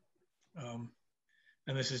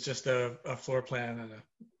 And this is just a floor plan and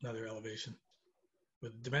another elevation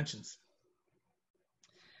with dimensions.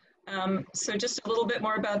 So just a little bit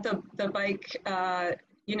more about the bike.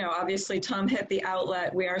 Obviously Tom hit the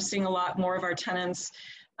outlet. We are seeing a lot more of our tenants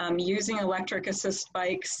using electric assist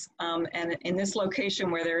bikes. And in this location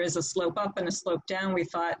where there is a slope up and a slope down, we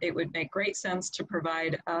thought it would make great sense to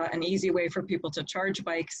provide an easy way for people to charge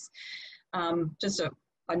bikes. Just a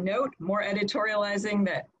note, more editorializing,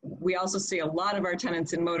 that we also see a lot of our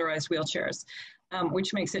tenants in motorized wheelchairs,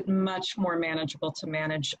 which makes it much more manageable to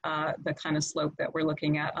manage the kind of slope that we're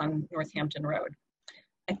looking at on Northampton Road.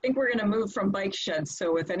 I think we're gonna move from bike sheds.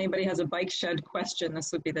 So if anybody has a bike shed question,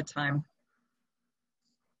 this would be the time.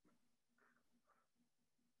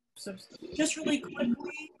 So just really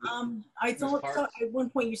quickly, I thought at one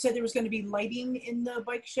point you said there was going to be lighting in the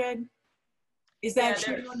bike shed. Is that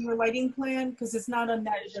shown on your lighting plan? Because it's not on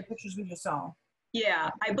the pictures we just saw.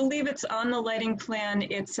 Yeah, I believe it's on the lighting plan.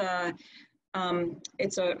 It's a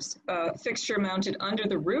fixture mounted under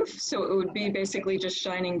the roof, so it would be basically just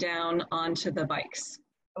shining down onto the bikes.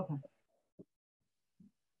 Okay.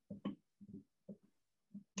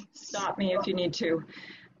 Stop me if you need to.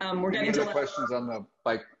 We're getting Any to other questions on the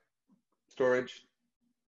bike storage?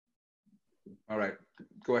 All right,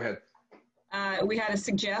 go ahead. We had a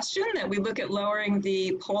suggestion that we look at lowering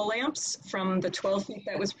the pole lamps from the 12 feet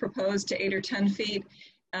that was proposed to 8 or 10 feet.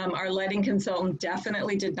 Our lighting consultant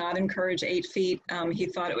definitely did not encourage 8 feet. He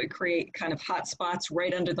thought it would create kind of hot spots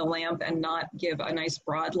right under the lamp and not give a nice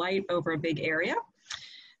broad light over a big area.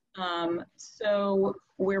 So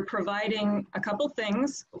we're providing a couple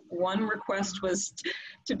things. One request was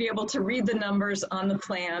to be able to read the numbers on the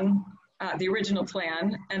plan, the original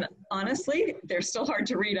plan, and honestly, they're still hard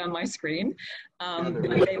to read on my screen.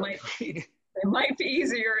 They might be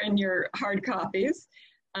easier in your hard copies.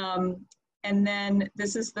 And then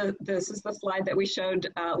this is the slide that we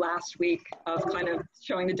showed last week of kind of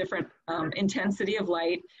showing the different intensity of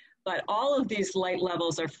light, but all of these light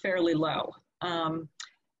levels are fairly low.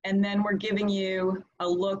 And then we're giving you a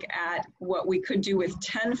look at what we could do with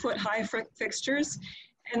 10-foot high fixtures.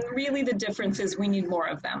 And really the difference is we need more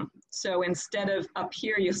of them. So instead of up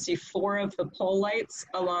here, you'll see 4 of the pole lights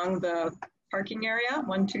along the parking area,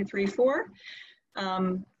 1, 2, 3, 4.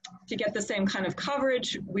 To get the same kind of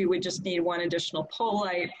coverage, we would just need 1 additional pole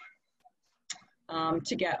light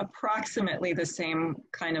to get approximately the same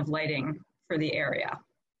kind of lighting for the area.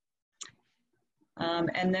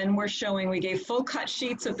 And then we're showing, we gave full cut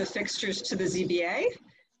sheets of the fixtures to the ZBA,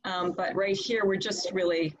 but right here, we're just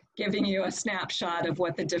really giving you a snapshot of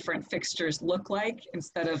what the different fixtures look like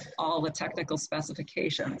instead of all the technical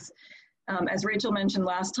specifications. As Rachel mentioned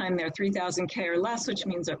last time, they're 3000 K or less, which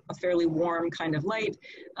means a fairly warm kind of light.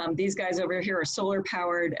 These guys over here are solar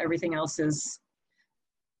powered. Everything else is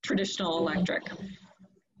traditional electric.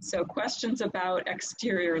 So questions about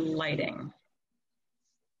exterior lighting?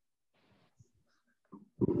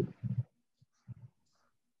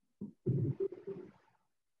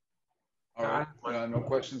 All right, no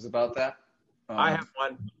questions about that? I have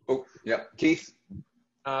one. Oh, yeah, Keith?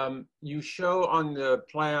 You show on the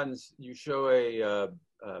plans, you show a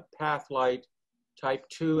path light type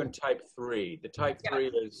 2 and type 3. The type 3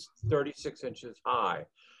 is 36 inches high.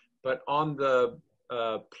 But on the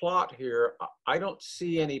plot here, I don't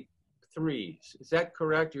see any 3s. Is that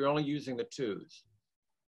correct? You're only using the 2s.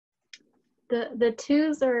 The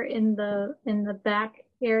 2s are in the back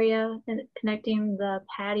area and connecting the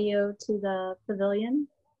patio to the pavilion.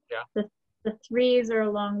 Yeah. The 3s are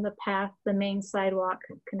along the path, the main sidewalk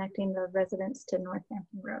connecting the residents to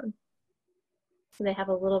Northampton Road. So they have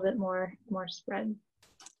a little bit more spread.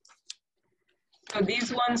 So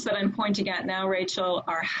these ones that I'm pointing at now, Rachel,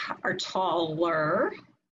 are taller.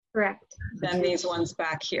 Correct. Than these ones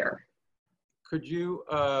back here. Could you,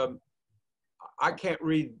 I can't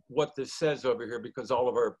read what this says over here because all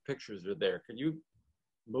of our pictures are there. Can you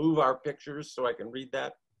move our pictures so I can read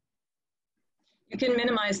that? You can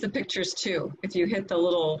minimize the pictures too. If you hit the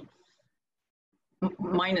little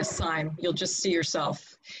minus sign, you'll just see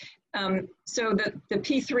yourself. So the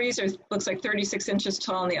P3s looks like 36 inches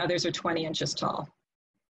tall and the others are 20 inches tall.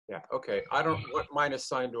 Yeah, okay. What minus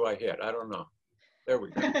sign do I hit? I don't know. There we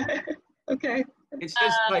go. Okay. It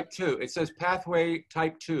says type 2. It says pathway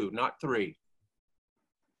type 2, not 3.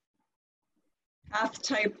 Path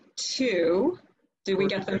type 2. Did we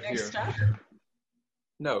get them mixed up?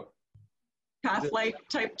 No. Path light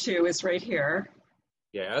type 2 is right here.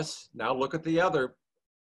 Yes. Now look at the other.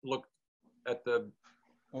 Look at the.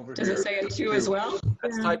 Over Does here. it say a 2 as well?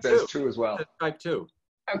 That's type 2. That's 2 as well. That's type 2.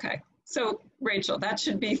 Okay. So Rachel, that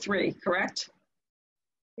should be 3, correct?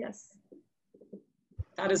 Yes.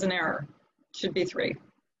 That is an error. Should be 3.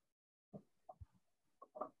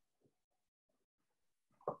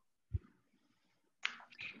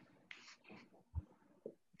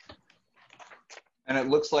 And it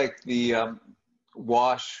looks like the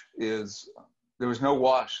wash is, there was no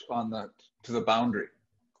wash on to the boundary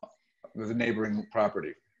with the neighboring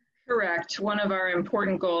property. Correct. One of our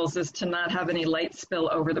important goals is to not have any light spill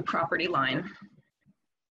over the property line.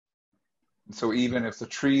 So even if the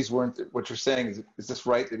trees weren't, what you're saying is this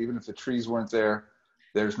right? That even if the trees weren't there,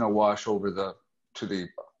 there's no wash over to the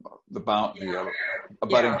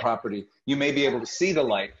abutting property. You may be able to see the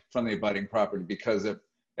light from the abutting property because of,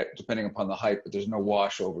 depending upon the height, but there's no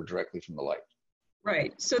wash over directly from the light.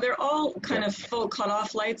 Right. So they're all kind of full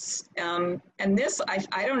cutoff lights. And this,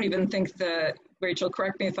 I don't even think Rachel,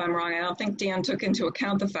 correct me if I'm wrong, I don't think Dan took into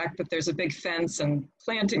account the fact that there's a big fence and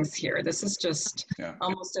plantings here. This is just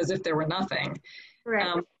almost as if there were nothing.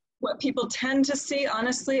 Right. What people tend to see,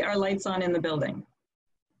 honestly, are lights on in the building.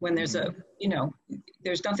 When there's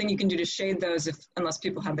there's nothing you can do to shade those unless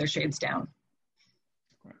people have their shades down.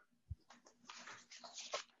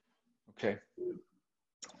 Okay.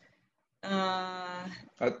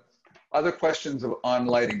 Other questions on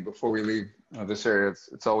lighting before we leave this area?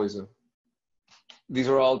 It's always these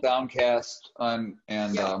are all downcast I'm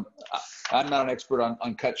not an expert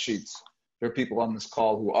on cut sheets. There are people on this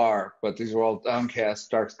call who are, but these are all downcast,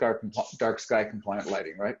 dark sky compliant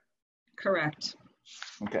lighting, right? Correct.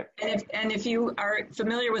 Okay. And if you are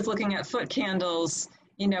familiar with looking at foot candles,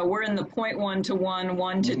 we're in the 0.1 to 1,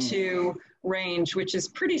 1 to 2 range, which is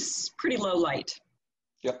pretty low light.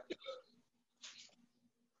 Yep.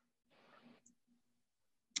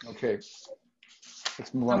 Okay.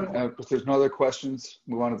 Let's move on. If there's no other questions,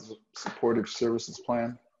 move on to the supportive services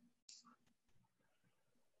plan.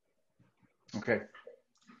 Okay.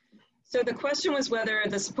 So the question was whether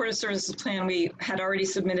the supportive services plan we had already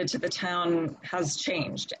submitted to the town has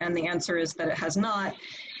changed, and the answer is that it has not.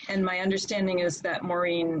 And my understanding is that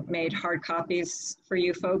Maureen made hard copies for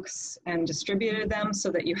you folks and distributed them so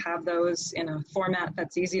that you have those in a format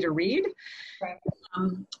that's easy to read. Right.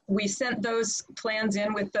 We sent those plans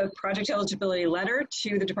in with the project eligibility letter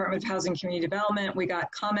to the Department of Housing and Community Development. We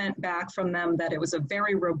got comment back from them that it was a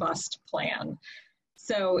very robust plan.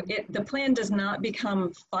 So the plan does not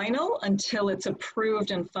become final until it's approved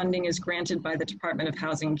and funding is granted by the Department of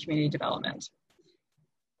Housing and Community Development.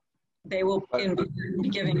 They will be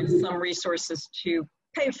giving us some resources to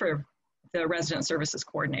pay for the resident services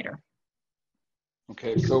coordinator.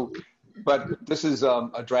 Okay, so, but this is a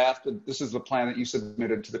draft, this is the plan that you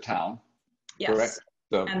submitted to the town, yes, correct?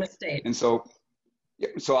 And the state. And so,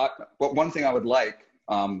 one thing I would like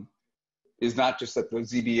is not just that the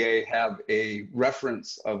ZBA have a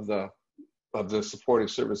reference of the supportive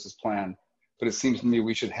services plan, but it seems to me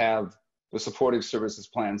we should have the supportive services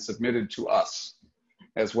plan submitted to us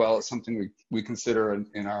as well as something we consider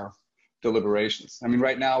in our deliberations. I mean,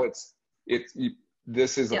 right now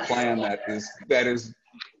this is a plan that is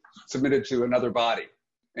submitted to another body,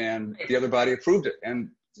 and the other body approved it, and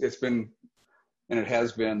it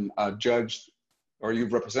has been judged, or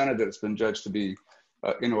you've represented that it's been judged to be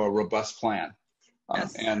a robust plan.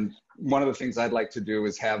 And one of the things I'd like to do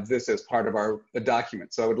is have this as part of the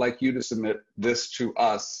document. So I would like you to submit this to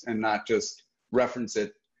us and not just reference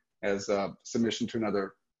it as a submission to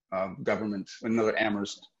another another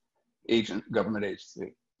Amherst government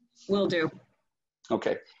agency. Will do.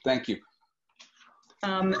 Okay, thank you.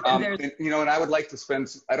 And I would like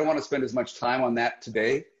to I don't want to spend as much time on that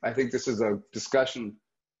today. I think this is a discussion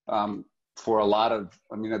for a lot of,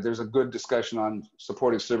 there's a good discussion on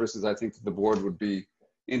supportive services I think that the board would be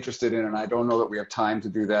interested in, and I don't know that we have time to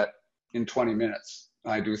do that in 20 minutes.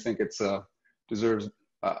 I do think it deserves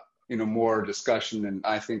more discussion, and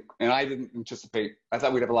I didn't anticipate, I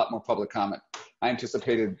thought we'd have a lot more public comment. I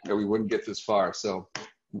anticipated that we wouldn't get this far, so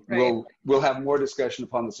we'll have more discussion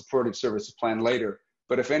upon the supportive services plan later.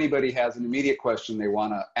 But if anybody has an immediate question they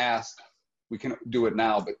want to ask, we can do it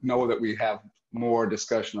now, but know that we have more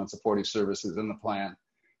discussion on supportive services in the plan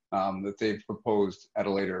that they've proposed at a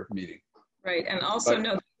later meeting. Right, and also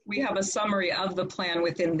know that we have a summary of the plan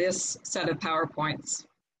within this set of PowerPoints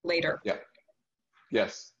later. Yeah.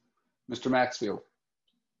 Yes. Mr. Maxfield.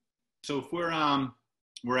 So if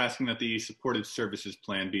we're asking that the supportive services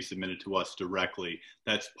plan be submitted to us directly,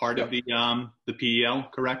 that's part of the PEL,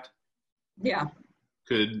 correct? Yeah.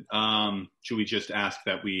 Should we just ask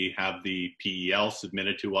that we have the PEL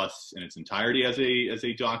submitted to us in its entirety as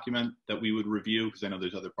a document that we would review? Because I know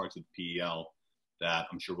there's other parts of the PEL that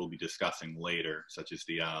I'm sure we'll be discussing later, such as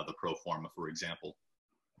the pro forma, for example.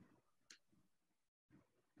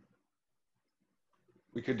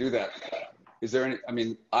 We could do that. Is there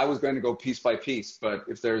any, I was going to go piece by piece, but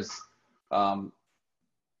if there's, the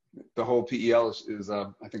whole PEL is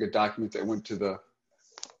I think, a document that went to the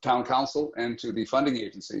town council and to the funding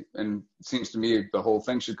agency. And it seems to me the whole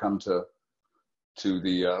thing should come to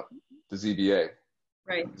the ZBA.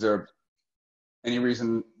 Right. Is there any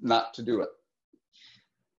reason not to do it?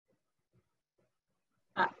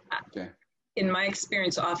 Okay. In my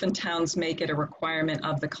experience, often towns make it a requirement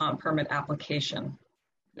of the comp permit application.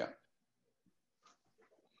 Yeah.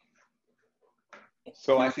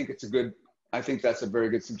 So I think that's a very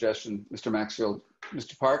good suggestion, Mr. Maxfield.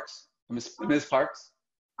 Mr. Parks, Ms. Parks?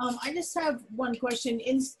 I just have one question.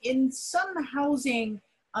 In some housing,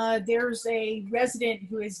 there's a resident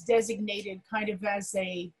who is designated kind of as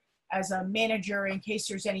a manager in case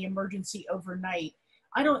there's any emergency overnight.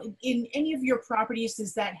 In any of your properties,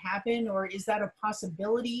 does that happen, or is that a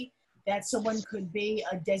possibility that someone could be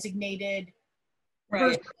a designated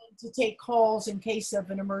person to take calls in case of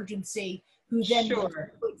an emergency, who then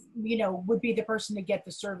would be the person to get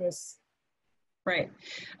the service? Right.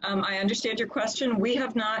 I understand your question. We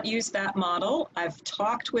have not used that model. I've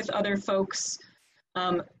talked with other folks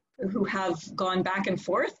who have gone back and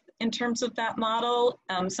forth in terms of that model.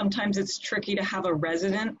 Sometimes it's tricky to have a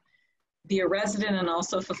resident be a resident and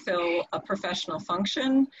also fulfill a professional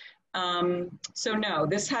function. So no,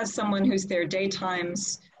 this has someone who's there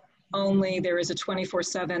daytimes only. There is a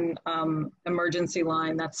 24/7 emergency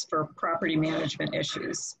line that's for property management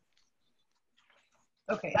issues.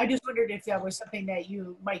 Okay, I just wondered if that was something that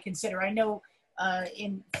you might consider. I know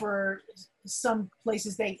for some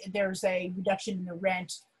places there's a reduction in the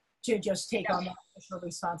rent to just take on that additional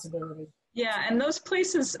responsibility. Yeah, and those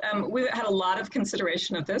places, we had a lot of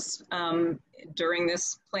consideration of this during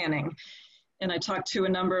this planning. And I talked to a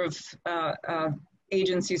number of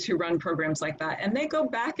agencies who run programs like that, and they go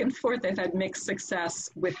back and forth. They've had mixed success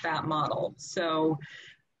with that model. So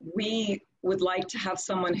we would like to have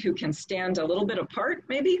someone who can stand a little bit apart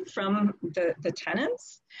maybe from the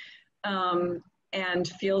tenants and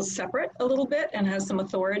feels separate a little bit and has some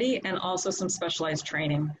authority and also some specialized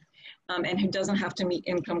training. And who doesn't have to meet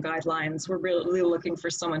income guidelines. We're really looking for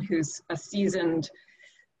someone who's a seasoned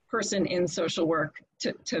person in social work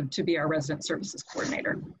to be our resident services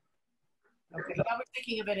coordinator. Okay, I was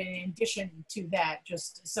thinking of it in addition to that,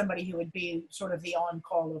 just somebody who would be sort of the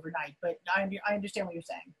on-call overnight, but I understand what you're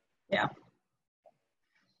saying. Yeah.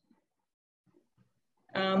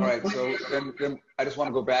 All right, so then I just want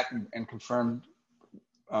to go back and confirm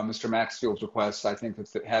Mr. Maxfield's request. I think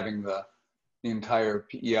that having the entire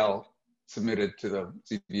PEL submitted to the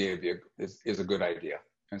ZBA is a good idea.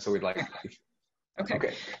 And so we'd like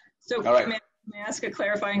Okay. So all right. May I ask a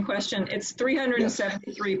clarifying question? It's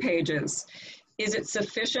 373 pages. Is it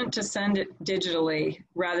sufficient to send it digitally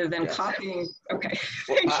rather than copying? Okay.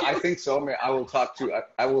 Well, I think so. I mean, I will talk to,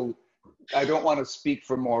 I don't want to speak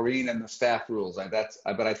for Maureen and the staff rules.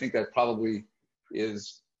 But I think that probably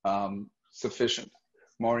is sufficient.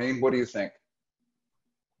 Maureen, what do you think?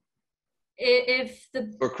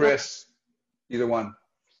 Or Chris, either one.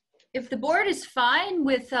 If the board is fine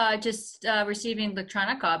with just receiving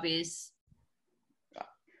electronic copies,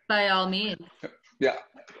 by all means. Yeah,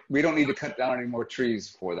 we don't need to cut down any more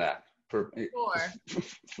trees for that.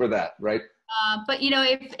 For that, right? But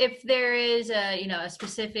if there is a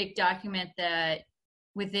specific document that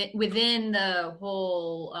within the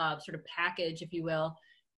whole sort of package, if you will,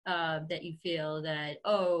 that you feel that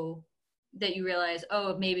that you realize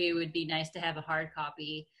maybe it would be nice to have a hard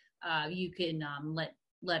copy, you can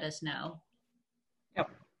let us know. Yep.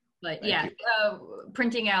 But yeah,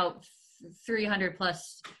 printing out 300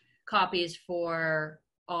 plus copies for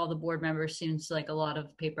all the board members seems like a lot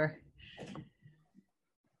of paper.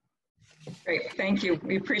 Great, thank you.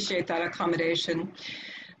 We appreciate that accommodation.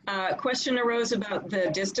 Question arose about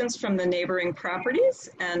the distance from the neighboring properties,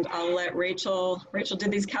 and I'll let Rachel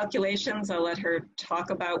did these calculations. I'll let her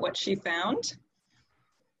talk about what she found.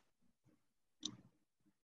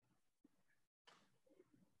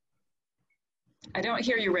 I don't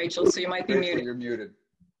hear you, Rachel, so you might be muted. You're muted.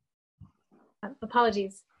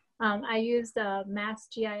 Apologies. I used Mass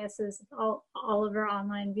GIS's Oliver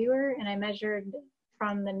online viewer, and I measured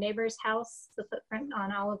from the neighbor's house, the footprint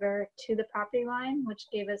on Oliver to the property line, which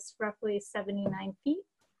gave us roughly 79 feet.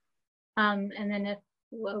 And then if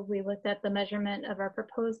we looked at the measurement of our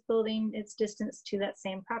proposed building, its distance to that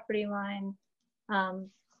same property line,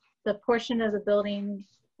 the portion of the building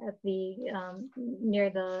at the near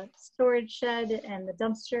the storage shed and the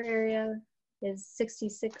dumpster area is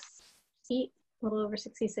 66 feet, a little over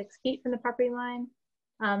 66 feet from the property line.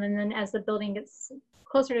 And then as the building gets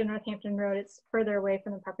closer to Northampton Road, it's further away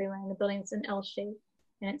from the property line. The building's an L shape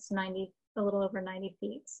and it's a little over 90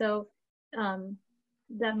 feet. So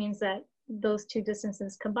that means that those two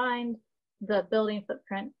distances combined, the building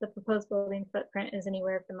footprint, the proposed building footprint is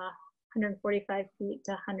anywhere from 145 feet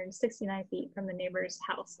to 169 feet from the neighbor's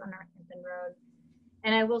house on Northampton Road.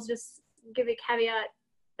 And I will just give a caveat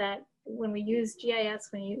that when we use GIS,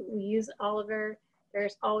 we use Oliver,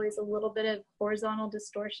 there's always a little bit of horizontal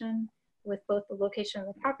distortion with both the location of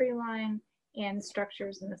the property line and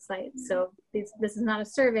structures in the site. So this is not a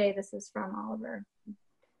survey, this is from Oliver.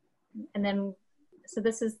 And then, so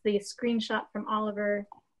this is the screenshot from Oliver,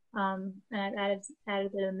 and I've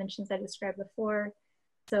added the dimensions I described before.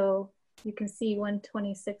 So you can see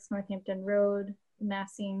 126 Northampton Road,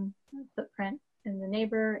 massing footprint in the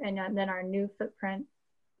neighbor, and then our new footprint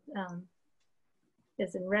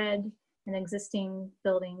is in red, and existing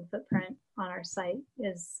building footprint on our site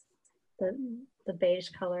is the beige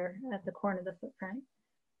color at the corner of the footprint.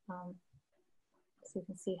 So you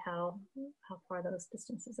can see how far those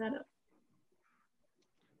distances add up.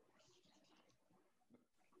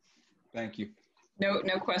 Thank you.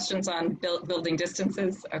 No questions on building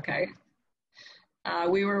distances. Okay.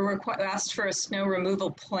 We were asked for a snow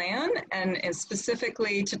removal plan and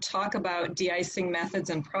specifically to talk about de-icing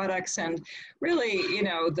methods and products, and really,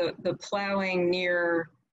 the plowing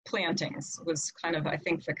near plantings was kind of, I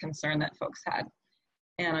think, the concern that folks had.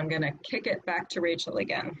 And I'm going to kick it back to Rachel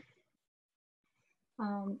again.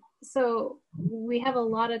 So we have a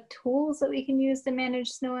lot of tools that we can use to manage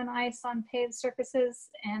snow and ice on paved surfaces,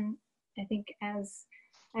 and I think as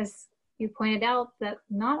you pointed out, that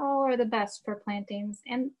not all are the best for plantings,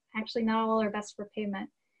 and actually not all are best for pavement.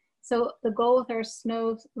 So the goal with our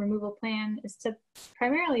snow removal plan is to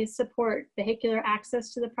primarily support vehicular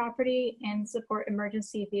access to the property and support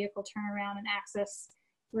emergency vehicle turnaround and access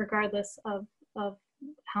regardless of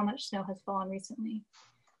how much snow has fallen recently.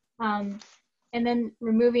 And then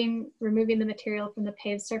removing the material from the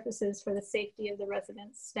paved surfaces for the safety of the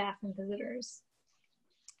residents, staff, and visitors.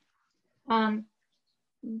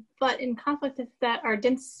 But in conflict with that, our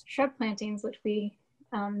dense shrub plantings, which we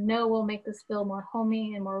know will make this feel more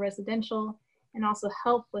homey and more residential, and also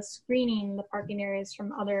help with screening the parking areas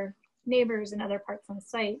from other neighbors and other parts on the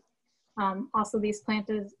site. Also, these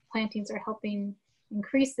plantings are helping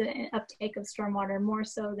increase the uptake of stormwater more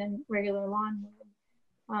so than regular lawn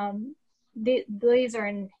would. These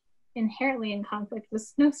are inherently in conflict with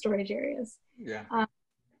snow storage areas. Yeah.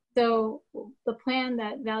 So the plan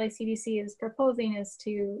that Valley CDC is proposing is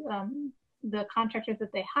to, the contractor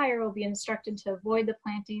that they hire will be instructed to avoid the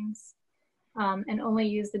plantings and only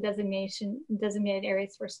use the designated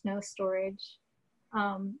areas for snow storage.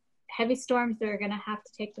 heavy storms, they're going to have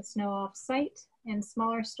to take the snow off site, and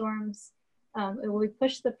smaller storms, it will be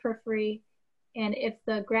pushed to the periphery. And if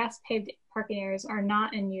the grass paved parking areas are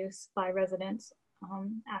not in use by residents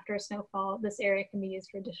after a snowfall, this area can be used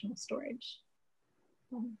for additional storage.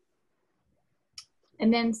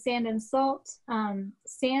 And then sand and salt.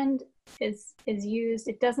 Sand is used,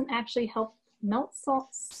 it doesn't actually help melt salt,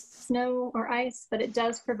 snow, or ice, but it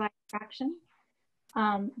does provide traction.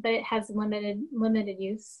 But it has limited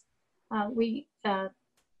use.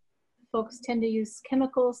 Folks tend to use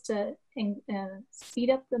chemicals to speed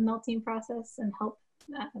up the melting process and help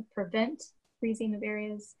prevent freezing of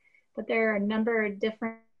areas. But there are a number of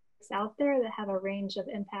different out there that have a range of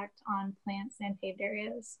impact on plants and paved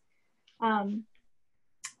areas.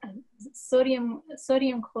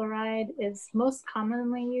 Sodium chloride is most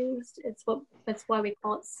commonly used. That's why we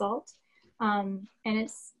call it salt. And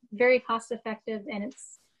it's very cost effective, and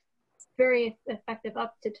it's very effective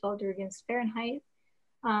up to 12 degrees Fahrenheit.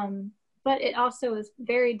 But it also is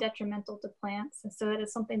very detrimental to plants. And so that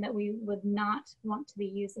is something that we would not want to be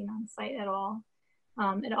using on site at all.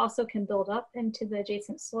 It also can build up into the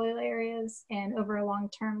adjacent soil areas, and over a long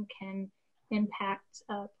term can impact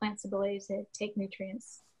plants' ability to take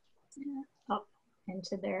nutrients up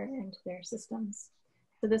into their systems.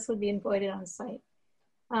 So this would be avoided on site.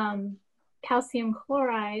 Calcium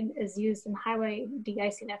chloride is used in highway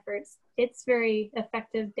de-icing efforts. It's very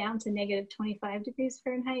effective down to negative 25 degrees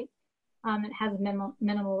Fahrenheit. It has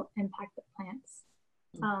minimal impact of plants.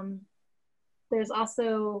 There's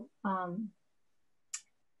also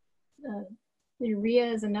urea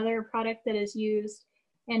is another product that is used,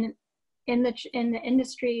 and in the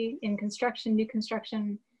industry, in construction, new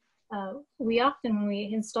construction, we often, when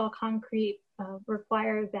we install concrete,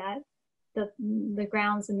 require that the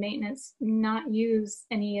grounds and maintenance not use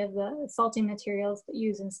any of the salting materials, but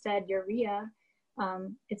use instead urea.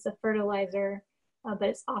 It's a fertilizer, but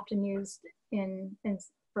it's often used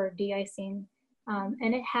for de-icing.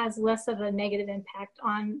 And it has less of a negative impact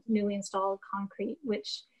on newly installed concrete,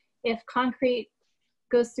 which if concrete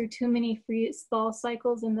goes through too many freeze thaw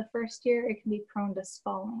cycles in the first year, it can be prone to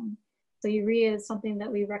spalling. So urea is something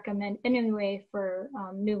that we recommend anyway for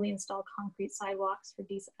newly installed concrete sidewalks for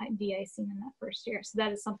de-icing in that first year. So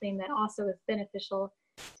that is something that also is beneficial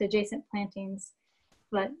to adjacent plantings.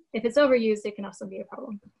 But if it's overused, it can also be a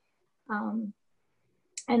problem.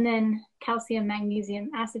 And then calcium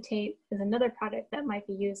magnesium acetate is another product that might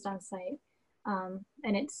be used on site. And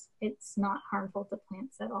it's not harmful to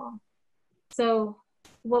plants at all. So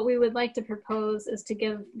what we would like to propose is to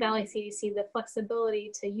give Valley CDC the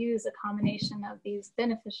flexibility to use a combination of these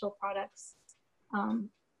beneficial products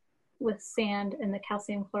with sand and the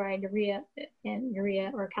calcium chloride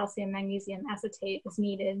urea or calcium magnesium acetate is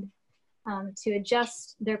needed to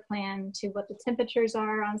adjust their plan to what the temperatures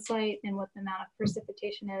are on site and what the amount of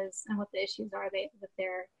precipitation is and what the issues are that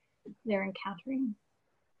they're encountering.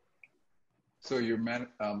 So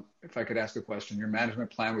if I could ask a question, your management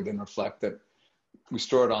plan would then reflect that we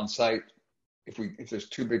store it on site. If there's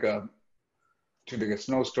too big a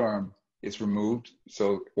snowstorm, it's removed.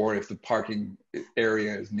 So, or if the parking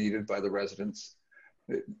area is needed by the residents,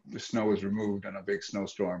 the snow is removed in a big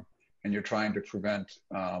snowstorm, and you're trying to prevent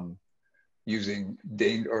using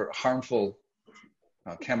harmful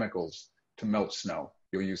chemicals to melt snow.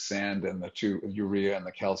 You'll use sand and the urea and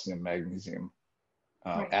the calcium magnesium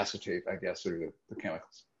acetate, I guess, are the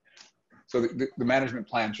chemicals. So the management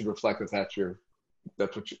plan should reflect that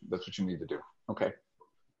that's what you need to do. Okay.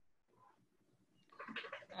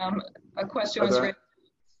 A question was raised.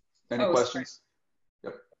 Any questions?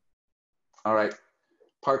 Sorry. Yep. All right.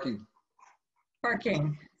 Parking.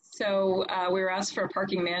 So we were asked for a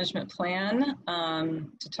parking management plan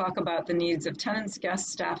to talk about the needs of tenants,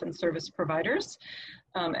 guests, staff, and service providers.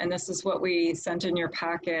 And this is what we sent in your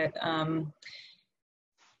packet.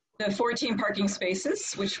 The 14 parking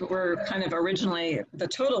spaces, which were kind of originally the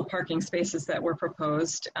total parking spaces that were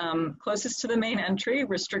proposed, closest to the main entry,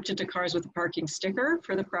 restricted to cars with a parking sticker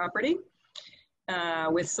for the property,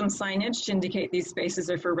 with some signage to indicate these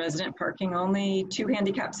spaces are for resident parking only. 2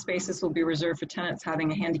 handicap spaces will be reserved for tenants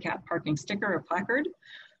having a handicap parking sticker or placard.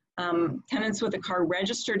 Tenants with a car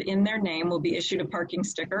registered in their name will be issued a parking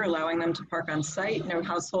sticker, allowing them to park on site. No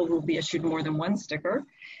household will be issued more than 1 sticker.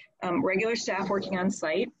 Regular staff working on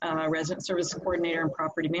site, resident service coordinator and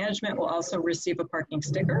property management will also receive a parking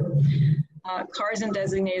sticker. Cars in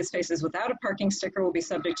designated spaces without a parking sticker will be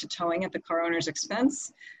subject to towing at the car owner's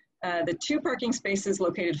expense. The 2 parking spaces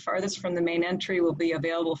located farthest from the main entry will be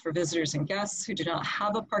available for visitors and guests who do not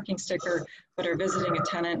have a parking sticker but are visiting a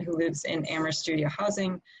tenant who lives in Amherst Studio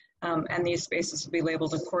Housing. And these spaces will be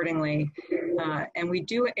labeled accordingly. And we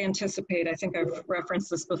do anticipate, I think I've referenced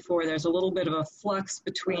this before, there's a little bit of a flux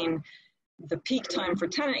between the peak time for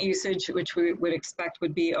tenant usage, which we would expect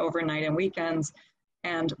would be overnight and weekends,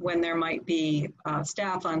 and when there might be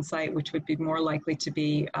staff on site, which would be more likely to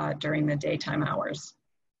be during the daytime hours.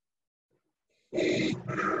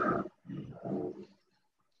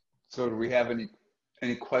 So do we have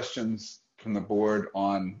any questions from the board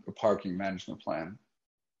on the parking management plan?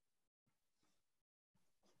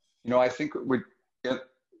 You know, I think we're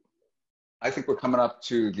coming up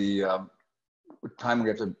to the time we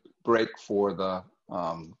have to break for the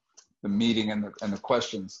meeting and the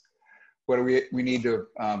questions. What do we need to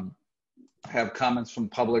have comments from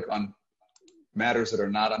public on matters that are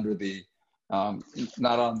not under the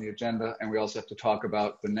not on the agenda, and we also have to talk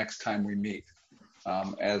about the next time we meet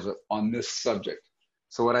on this subject.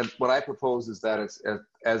 So what I propose is that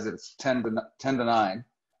as it's 10 to 9,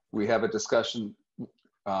 we have a discussion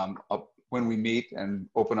when we meet and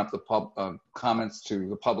open up the comments to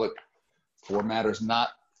the public for matters not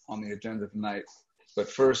on the agenda tonight. But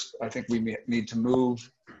first, I think we need to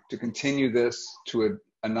move to continue this to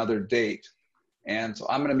another date. And so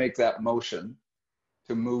I'm going to make that motion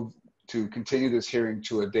to move to continue this hearing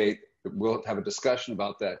to a date. We'll have a discussion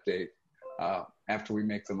about that date after we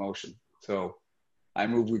make the motion. So I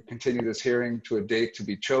move we continue this hearing to a date to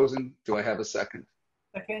be chosen. Do I have a second?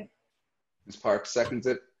 Second. Ms. Parks seconds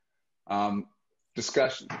it.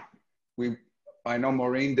 Discussion. I know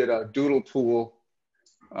Maureen did a doodle poll,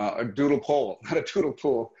 not a doodle poll,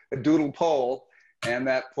 a doodle poll, and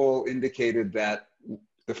that poll indicated that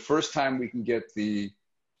the first time we can get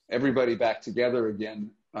everybody back together again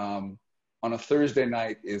on a Thursday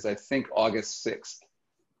night is, I think, August 6th.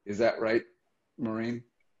 Is that right, Maureen?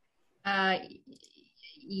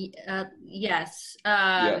 Yes.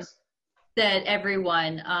 Yes. That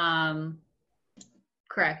everyone,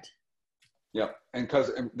 correct. Yep, and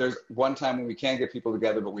because there's one time when we can't get people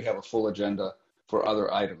together, but we have a full agenda for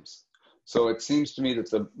other items. So it seems to me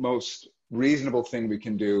that the most reasonable thing we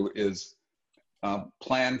can do is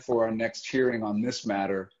plan for our next hearing on this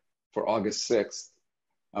matter for August 6th.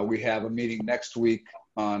 We have a meeting next week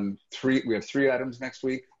we have 3 items next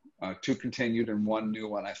week, 2 continued and 1 new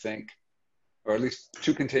one, I think, or at least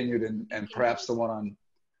 2 continued and perhaps the one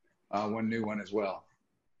on 1 new one as well.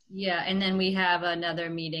 Yeah, and then we have another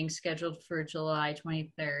meeting scheduled for July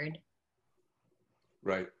 23rd.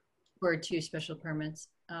 Right. For 2 special permits.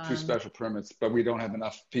 2 special permits, but we don't have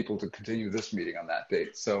enough people to continue this meeting on that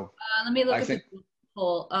date. So let me look at the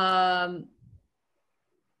poll.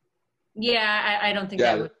 Yeah, I don't think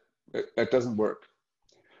that would. That doesn't work.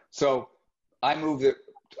 So I move that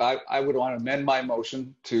I would want to amend my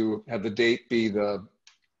motion to have the date be the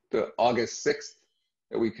August 6th,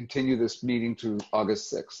 that we continue this meeting to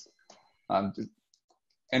August 6th.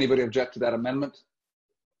 Anybody object to that amendment?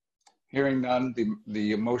 Hearing none,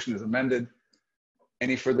 the motion is amended.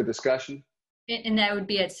 Any further discussion? And that would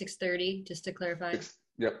be at 6:30, just to clarify.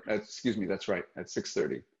 Yep, excuse me, that's right, at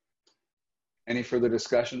 6:30. Any further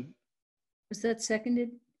discussion? Was that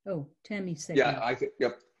seconded? Oh, Tammy seconded. Yeah, I think,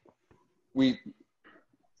 yep. We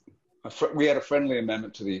had a friendly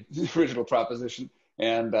amendment to the original proposition.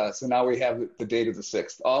 And so now we have the date of the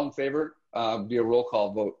 6th. All in favor, be a roll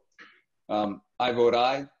call vote. I vote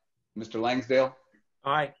aye. Mr. Langsdale?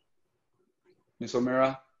 Aye. Ms.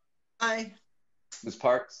 O'Meara? Aye. Ms.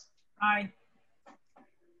 Parks? Aye.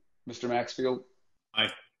 Mr. Maxfield?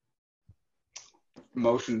 Aye.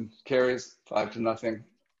 Motion carries 5-0.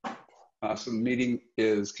 So the meeting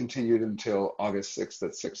is continued until August 6th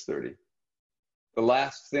at 6:30. The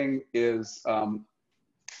last thing is,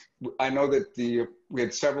 I know that we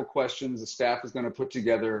had several questions. The staff is going to put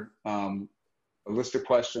together a list of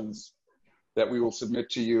questions that we will submit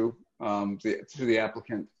to you, to the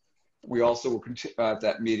applicant. We also will continue at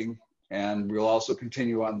that meeting, and we'll also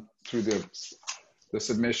continue on through the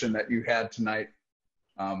submission that you had tonight.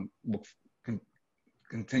 We'll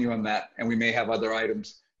continue on that, and we may have other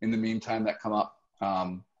items in the meantime that come up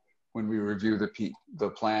when we review the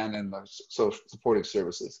plan and the social supportive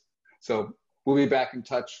services. So we'll be back in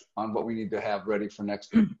touch on what we need to have ready for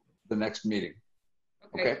the next meeting.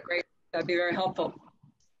 Okay, great. That'd be very helpful.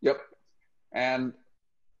 Yep. And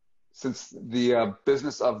since the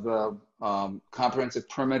business of the comprehensive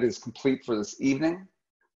permit is complete for this evening,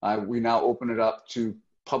 we now open it up to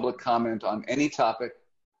public comment on any topic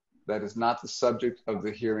that is not the subject of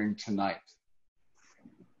the hearing tonight.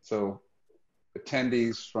 So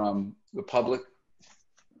attendees from the public.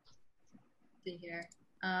 See here.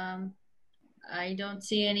 I don't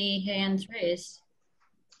see any hands raised.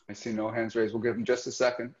 I see no hands raised. We'll give them just a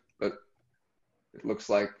second, but it looks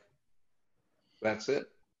like that's it.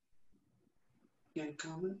 Can't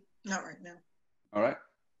comment? Not right now. All right.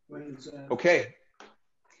 When is, Okay.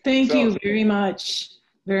 Thank So- you very much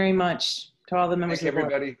to all the members Thank of the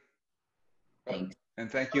board. everybody.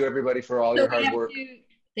 And thank you everybody for all your hard work.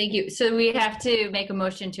 Thank you. So we have to make a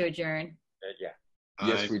motion to adjourn. Yeah.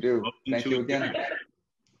 Yes, we do. Thank you again.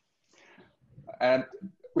 And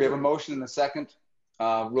we have a motion and a second.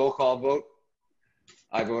 Roll call vote.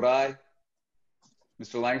 I vote aye.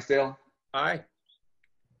 Mr. Langsdale? Aye.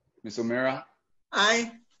 Ms. O'Meara?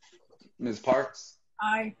 Aye. Ms. Parks?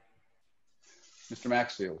 Aye. Mr.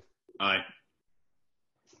 Maxfield? Aye.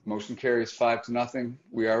 Motion carries 5-0.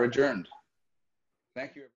 We are adjourned.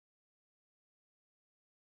 Thank you.